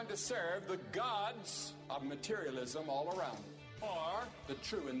that you're going to serve the gods of materialism all around you, or the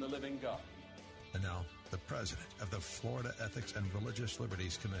true and the living God. And now, the president of the Florida Ethics and Religious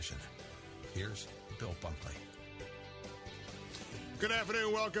Liberties Commission. Here's Bill Bunkley. Good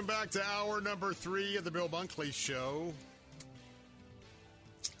afternoon. Welcome back to hour number 3 of the Bill Bunkley Show.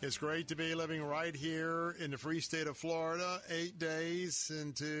 It's great to be living right here in the free state of Florida, 8 days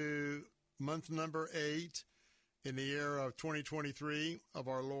into month number 8 in the year of 2023 of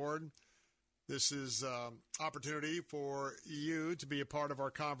our Lord. This is opportunity for you to be a part of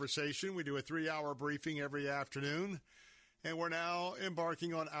our conversation. We do a 3-hour briefing every afternoon, and we're now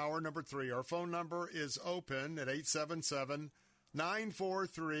embarking on hour number 3. Our phone number is open at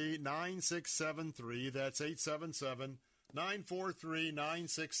 877-943-9673. That's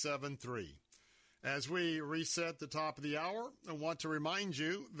 877-943-9673. As we reset the top of the hour, I want to remind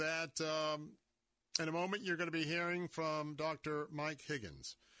you that in a moment you're going to be hearing from Dr. Mike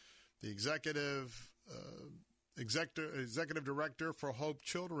Higgins, the executive director for Hope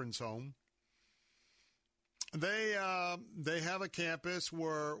Children's Home. They have a campus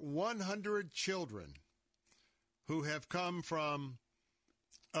where 100 children who have come from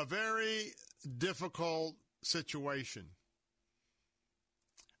a very difficult situation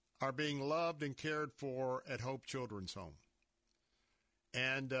are being loved and cared for at Hope Children's Home.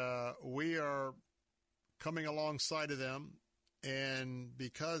 And we are coming alongside of them, and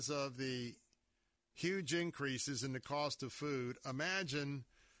because of the huge increases in the cost of food, imagine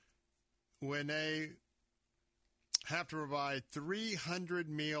when they have to provide 300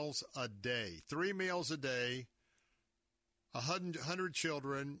 meals a day, 3 meals a day, 100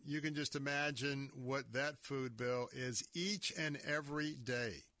 children. You can just imagine what that food bill is each and every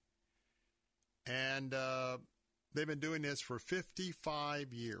day. And they've been doing this for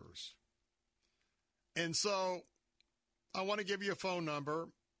 55 years. And so I want to give you a phone number.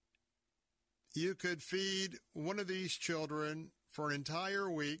 You could feed one of these children for an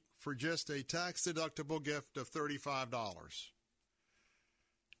entire week for just a tax-deductible gift of $35.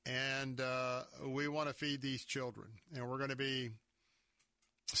 And we want to feed these children. And we're going to be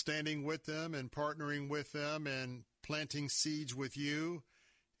standing with them and partnering with them and planting seeds with you.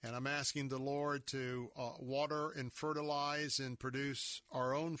 And I'm asking the Lord to water and fertilize and produce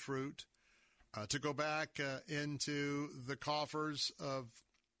our own fruit to go back into the coffers of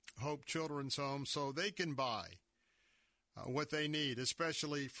Hope Children's Home so they can buy what they need,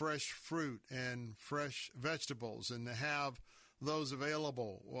 especially fresh fruit and fresh vegetables, and to have those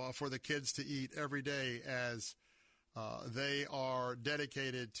available for the kids to eat every day as they are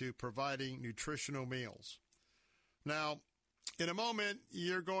dedicated to providing nutritional meals. Now, in a moment,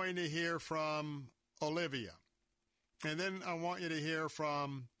 you're going to hear from Olivia, and then I want you to hear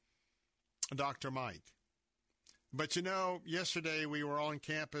from Dr. Mike. But you know, yesterday we were on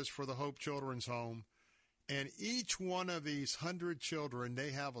campus for the Hope Children's Home, and each one of these 100 children,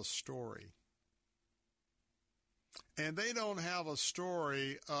 they have a story. and they don't have a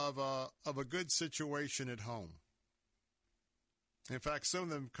story of a good situation at home. In fact, some of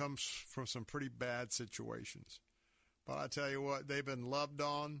them comes from some pretty bad situations. But I tell you what, they've been loved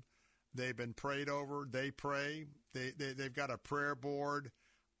on. They've been prayed over. They pray. They've got a prayer board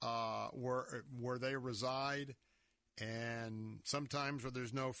where they reside. And sometimes where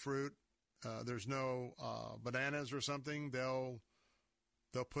there's no fruit, there's no bananas or something, they'll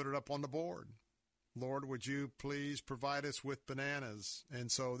put it up on the board. Lord, would you please provide us with bananas?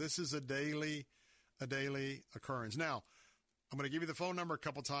 And so this is a daily occurrence. Now, I'm going to give you the phone number a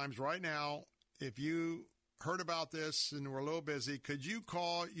couple times right now. If you heard about this and we're a little busy, could you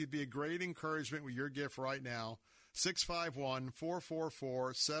call? You'd be a great encouragement with your gift right now.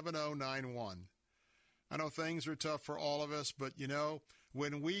 651-444-7091. I know things are tough for all of us, but,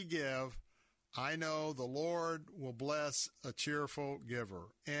 when we give, I know the Lord will bless a cheerful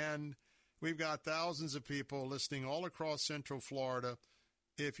giver. And we've got thousands of people listening all across Central Florida.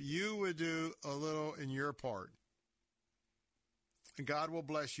 If you would do a little in your part, God will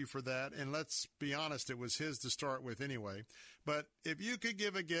bless you for that. And let's be honest, it was his to start with anyway. But if you could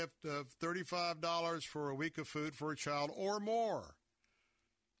give a gift of $35 for a week of food for a child or more,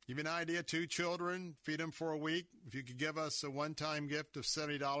 give you an idea, 2 children, feed them for a week. If you could give us a one-time gift of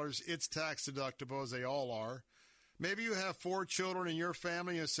 $70, it's tax deductible, as they all are. Maybe you have 4 children in your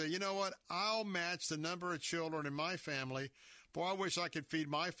family and say, you know what, I'll match the number of children in my family. Boy, I wish I could feed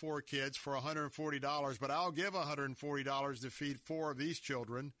my 4 kids for $140, but I'll give $140 to feed 4 of these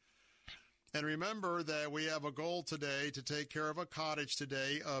children. And remember that we have a goal today to take care of a cottage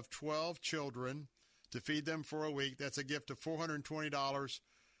today of 12 children to feed them for a week. That's a gift of $420.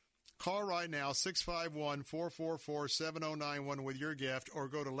 Call right now, 651-444-7091 with your gift, or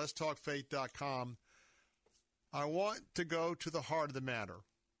go to letstalkfaith.com. I want to go to the heart of the matter.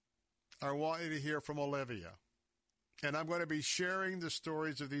 I want you to hear from Olivia. And I'm going to be sharing the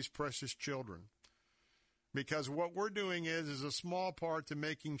stories of these precious children, because what we're doing is a small part to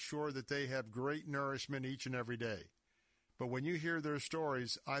making sure that they have great nourishment each and every day. But when you hear their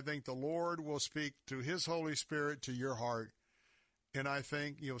stories, I think the Lord will speak through his Holy Spirit to your heart. And I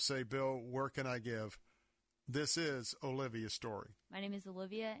think you'll say, Bill, where can I give? This is Olivia's story. My name is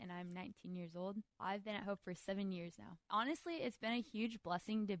Olivia, and I'm 19 years old. I've been at Hope for 7 years now. Honestly, it's been a huge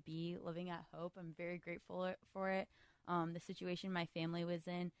blessing to be living at Hope. I'm very grateful for it. The situation my family was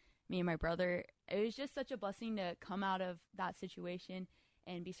in, me and my brother, it was just such a blessing to come out of that situation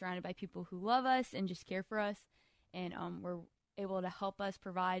and be surrounded by people who love us and just care for us. And were able to help us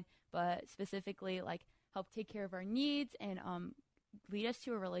provide, but specifically help take care of our needs and lead us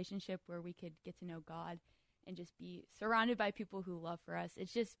to a relationship where we could get to know God and just be surrounded by people who love for us.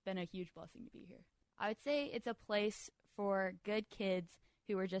 It's just been a huge blessing to be here. I would say it's a place for good kids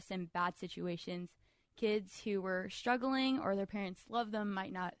who were just in bad situations, kids who were struggling or their parents love them,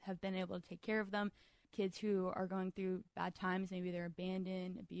 might not have been able to take care of them, kids who are going through bad times, maybe they're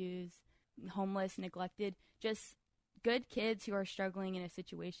abandoned, abused, homeless, neglected, just good kids who are struggling in a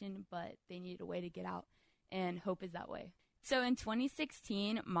situation, but they need a way to get out, and Hope is that way. So in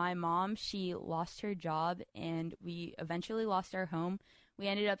 2016, my mom, she lost her job, and we eventually lost our home. We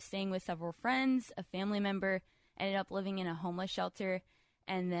ended up staying with several friends, a family member, ended up living in a homeless shelter,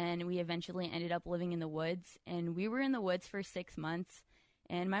 and then we eventually ended up living in the woods. And we were in the woods for 6 months.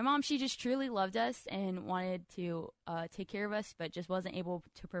 And my mom, she just truly loved us and wanted to take care of us, but just wasn't able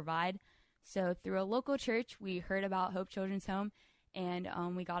to provide. So through a local church, we heard about Hope Children's Home, and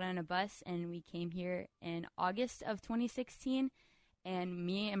we got on a bus, and we came here in August of 2016, and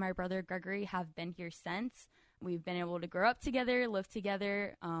me and my brother Gregory have been here since. We've been able to grow up together, live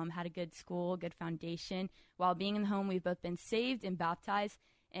together, had a good school, good foundation. While being in the home, we've both been saved and baptized,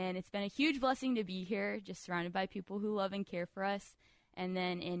 and it's been a huge blessing to be here, just surrounded by people who love and care for us. And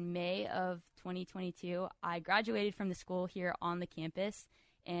then in May of 2022, I graduated from the school here on the campus,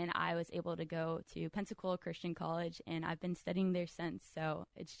 and I was able to go to Pensacola Christian College, and I've been studying there since. So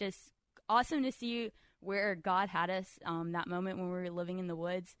it's just awesome to see where God had us that moment when we were living in the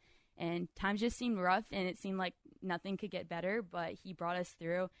woods. And times just seemed rough, and it seemed like nothing could get better, but he brought us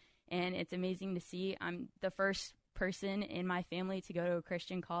through, and it's amazing to see. I'm the first person in my family to go to a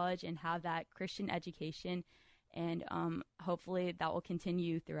Christian college and have that Christian education, and hopefully that will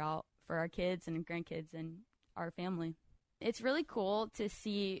continue throughout for our kids and grandkids and our family. It's really cool to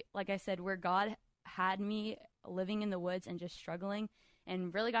see, like I said, where God had me living in the woods and just struggling,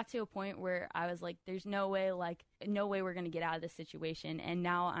 and really got to a point where I was like, there's no way we're going to get out of this situation. And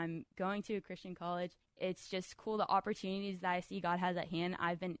now I'm going to a Christian college. It's just cool, the opportunities that I see God has at hand.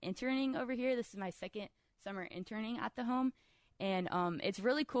 I've been interning over here. This is my second summer interning at the home, And it's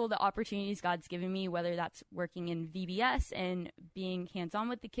really cool the opportunities God's given me, whether that's working in VBS and being hands-on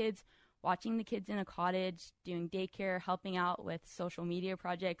with the kids, watching the kids in a cottage, doing daycare, helping out with social media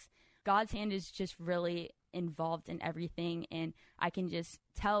projects. God's hand is just really involved in everything, and I can just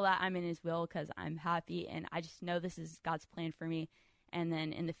tell that I'm in his will because I'm happy, and I just know this is God's plan for me. And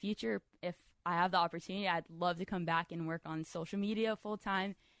then in the future, if I have the opportunity, I'd love to come back and work on social media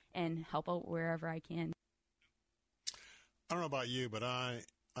full-time and help out wherever I can. I don't know about you, but I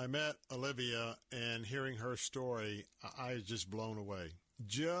met Olivia, and hearing her story, I was just blown away.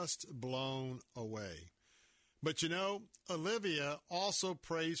 Just blown away. But, you know, Olivia also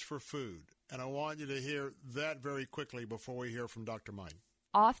prays for food, and I want you to hear that very quickly before we hear from Dr. Mike.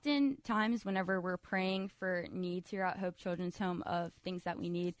 Oftentimes, whenever we're praying for needs here at Hope Children's Home of things that we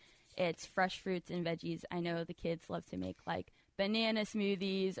need, it's fresh fruits and veggies. I know the kids love to make, like, banana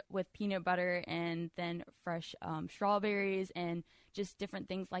smoothies with peanut butter and then fresh strawberries and just different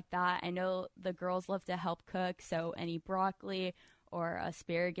things like that. I know the girls love to help cook, so any broccoli or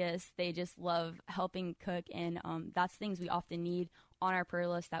asparagus, they just love helping cook, and that's things we often need on our prayer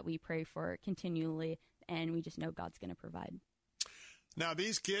list that we pray for continually, and we just know God's going to provide. Now,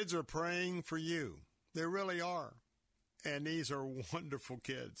 these kids are praying for you. They really are, and these are wonderful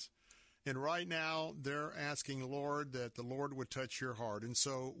kids. And right now, they're asking, Lord, that the Lord would touch your heart. And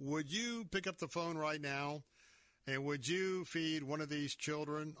so would you pick up the phone right now, and would you feed one of these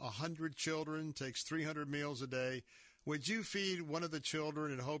children? 100 children takes 300 meals a day. Would you feed one of the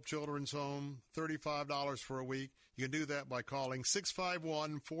children at Hope Children's Home $35 for a week? You can do that by calling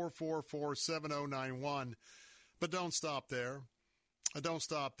 651-444-7091. But don't stop there. Don't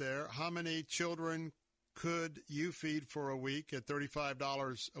stop there. How many children could you feed for a week at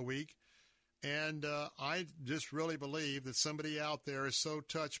 $35 a week? And I just really believe that somebody out there is so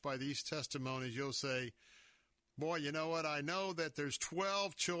touched by these testimonies, you'll say, boy, you know what? I know that there's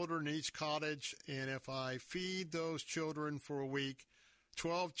 12 children in each cottage, and if I feed those children for a week,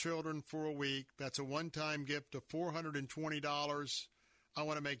 12 children for a week, that's a one-time gift of $420. I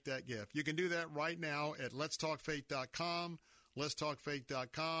want to make that gift. You can do that right now at letstalkfaith.com,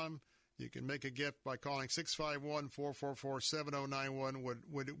 letstalkfaith.com. You can make a gift by calling 651-444-7091.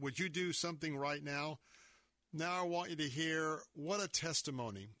 Would you do something right now? Now I want you to hear what a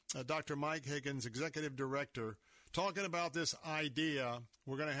testimony. Dr. Mike Higgins, Executive Director, talking about this idea.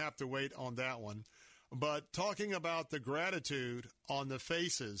 We're going to have to wait on that one. But talking about the gratitude on the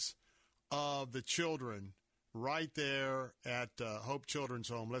faces of the children right there at Hope Children's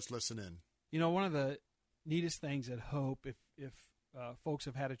Home. Let's listen in. You know, one of the neatest things at Hope, if folks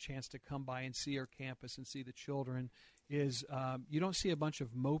have had a chance to come by and see our campus and see the children, is you don't see a bunch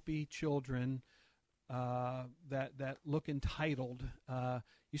of mopey children that look entitled.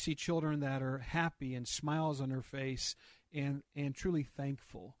 You see children that are happy and smiles on their face and truly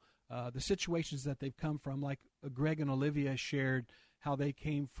thankful. The situations that they've come from, like Greg and Olivia shared how they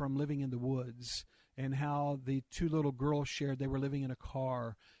came from living in the woods, and how the two little girls shared they were living in a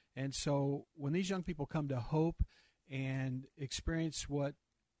car. And so when these young people come to Hope and experience what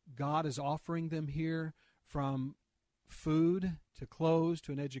God is offering them here, from food to clothes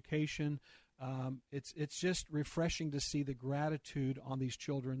to an education, it's just refreshing to see the gratitude on these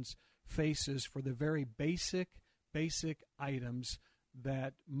children's faces for the very basic items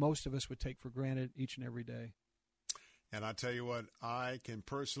that most of us would take for granted each and every day. And I tell you what, I can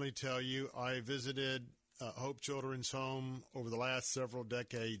personally tell you, I visited Hope Children's Home over the last several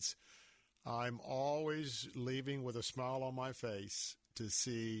decades. I'm always leaving with a smile on my face to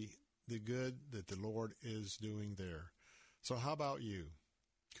see the good that the Lord is doing there. So how about you?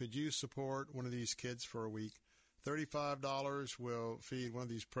 Could you support one of these kids for a week? $35 will feed one of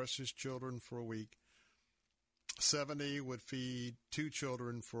these precious children for a week. $70 would feed 2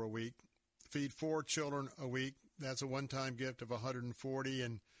 children for a week. Feed 4 children a week. That's a one-time gift of $140,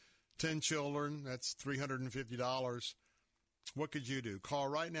 and 10 children, that's $350. What could you do? Call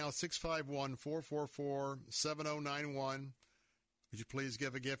right now, 651-444-7091. Would you please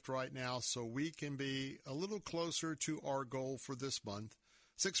give a gift right now so we can be a little closer to our goal for this month?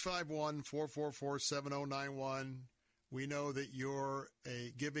 651-444-7091. We know that you're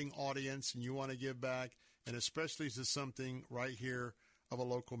a giving audience and you want to give back, and especially to something right here of a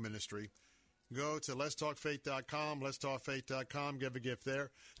local ministry. Go to letstalkfaith.com, letstalkfaith.com, give a gift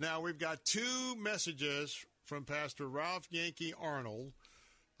there. Now, we've got 2 messages from Pastor Ralph Yankee Arnold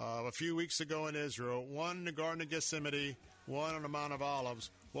a few weeks ago in Israel, one in the Garden of Gethsemane, one on the Mount of Olives.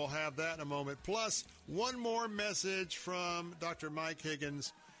 We'll have that in a moment. Plus, one more message from Dr. Mike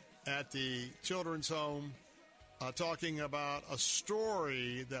Higgins at the Children's Home, talking about a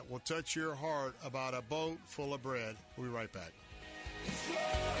story that will touch your heart about a boat full of bread. We'll be right back.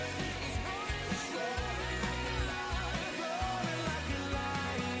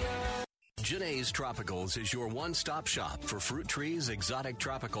 Janae's Tropicals is your one-stop shop for fruit trees, exotic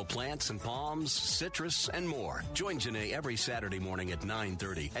tropical plants and palms, citrus, and more. Join Janae every Saturday morning at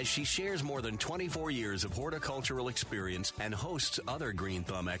 9:30 as she shares more than 24 years of horticultural experience and hosts other Green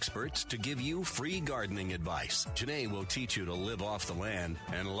Thumb experts to give you free gardening advice. Janae will teach you to live off the land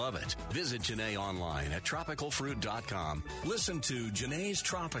and love it. Visit Janae online at tropicalfruit.com. Listen to Janae's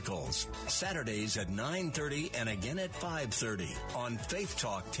Tropicals, Saturdays at 9:30 and again at 5:30 on Faith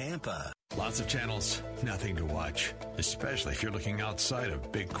Talk Tampa. Lots of channels, nothing to watch, especially if you're looking outside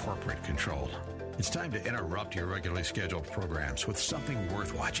of big corporate control. It's time to interrupt your regularly scheduled programs with something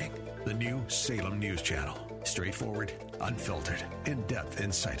worth watching. The new Salem News Channel. Straightforward, unfiltered, in-depth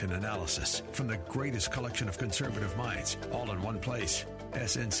insight and analysis from the greatest collection of conservative minds, all in one place.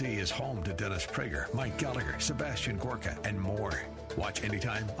 SNC is home to Dennis Prager, Mike Gallagher, Sebastian Gorka, and more. Watch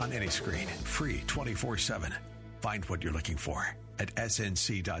anytime on any screen. Free 24/7. Find what you're looking for at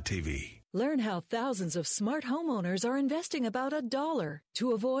snc.tv. Learn how thousands of smart homeowners are investing about $1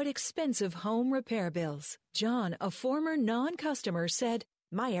 to avoid expensive home repair bills. John, a former non-customer, said,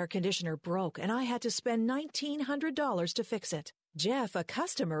 "My air conditioner broke and I had to spend $1,900 to fix it." Jeff, a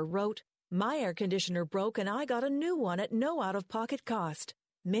customer, wrote, "My air conditioner broke and I got a new one at no out-of-pocket cost."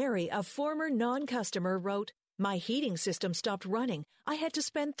 Mary, a former non-customer, wrote, "My heating system stopped running. I had to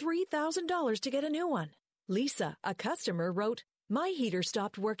spend $3,000 to get a new one." Lisa, a customer, wrote, "My heater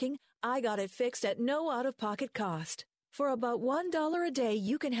stopped working. I got it fixed at no out-of-pocket cost." For about $1 a day,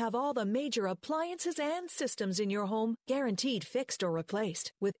 you can have all the major appliances and systems in your home guaranteed fixed or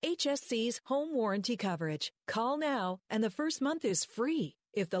replaced with HSC's home warranty coverage. Call now, and the first month is free.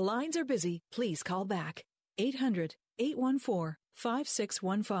 If the lines are busy, please call back.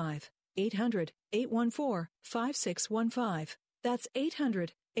 800-814-5615. 800-814-5615. That's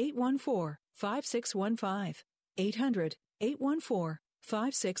 800-814-5615.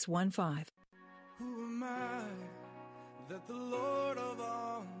 800-814-5615. Who am I that the Lord of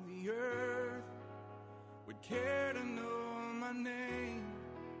all the earth would care to know my name,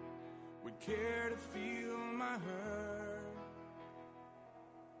 would care to feel my hurt?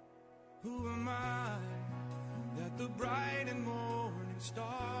 Who am I that the bright and morning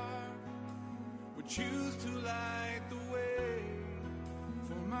star would choose to light the way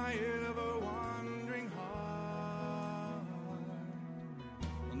for my ever-wandering heart?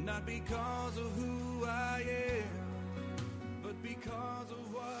 Well, not because of who I am, but because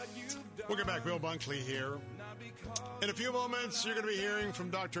of what you've done. Welcome back. Bill Bunkley here. In a few moments, you're going to be hearing from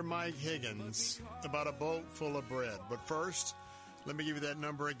Dr. Mike Higgins about a boat full of bread. But first, let me give you that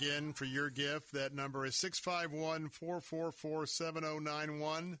number again for your gift. That number is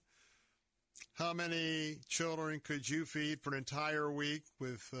 651-444-7091. How many children could you feed for an entire week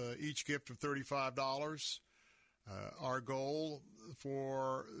with each gift of $35? Our goal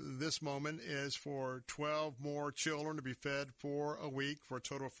for this moment is for 12 more children to be fed for a week for a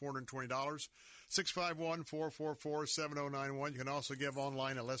total of $420. 651-444-7091. You can also give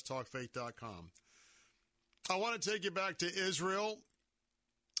online at letstalkfaith.com. I want to take you back to Israel,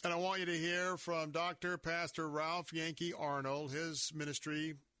 and I want you to hear from Pastor Ralph Yankee Arnold. His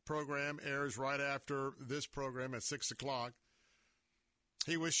ministry program airs right after this program at 6 o'clock.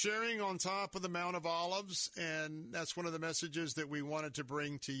 He was sharing on top of the Mount of Olives, and that's one of the messages that we wanted to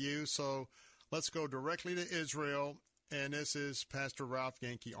bring to you. So let's go directly to Israel, and this is Pastor Ralph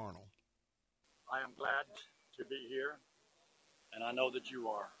Yankee Arnold. I am glad to be here, and I know that you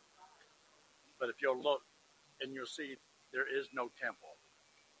are. But if you'll look and you'll see there is no temple.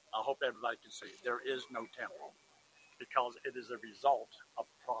 I hope everybody can see there is no temple because it is a result of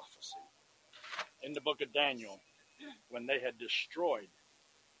prophecy. In the book of Daniel, when they had destroyed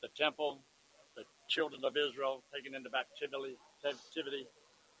the temple, the children of Israel taken into captivity,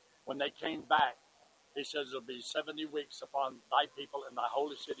 when they came back, he says it'll be 70 weeks upon thy people in thy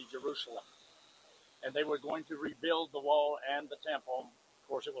holy city, Jerusalem. And they were going to rebuild the wall and the temple. Of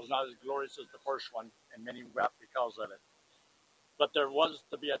course, it was not as glorious as the first one, and many wept because of it. But there was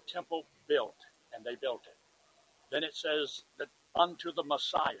to be a temple built, and they built it. Then it says that unto the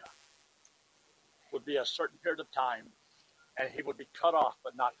Messiah would be a certain period of time, and he would be cut off,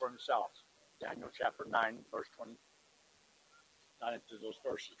 but not for himself. Daniel chapter 9, verse 20, not into those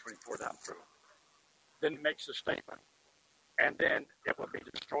verses 24 down through. Then it makes a statement, and then it will be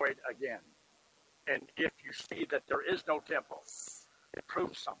destroyed again. And if you see that there is no temple, it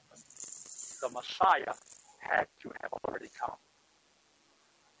proves something. The Messiah had to have already come.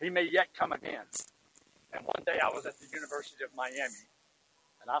 He may yet come again. And one day I was at the University of Miami,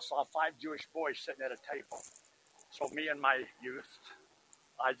 and I saw 5 Jewish boys sitting at a table. So me in my youth,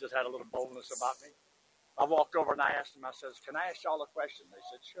 I just had a little boldness about me. I walked over and I asked them, I says, can I ask y'all a question? They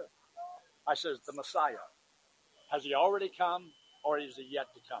said, sure. I says, the Messiah, has he already come or is he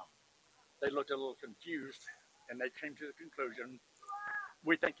yet to come? They looked a little confused and they came to the conclusion,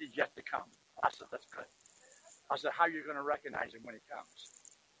 we think he's yet to come. I said, that's good. I said, how are you going to recognize him when he comes?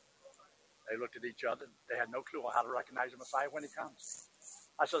 They looked at each other. They had no clue on how to recognize the Messiah when he comes.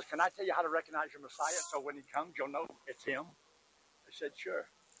 I said, can I tell you how to recognize your Messiah so when he comes, you'll know it's him? They said, sure.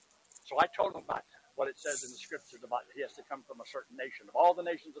 So I told them about what it says in the scriptures about he has to come from a certain nation. Of all the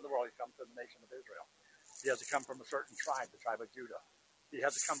nations of the world, he comes from the nation of Israel. He has to come from a certain tribe, the tribe of Judah. He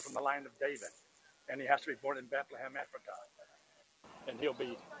has to come from the line of David. And he has to be born in Bethlehem, Ephrathah. And he'll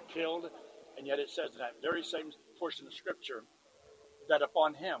be killed. And yet it says in that very same portion of scripture that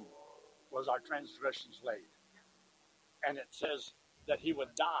upon him was our transgressions laid. And it says that he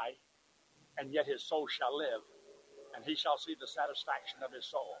would die, and yet his soul shall live, and he shall see the satisfaction of his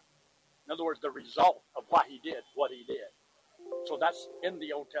soul. In other words, the result of why he did what he did. So that's in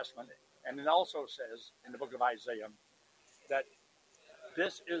the Old Testament. And it also says in the book of Isaiah that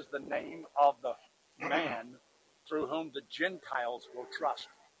this is the name of the man through whom the Gentiles will trust.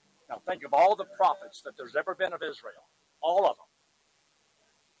 Now think of all the prophets that there's ever been of Israel, all of them.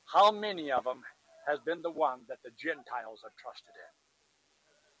 How many of them has been the one that the Gentiles have trusted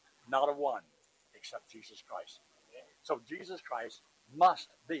in? Not a one, except Jesus Christ. So Jesus Christ must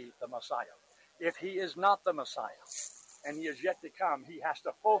be the Messiah. If he is not the Messiah, and he is yet to come, he has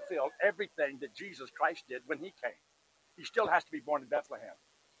to fulfill everything that Jesus Christ did when he came. He still has to be born in Bethlehem.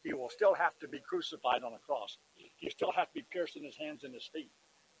 He will still have to be crucified on a cross. He still has to be pierced in his hands and his feet.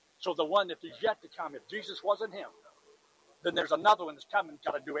 So the one, if he's yet to come, if Jesus wasn't him, then there's another one that's coming,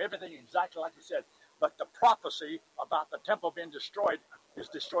 got to do everything exactly like he said. But the prophecy about the temple being destroyed is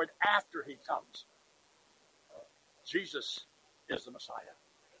destroyed after he comes. Jesus is the Messiah.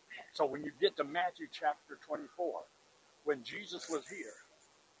 So when you get to Matthew chapter 24, when Jesus was here,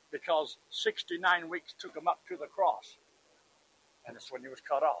 because 69 weeks took him up to the cross, and it's when he was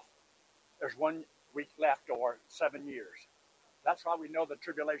cut off. There's 1 week left, or 7 years. That's why we know the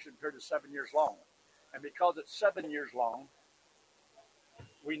tribulation period is 7 years long. And because it's 7 years long,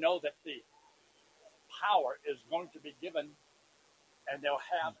 we know that the power is going to be given, and they'll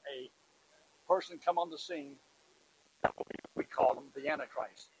have a person come on the scene that we call him the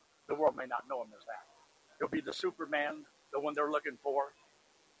Antichrist. The world may not know him as that. He'll be the Superman, the one they're looking for,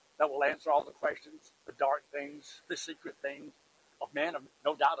 that will answer all the questions, the dark things, the secret things of man, of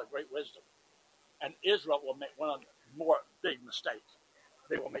no doubt of great wisdom. And Israel will make one more big mistake.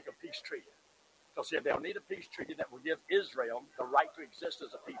 They will make a peace treaty. Because see, they'll need a peace treaty that will give Israel the right to exist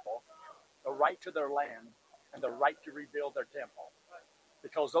as a people, the right to their land, and the right to rebuild their temple.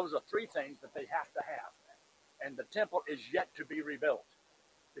 Because those are three things that they have to have. And the temple is yet to be rebuilt.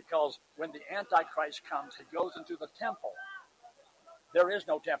 Because when the Antichrist comes, he goes into the temple. There is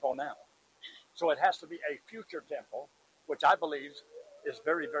no temple now. So it has to be a future temple, which I believe is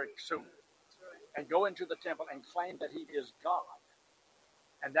very, very soon. And go into the temple and claim that he is God.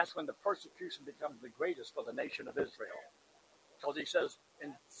 And that's when the persecution becomes the greatest for the nation of Israel. Because he says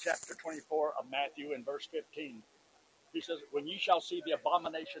in chapter 24 of Matthew in verse 15, he says, when ye shall see the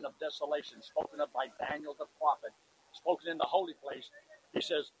abomination of desolation spoken of by Daniel the prophet, spoken in the holy place, he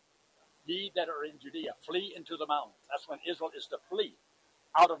says, ye that are in Judea, flee into the mountains. That's when Israel is to flee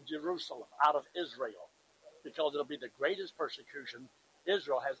out of Jerusalem, out of Israel. Because it'll be the greatest persecution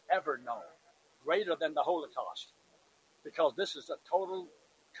Israel has ever known. Greater than the Holocaust. Because this is a total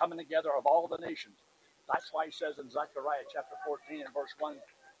coming together of all the nations. That's why he says in Zechariah chapter 14 and verse 1,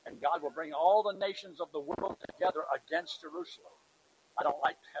 and God will bring all the nations of the world together against Jerusalem. I don't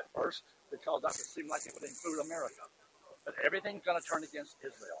like that verse because that would seem like it would include America. But everything's going to turn against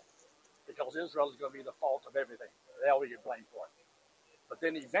Israel because Israel is going to be the fault of everything. They'll be blamed for it. But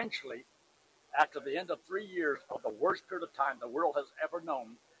then eventually, after the end of 3 years of the worst period of time the world has ever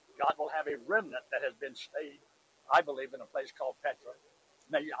known, God will have a remnant that has been stayed, I believe, in a place called Petra.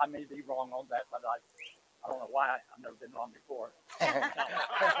 I may be wrong on that, but I don't know why. I've never been wrong before.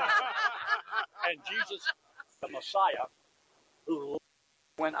 And Jesus, the Messiah, who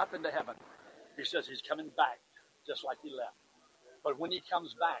went up into heaven, he says he's coming back just like he left. But when he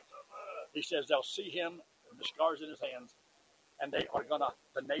comes back, he says they'll see him with the scars in his hands, and they are going to,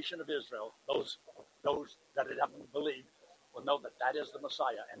 the nation of Israel, those that haven't believed, will know that that is the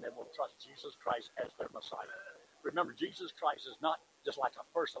Messiah, and they will trust Jesus Christ as their Messiah. Remember, Jesus Christ is not just like a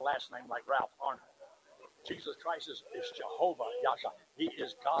first and last name like Ralph Arnold. Jesus Christ is Jehovah, Yahshua. He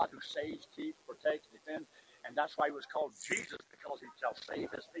is God who saves, keeps, protects, defends, and that's why he was called Jesus, because he shall save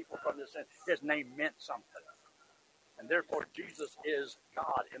his people from their sin. His name meant something. And therefore, Jesus is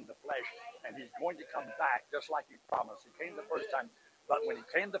God in the flesh, and he's going to come back just like he promised. He came the first time, but when he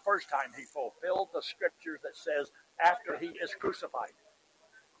came the first time, he fulfilled the scriptures that says after he is crucified,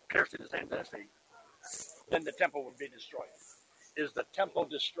 pierced in his hands and his feet, then the temple would be destroyed. Is the temple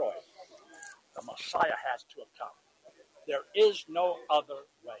destroyed? The Messiah has to have come. There is no other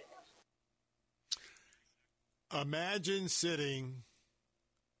way. Imagine standing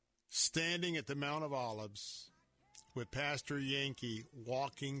at the Mount of Olives with Pastor Yankee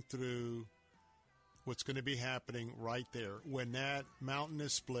walking through what's going to be happening right there. When that mountain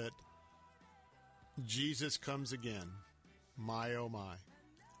is split, Jesus comes again. My, oh, my.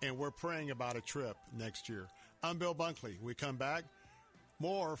 And we're praying about a trip next year. I'm Bill Bunkley. We come back.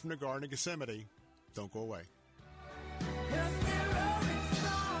 More from the Garden of Gethsemane. Don't go away.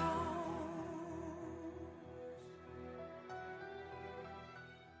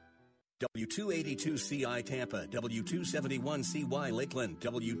 W282CI Tampa, W271CY Lakeland,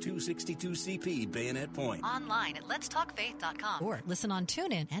 W262CP Bayonet Point. Online at letstalkfaith.com or listen on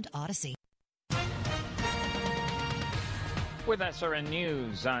TuneIn and Odyssey. With SRN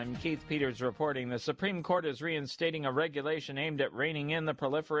News, I'm Keith Peters reporting the Supreme Court is reinstating a regulation aimed at reining in the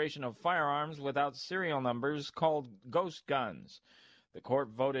proliferation of firearms without serial numbers called ghost guns. The court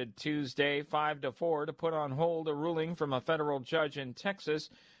voted Tuesday 5-4 to put on hold a ruling from a federal judge in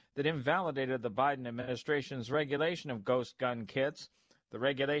Texas that invalidated the Biden administration's regulation of ghost gun kits. The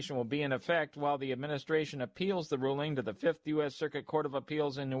regulation will be in effect while the administration appeals the ruling to the 5th U.S. Circuit Court of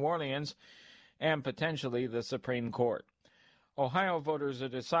Appeals in New Orleans and potentially the Supreme Court. Ohio voters are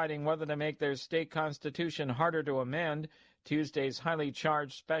deciding whether to make their state constitution harder to amend. Tuesday's highly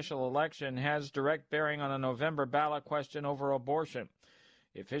charged special election has direct bearing on a November ballot question over abortion.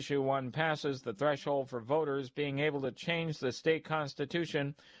 If Issue 1 passes, the threshold for voters being able to change the state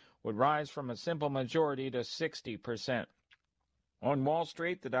constitution would rise from a simple majority to 60%. On Wall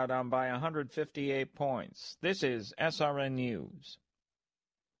Street, the Dow down by 158 points. This is SRN News.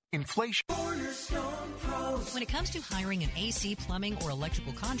 Inflation. When it comes to hiring an AC, plumbing, or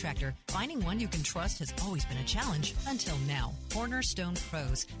electrical contractor, finding one you can trust has always been a challenge until now. Cornerstone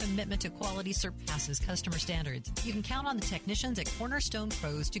Pros. Commitment to quality surpasses customer standards. You can count on the technicians at Cornerstone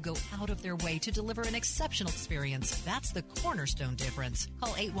Pros to go out of their way to deliver an exceptional experience. That's the Cornerstone difference.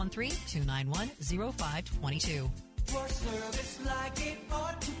 Call 813-291-0522. For service like it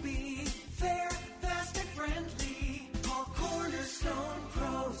ought to be, fair, fast, and friendly. Call Cornerstone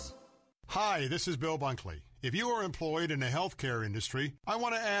Pros. Hi, this is Bill Bunkley. If you are employed in the healthcare industry, I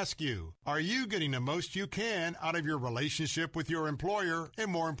want to ask you, are you getting the most you can out of your relationship with your employer and,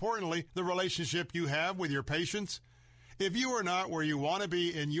 more importantly, the relationship you have with your patients? If you are not where you want to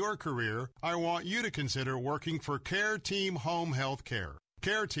be in your career, I want you to consider working for Care Team Home Health Care.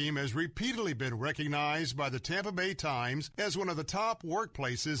 Care Team has repeatedly been recognized by the Tampa Bay Times as one of the top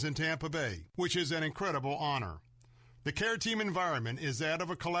workplaces in Tampa Bay, which is an incredible honor. The Care Team environment is that of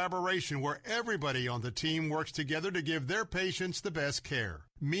a collaboration where everybody on the team works together to give their patients the best care.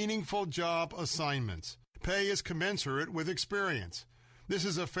 Meaningful job assignments. Pay is commensurate with experience. This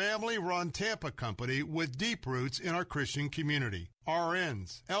is a family-run Tampa company with deep roots in our Christian community.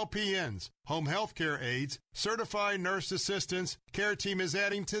 RNs, LPNs, home health care aides, certified nurse assistants, Care Team is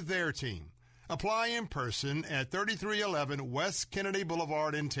adding to their team. Apply in person at 3311 West Kennedy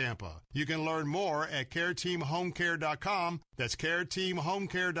Boulevard in Tampa. You can learn more at CareTeamHomeCare.com. That's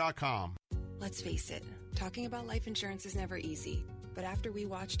CareTeamHomeCare.com. Let's face it, talking about life insurance is never easy. But after we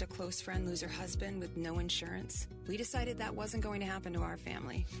watched a close friend lose her husband with no insurance, we decided that wasn't going to happen to our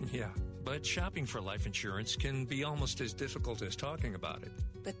family. Yeah, but shopping for life insurance can be almost as difficult as talking about it.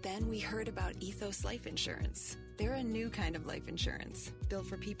 But then we heard about Ethos Life Insurance. They're a new kind of life insurance, built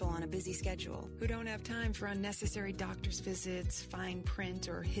for people on a busy schedule who don't have time for unnecessary doctor's visits, fine print,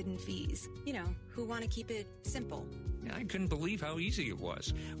 or hidden fees. You know, who want to keep it simple. I couldn't believe how easy it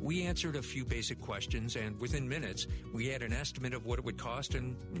was. We answered a few basic questions, and within minutes, we had an estimate of what it would cost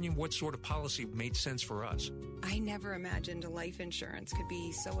and what sort of policy made sense for us. I never imagined life insurance could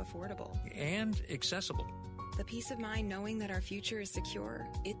be so affordable. And accessible. The peace of mind knowing that our future is secure,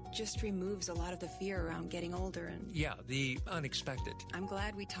 it just removes a lot of the fear around getting older and... Yeah, the unexpected. I'm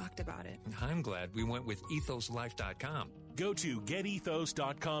glad we talked about it. I'm glad we went with ethoslife.com. Go to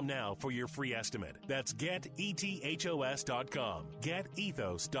getethos.com now for your free estimate. That's getethos.com.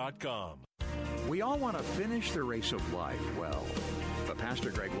 Getethos.com. We all want to finish the race of life well. But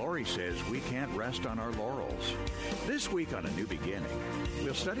Pastor Greg Laurie says we can't rest on our laurels. This week on A New Beginning,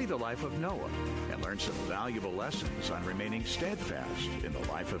 we'll study the life of Noah and learn some valuable lessons on remaining steadfast in the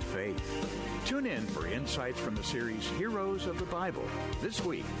life of faith. Tune in for insights from the series Heroes of the Bible this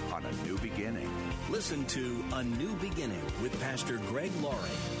week on A New Beginning. Listen to A New Beginning with Pastor Greg Laurie,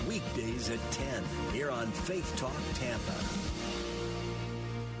 weekdays at 10 here on Faith Talk Tampa.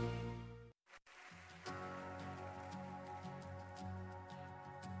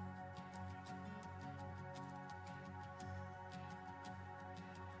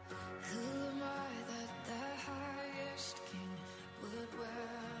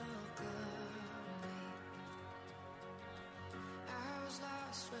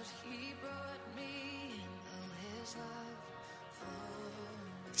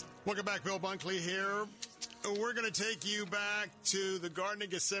 Welcome back. Bill Bunkley here. We're going to take you back to the Garden of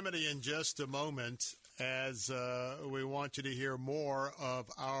Gethsemane in just a moment as we want you to hear more of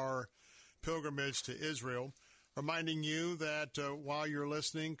our pilgrimage to Israel. Reminding you that while you're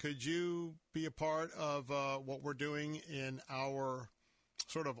listening, could you be a part of what we're doing in our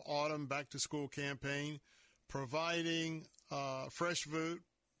sort of autumn back-to-school campaign, providing fresh food,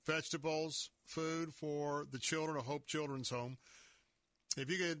 vegetables, food for the children of Hope Children's Home. If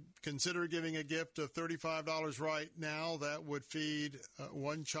you could consider giving a gift of $35 right now, that would feed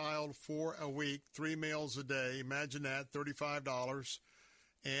one child for a week, 3 meals a day. Imagine that, $35.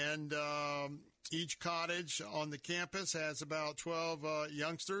 And each cottage on the campus has about 12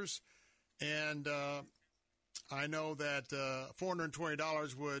 youngsters. And I know that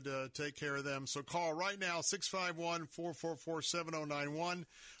 $420 would take care of them. So call right now, 651-444-7091,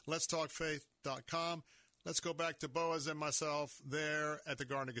 letstalkfaith.com. Let's go back to Boaz and myself there at the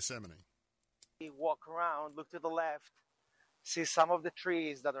Garden of Gethsemane. You walk around, look to the left, see some of the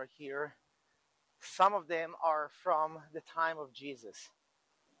trees that are here. Some of them are from the time of Jesus.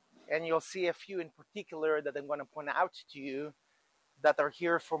 And you'll see a few in particular that I'm going to point out to you that are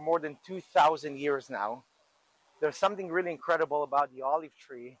here for more than 2,000 years now. There's something really incredible about the olive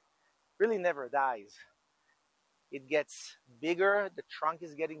tree. It really never dies. It gets bigger, the trunk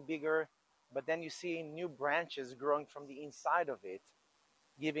is getting bigger, but then you see new branches growing from the inside of it,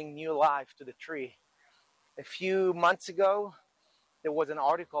 giving new life to the tree. A few months ago, there was an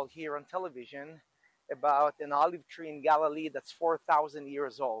article here on television about an olive tree in Galilee that's 4,000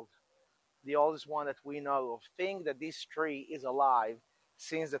 years old. The oldest one that we know of. Think that this tree is alive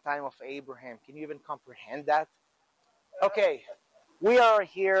since the time of Abraham. Can you even comprehend that? Okay, we are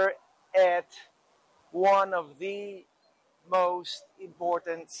here at one of the most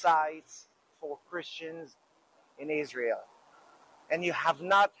important sites for Christians in Israel. And you have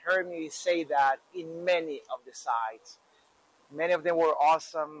not heard me say that in many of the sites. Many of them were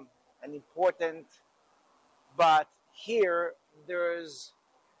awesome and important, but here there's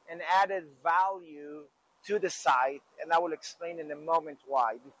an added value to the site, and I will explain in a moment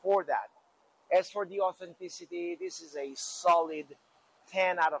why. Before that, as for the authenticity, this is a solid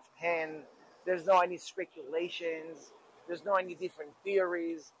 10 out of 10. There's no any speculations. There's no any different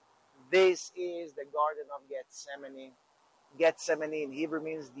theories. This is the Garden of Gethsemane. Gethsemane in Hebrew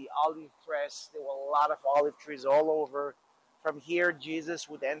means the olive press. There were a lot of olive trees all over. From here, Jesus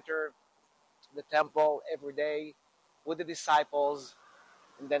would enter the temple every day with the disciples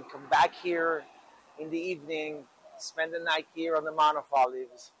and then come back here in the evening, spend the night here on the Mount of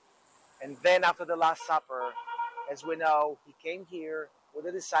Olives. And then after the Last Supper, as we know, he came here with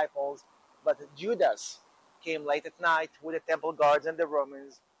the disciples, but Judas came late at night with the temple guards and the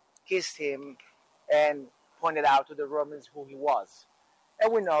Romans, kissed him, and pointed out to the Romans who he was.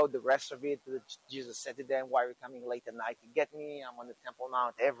 And we know the rest of it. Jesus said to them, "Why are you coming late at night to get me? I'm on the Temple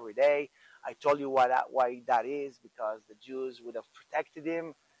Mount every day." I told you why that is, because the Jews would have protected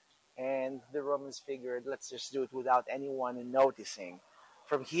him, and the Romans figured, let's just do it without anyone noticing.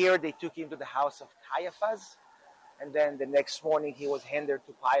 From here, they took him to the house of Caiaphas, and then the next morning he was handed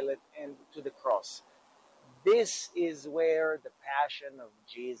to Pilate and to the cross. This is where the passion of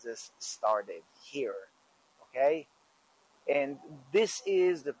Jesus started, here, okay? And this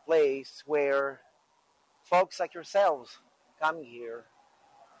is the place where folks like yourselves coming here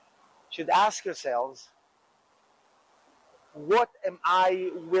should ask yourselves, what am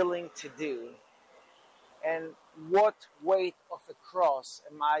I willing to do? And what weight of a cross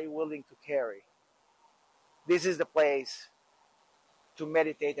am I willing to carry? This is the place to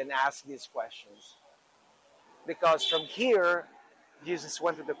meditate and ask these questions. Because from here, Jesus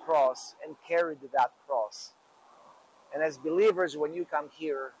went to the cross and carried that cross. And as believers, when you come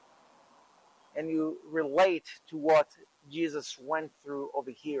here and you relate to what Jesus went through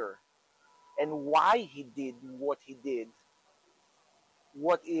over here, and why he did what he did.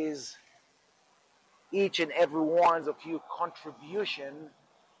 What is each and every one of you contribution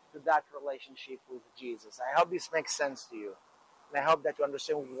to that relationship with Jesus? I hope this makes sense to you. And I hope that you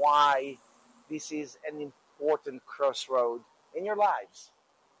understand why this is an important crossroad in your lives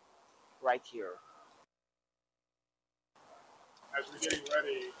right here. As we're getting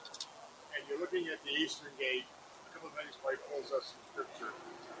ready, and you're looking at the Eastern Gate, a couple of things Mike pulls us from Scripture.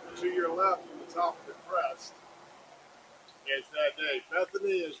 To your left, at the top of the crest, is that day.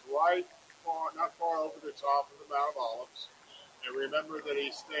 Bethany is not far over the top of the Mount of Olives. And remember that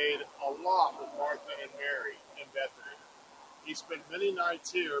he stayed a lot with Martha and Mary in Bethany. He spent many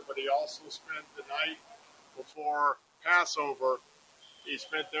nights here, but he also spent the night before Passover. He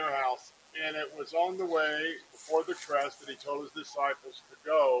spent their house. And it was on the way before the crest that he told his disciples to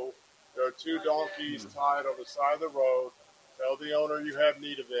go. There are 2 donkeys tied on the side of the road. Tell the owner you have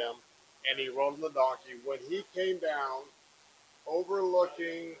need of them. And he rode on the donkey. When he came down,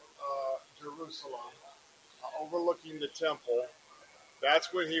 overlooking Jerusalem, overlooking the temple,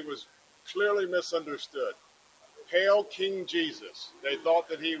 that's when he was clearly misunderstood. Hail King Jesus. They thought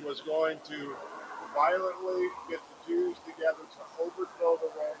that he was going to violently get the Jews together to overthrow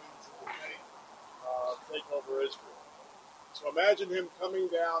the Romans and to take over Israel. So imagine him coming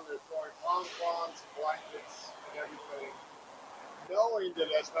down, they're throwing pom-poms and blankets and everything, knowing that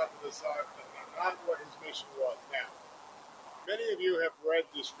that's not not what his mission was. Now, many of you have read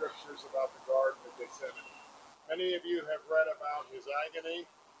the scriptures about the Garden of Gethsemane. Many of you have read about his agony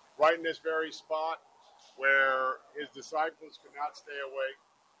right in this very spot where his disciples could not stay awake.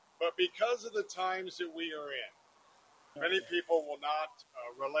 But because of the times that we are in, many people will not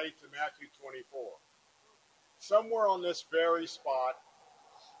relate to Matthew 24. Somewhere on this very spot,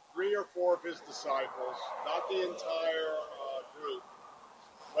 3 or 4 of his disciples, not the entire group,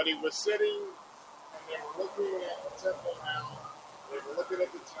 but he was sitting and they were looking at the Temple Mount. They were looking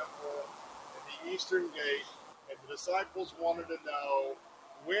at the temple and the Eastern Gate, and the disciples wanted to know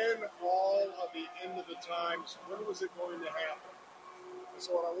when all of the end of the times, when was it going to happen? And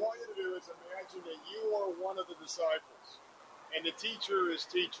so what I want you to do is imagine that you are one of the disciples, and the teacher is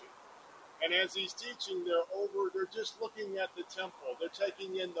teaching. And as he's teaching, they're just looking at the temple. They're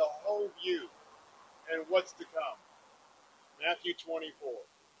taking in the whole view and what's to come. Matthew 24.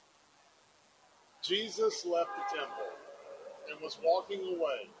 Jesus left the temple and was walking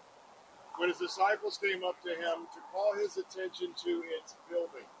away when his disciples came up to him to call his attention to its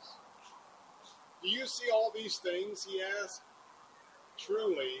buildings. Do you see all these things? He asked.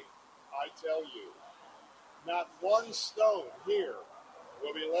 Truly, I tell you, not one stone here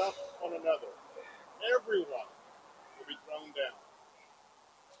will be left on another. Everyone will be thrown down.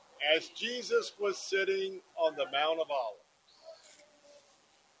 As Jesus was sitting on the Mount of Olives,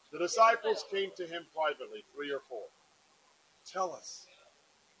 the disciples came to him privately, 3 or 4. Tell us,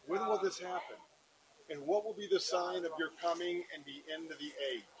 when will this happen? And what will be the sign of your coming and the end of the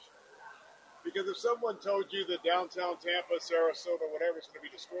age? Because if someone told you that downtown Tampa, Sarasota, whatever is going to be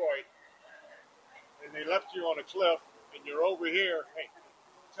destroyed, and they left you on a cliff, and you're over here, hey,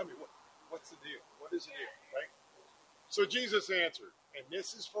 tell me, what's the deal? What is the deal, right? So Jesus answered, and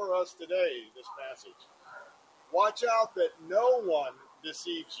this is for us today, this passage. Watch out that no one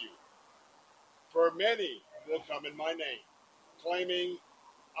deceives you. For many will come in my name, claiming,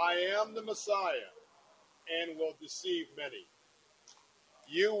 I am the Messiah, and will deceive many.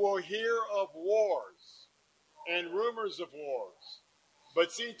 You will hear of wars and rumors of wars,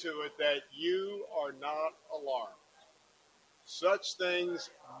 but see to it that you are not alarmed. Such things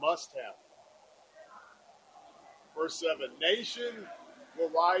must happen. Verse 7, nation will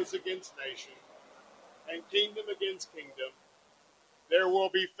rise against nation, and kingdom against kingdom. There will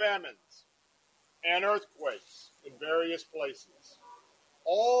be famines and earthquakes in various places.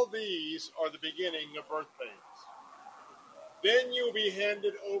 All these are the beginning of birth pains. Then you will be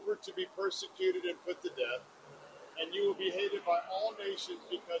handed over to be persecuted and put to death, and you will be hated by all nations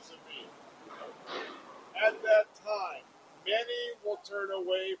because of me. At that time, many will turn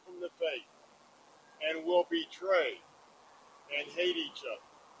away from the faith and will betray and hate each other.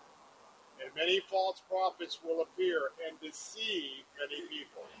 And many false prophets will appear and deceive many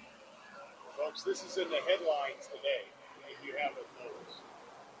people. Folks, this is in the headlines today, if you haven't noticed.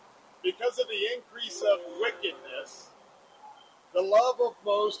 Because of the increase of wickedness, the love of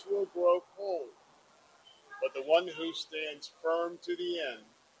most will grow cold, but the one who stands firm to the end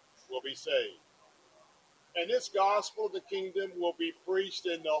will be saved. And this gospel of the kingdom will be preached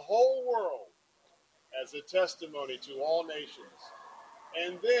in the whole world as a testimony to all nations,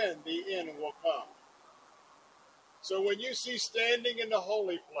 and then the end will come. So when you see standing in the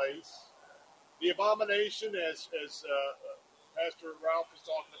holy place The abomination, as Pastor Ralph was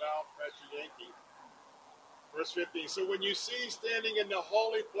talking about, Pastor Yankee, verse 15. So when you see standing in the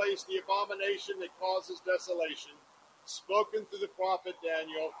holy place the abomination that causes desolation, spoken through the prophet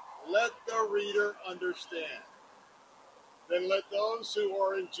Daniel, let the reader understand. Then let those who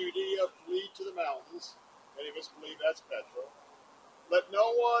are in Judea flee to the mountains. Many of us believe that's Petra. Let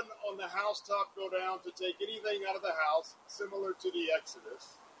no one on the housetop go down to take anything out of the house, similar to the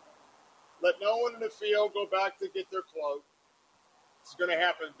Exodus. Let no one in the field go back to get their cloak. It's going to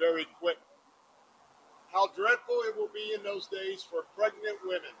happen very quick. How dreadful it will be in those days for pregnant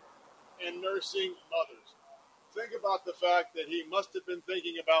women and nursing mothers. Think about the fact that he must have been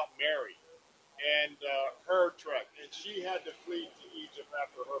thinking about Mary and her trek, and she had to flee to Egypt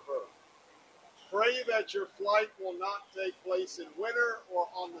after her birth. Pray that your flight will not take place in winter or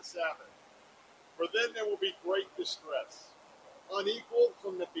on the Sabbath, for then there will be great distress, unequaled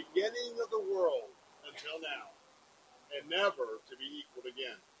from the beginning of the world until now, and never to be equaled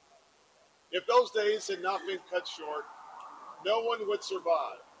again. If those days had not been cut short, no one would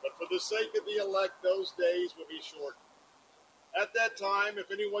survive, but for the sake of the elect, those days will be shortened. At that time, if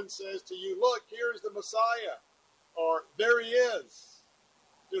anyone says to you, look, here's the Messiah, or there he is,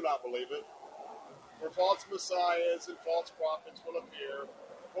 do not believe it. For false messiahs and false prophets will appear,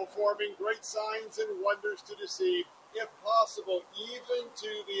 performing great signs and wonders to deceive, if possible, even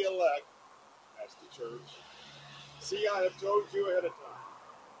to the elect. That's the church. See, I have told you ahead of time.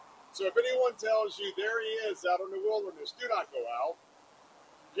 So if anyone tells you, there he is out in the wilderness, do not go out.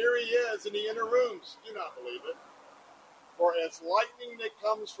 Here he is in the inner rooms, do not believe it. For as lightning that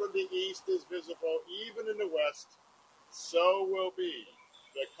comes from the east is visible even in the west, so will be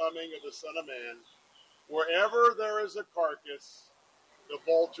the coming of the Son of Man. Wherever there is a carcass, the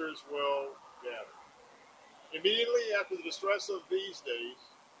vultures will gather. Immediately after the distress of these days,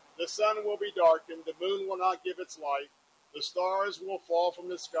 the sun will be darkened, the moon will not give its light, the stars will fall from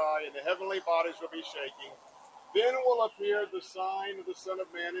the sky, and the heavenly bodies will be shaking. Then will appear the sign of the Son of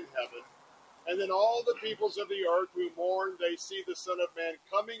Man in heaven. And then all the peoples of the earth who mourn, they see the Son of Man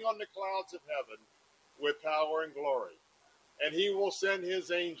coming on the clouds of heaven with power and glory. And he will send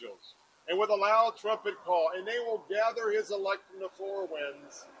his angels, and with a loud trumpet call, and they will gather his elect from the four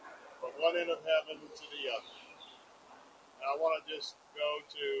winds, from one end of heaven to the other. Now I want to just go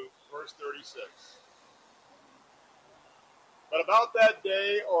to verse 36. But about that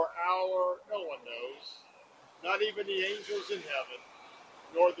day or hour, no one knows, not even the angels in heaven,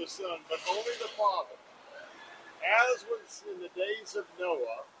 nor the Son, but only the Father. As was in the days of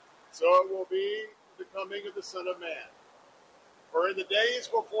Noah, so it will be the coming of the Son of Man. For in the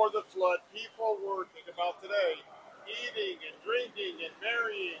days before the flood, people were, think about today, eating and drinking and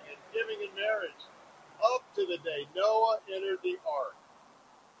marrying and giving in marriage, up to the day Noah entered the ark.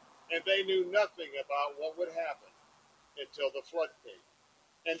 And they knew nothing about what would happen until the flood came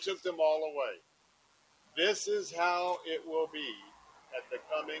and took them all away. This is how it will be at the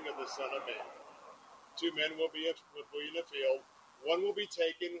coming of the Son of Man. 2 men will be in the field. One will be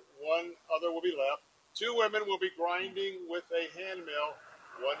taken, one other will be left. 2 women will be grinding with a handmill.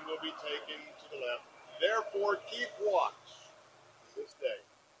 One will be taken to the left. Therefore, keep watch this day,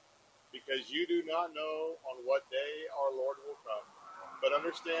 because you do not know on what day our Lord will come. But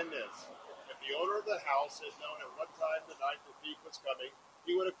understand this, if the owner of the house had known at what time the night the thief was coming,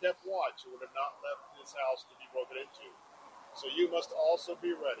 he would have kept watch and would have not left his house to be broken into. So you must also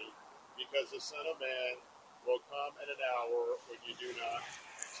be ready, because the Son of Man will come at an hour when you do not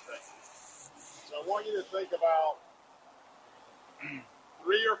expect it. So I want you to think about 3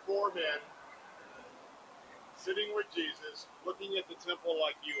 or 4 men sitting with Jesus, looking at the temple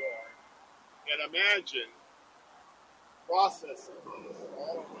like you are, and imagine processing this,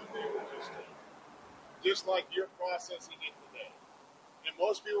 all of what they were just like you're processing it today. And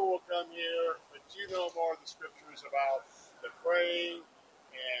most people will come here, but you know more of the scriptures about the praying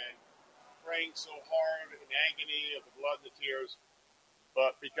and praying so hard in agony of the blood and the tears.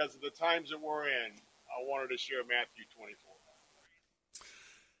 But because of the times that we're in, I wanted to share Matthew 24.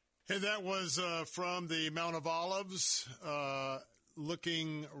 Hey, that was from the Mount of Olives,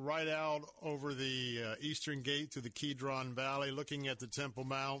 looking right out over the eastern gate to the Kidron Valley, looking at the Temple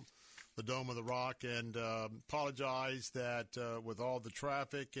Mount, the Dome of the Rock, and apologize that with all the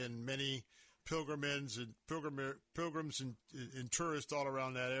traffic and many pilgrims and tourists all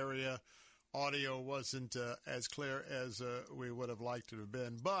around that area, audio wasn't as clear as we would have liked it to have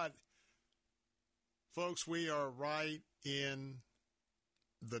been. But, folks, we are right in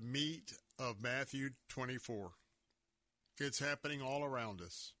the meat of Matthew 24. It's happening all around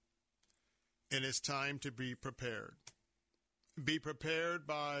us, and it's time to be prepared. Be prepared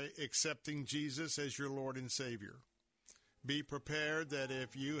by accepting Jesus as your Lord and Savior. Be prepared that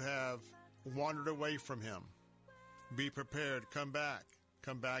if you have wandered away from Him, be prepared. Come back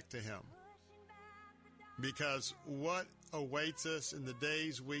to Him. Because what awaits us in the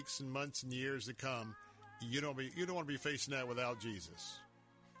days, weeks, and months and years to come, you don't want to be facing that without Jesus.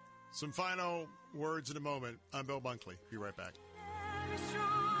 Some final words in a moment. I'm Bill Bunkley. Be right back.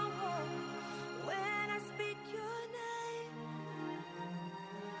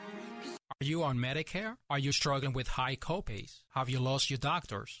 Are you on Medicare? Are you struggling with high copays? Have you lost your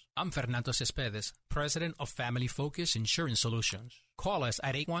doctors? I'm Fernando Cespedes, president of Family Focus Insurance Solutions. Call us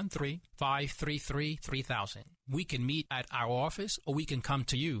at 813-533-3000. We can meet at our office or we can come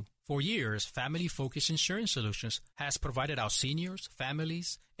to you. For years, Family Focus Insurance Solutions has provided our seniors,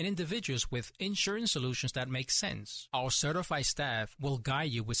 families, and individuals with insurance solutions that make sense. Our certified staff will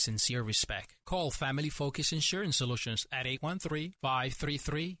guide you with sincere respect. Call Family Focus Insurance Solutions at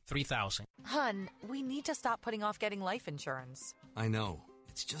 813-533-3000. Hun, we need to stop putting off getting life insurance. I know.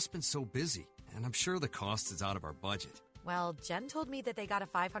 It's just been so busy, and I'm sure the cost is out of our budget. Well, Jen told me that they got a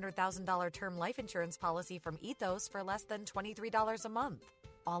 $500,000 term life insurance policy from Ethos for less than $23 a month.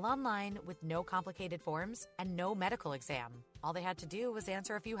 All online with no complicated forms and no medical exam. All they had to do was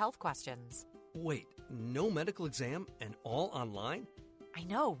answer a few health questions. Wait, no medical exam and all online? I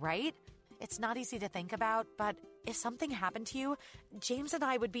know, right? It's not easy to think about, but if something happened to you, James and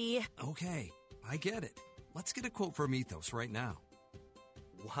I would be... Okay, I get it. Let's get a quote from Ethos right now.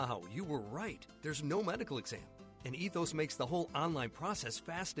 Wow, you were right. There's no medical exam, and Ethos makes the whole online process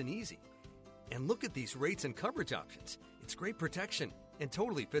fast and easy. And look at these rates and coverage options. It's great protection and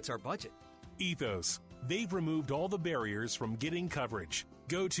totally fits our budget. Ethos. They've removed all the barriers from getting coverage.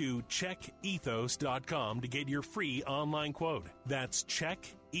 Go to checkethos.com to get your free online quote. That's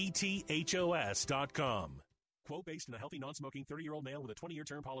checkethos.com. Quote based on a healthy, non-smoking 30-year-old male with a 20-year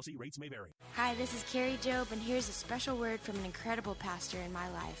term policy. Rates may vary. Hi, this is Carrie Job, and here's a special word from an incredible pastor in my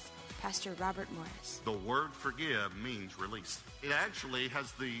life, Pastor Robert Morris. The word forgive means release. It actually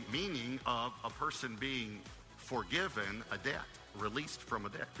has the meaning of a person being forgiven a debt, released from a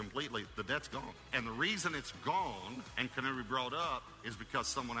debt completely. The debt's gone. And the reason it's gone and can never be brought up is because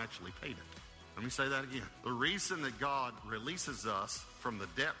someone actually paid it. Let me say that again. The reason that God releases us from the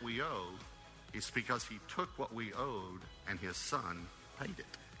debt we owe is because He took what we owed and His Son paid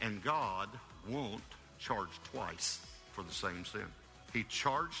it. And God won't charge twice for the same sin. He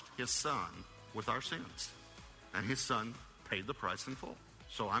charged His Son with our sins, and His Son paid the price in full.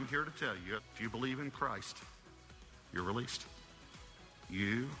 So I'm here to tell you, if you believe in Christ, you're released.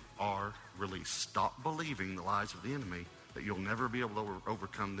 You are released. Stop believing the lies of the enemy that you'll never be able to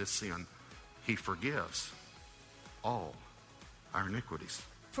overcome this sin. He forgives all our iniquities.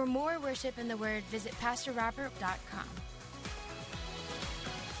 For more worship in the Word, visit PastorRobert.com.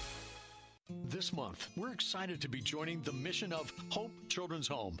 This month, we're excited to be joining the mission of Hope Children's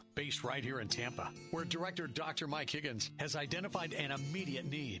Home, based right here in Tampa, where Director Dr. Mike Higgins has identified an immediate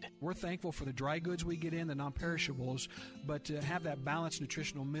need. We're thankful for the dry goods we get in, the non-perishables, but to have that balanced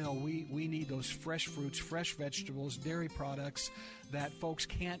nutritional meal, we need those fresh fruits, fresh vegetables, dairy products that folks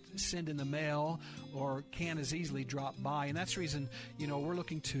can't send in the mail or can't as easily drop by. And that's the reason, we're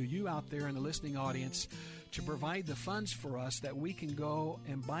looking to you out there in the listening audience to provide the funds for us that we can go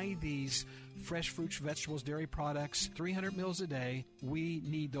and buy these fresh fruits, vegetables, dairy products, 300 meals a day. We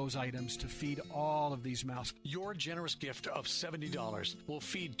need those items to feed all of these mouths. Your generous gift of $70 will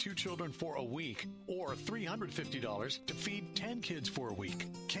feed 2 children for a week, or $350 to feed 10 kids for a week.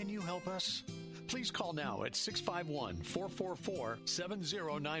 Can you help us? Please call now at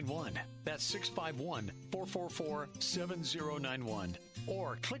 651-444-7091. That's 651-444-7091.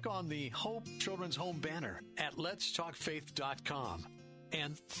 Or click on the Hope Children's Home banner at letstalkfaith.com.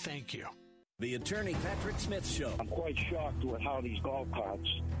 And thank you. The Attorney Patrick Smith Show. I'm quite shocked with how these golf carts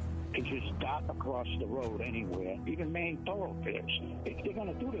can just dart across the road anywhere, even main thoroughfares. If they're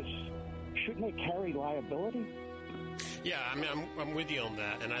going to do this, shouldn't they carry liability? Yeah, I mean, I'm with you on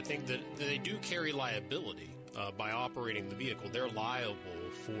that, and I think that they do carry liability by operating the vehicle. They're liable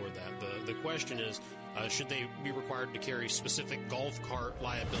for that. The question is, should they be required to carry specific golf cart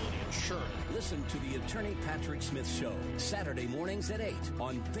liability insurance? Listen to the Attorney Patrick Smith Show, Saturday mornings at 8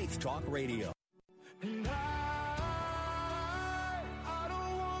 on Faith Talk Radio. And I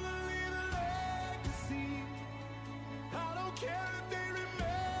don't want to leave a legacy. I don't care if they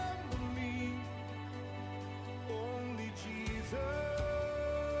remember me. Only Jesus.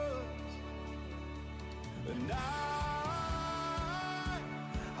 And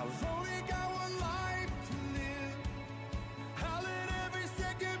I've only got one life to live. I'll let every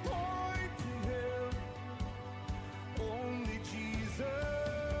second point to Him. Only Jesus.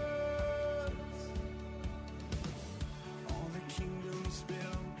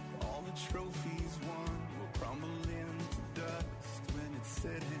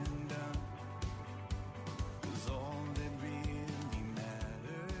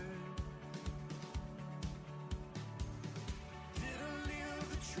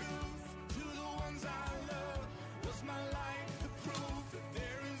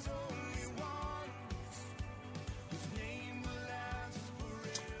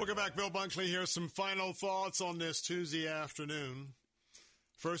 Welcome back. Bill Bunkley here. Some final thoughts on this Tuesday afternoon.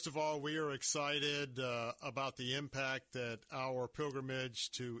 First of all, we are excited about the impact that our pilgrimage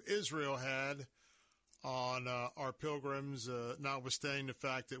to Israel had on our pilgrims, notwithstanding the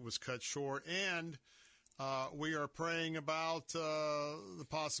fact that it was cut short. And we are praying about the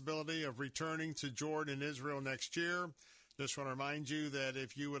possibility of returning to Jordan and Israel next year. Just want to remind you that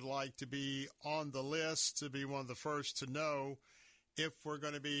if you would like to be on the list, to be one of the first to know if we're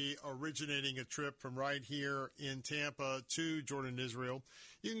going to be originating a trip from right here in Tampa to Jordan, Israel,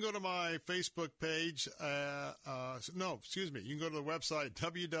 you can go to my Facebook page. You can go to the website,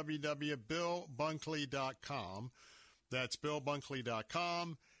 www.billbunkley.com. That's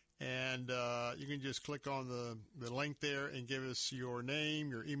billbunkley.com. And you can just click on the link there and give us your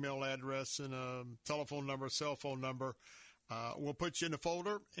name, your email address, and a telephone number, cell phone number. We'll put you in a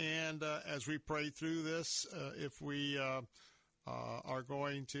folder. And as we pray through this, if we are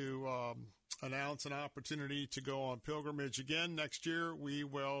going to announce an opportunity to go on pilgrimage again next year, we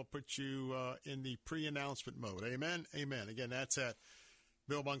will put you in the pre-announcement mode. Amen? Amen. Again, that's at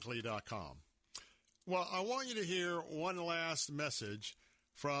billbunkley.com. Well, I want you to hear one last message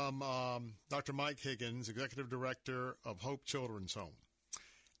from Dr. Mike Higgins, Executive Director of Hope Children's Home.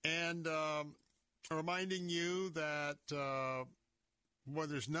 And reminding you that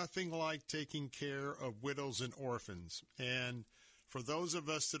there's nothing like taking care of widows and orphans. And for those of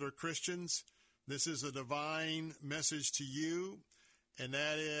us that are Christians, this is a divine message to you, and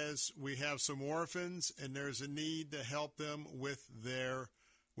that is we have some orphans, and there's a need to help them with their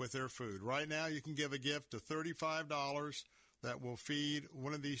food. Right now, you can give a gift of $35 that will feed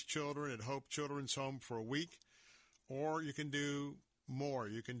one of these children at Hope Children's Home for a week, or you can do more.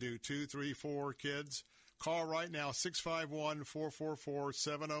 You can do 2, 3, 4 kids. Call right now,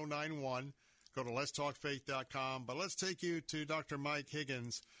 651-444-7091. Go to letstalkfaith.com. But let's take you to Dr. Mike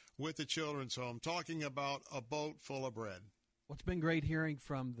Higgins with the Children's Home, talking about a boat full of bread. Well, it's been great hearing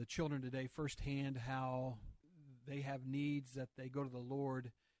from the children today firsthand how they have needs that they go to the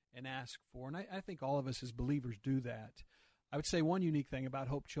Lord and ask for. And I think all of us as believers do that. I would say one unique thing about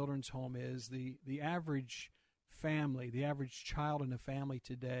Hope Children's Home is the average family, the average child in a family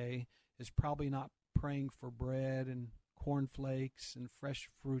today is probably not praying for bread and cornflakes and fresh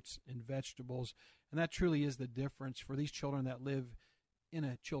fruits and vegetables. And that truly is the difference for these children that live in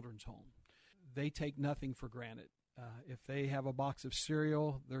a children's home. They take nothing for granted. If they have a box of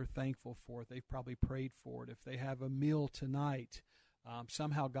cereal, they're thankful for it. They've probably prayed for it. If they have a meal tonight,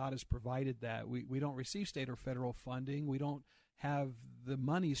 somehow God has provided that. We don't receive state or federal funding. We don't have the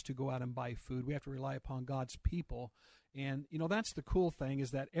monies to go out and buy food. We have to rely upon God's people. And, that's the cool thing is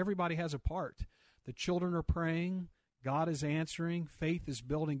that everybody has a part. The children are praying. God is answering. Faith is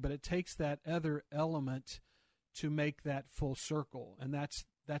building. But it takes that other element to make that full circle. And that's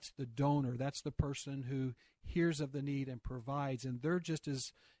the donor. That's the person who hears of the need and provides. And they're just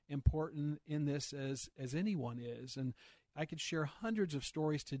as important in this as anyone is. And I could share hundreds of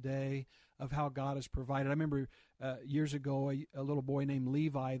stories today of how God has provided. I remember years ago, a little boy named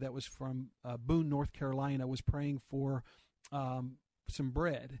Levi that was from Boone, North Carolina, was praying for some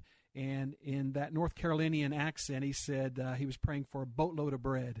bread. And in that North Carolinian accent, he said he was praying for a boatload of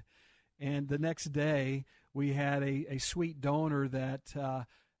bread. And the next day, we had a sweet donor that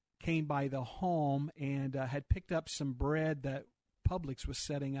came by the home and had picked up some bread that Publix was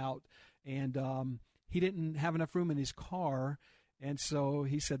setting out. And he didn't have enough room in his car. And so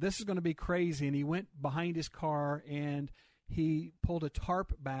he said, this is going to be crazy. And he went behind his car and he pulled a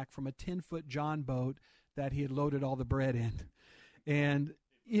tarp back from a 10-foot John boat that he had loaded all the bread in. And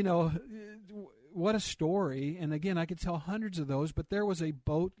what a story. And again, I could tell hundreds of those, but there was a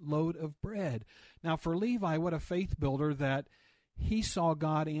boatload of bread. Now, for Levi, what a faith builder that he saw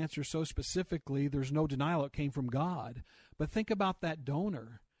God answer so specifically. There's no denial it came from God. But think about that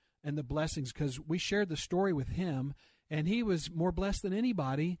donor and the blessings, because we shared the story with him, and he was more blessed than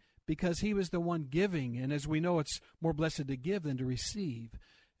anybody because he was the one giving. And as we know, it's more blessed to give than to receive.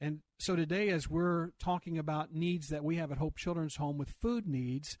 And so today, as we're talking about needs that we have at Hope Children's Home with food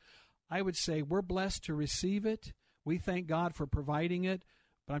needs, I would say we're blessed to receive it. We thank God for providing it.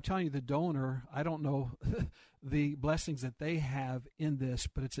 But I'm telling you, the donor, I don't know the blessings that they have in this,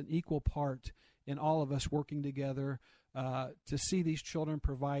 but it's an equal part in all of us working together to see these children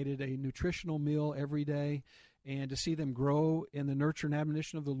provided a nutritional meal every day and to see them grow in the nurture and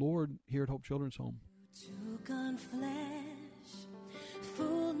admonition of the Lord here at Hope Children's Home. Took on flesh,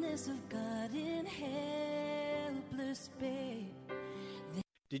 fullness of God in helpless babe.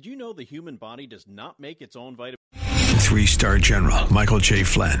 Did you know the human body does not make its own vitamins? 3-star General Michael J.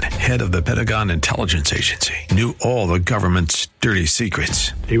 Flynn, head of the Pentagon Intelligence Agency, knew all the government's dirty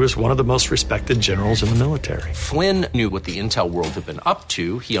secrets. He was one of the most respected generals in the military. Flynn knew what the intel world had been up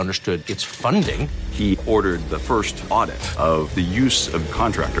to. He understood its funding. He ordered the first audit of the use of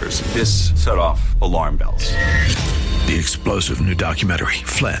contractors. This set off alarm bells. The explosive new documentary,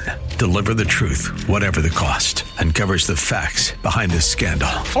 Flynn, Deliver the Truth, Whatever the Cost, uncovers the facts behind this scandal.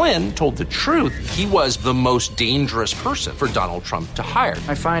 Flynn told the truth. He was the most dangerous person for Donald Trump to hire.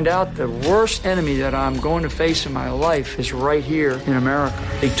 I find out the worst enemy that I'm going to face in my life is right here in America.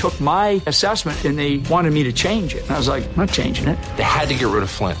 They took my assessment and they wanted me to change it. And I was like, I'm not changing it. They had to get rid of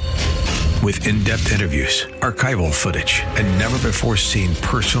Flynn. With in-depth interviews, archival footage, and never-before-seen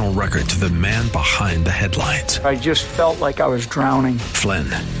personal records of the man behind the headlines. I just felt like I was drowning. Flynn,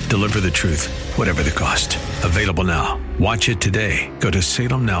 Deliver the Truth, Whatever the Cost. Available now. Watch it today. Go to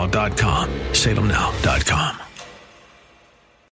salemnow.com. salemnow.com.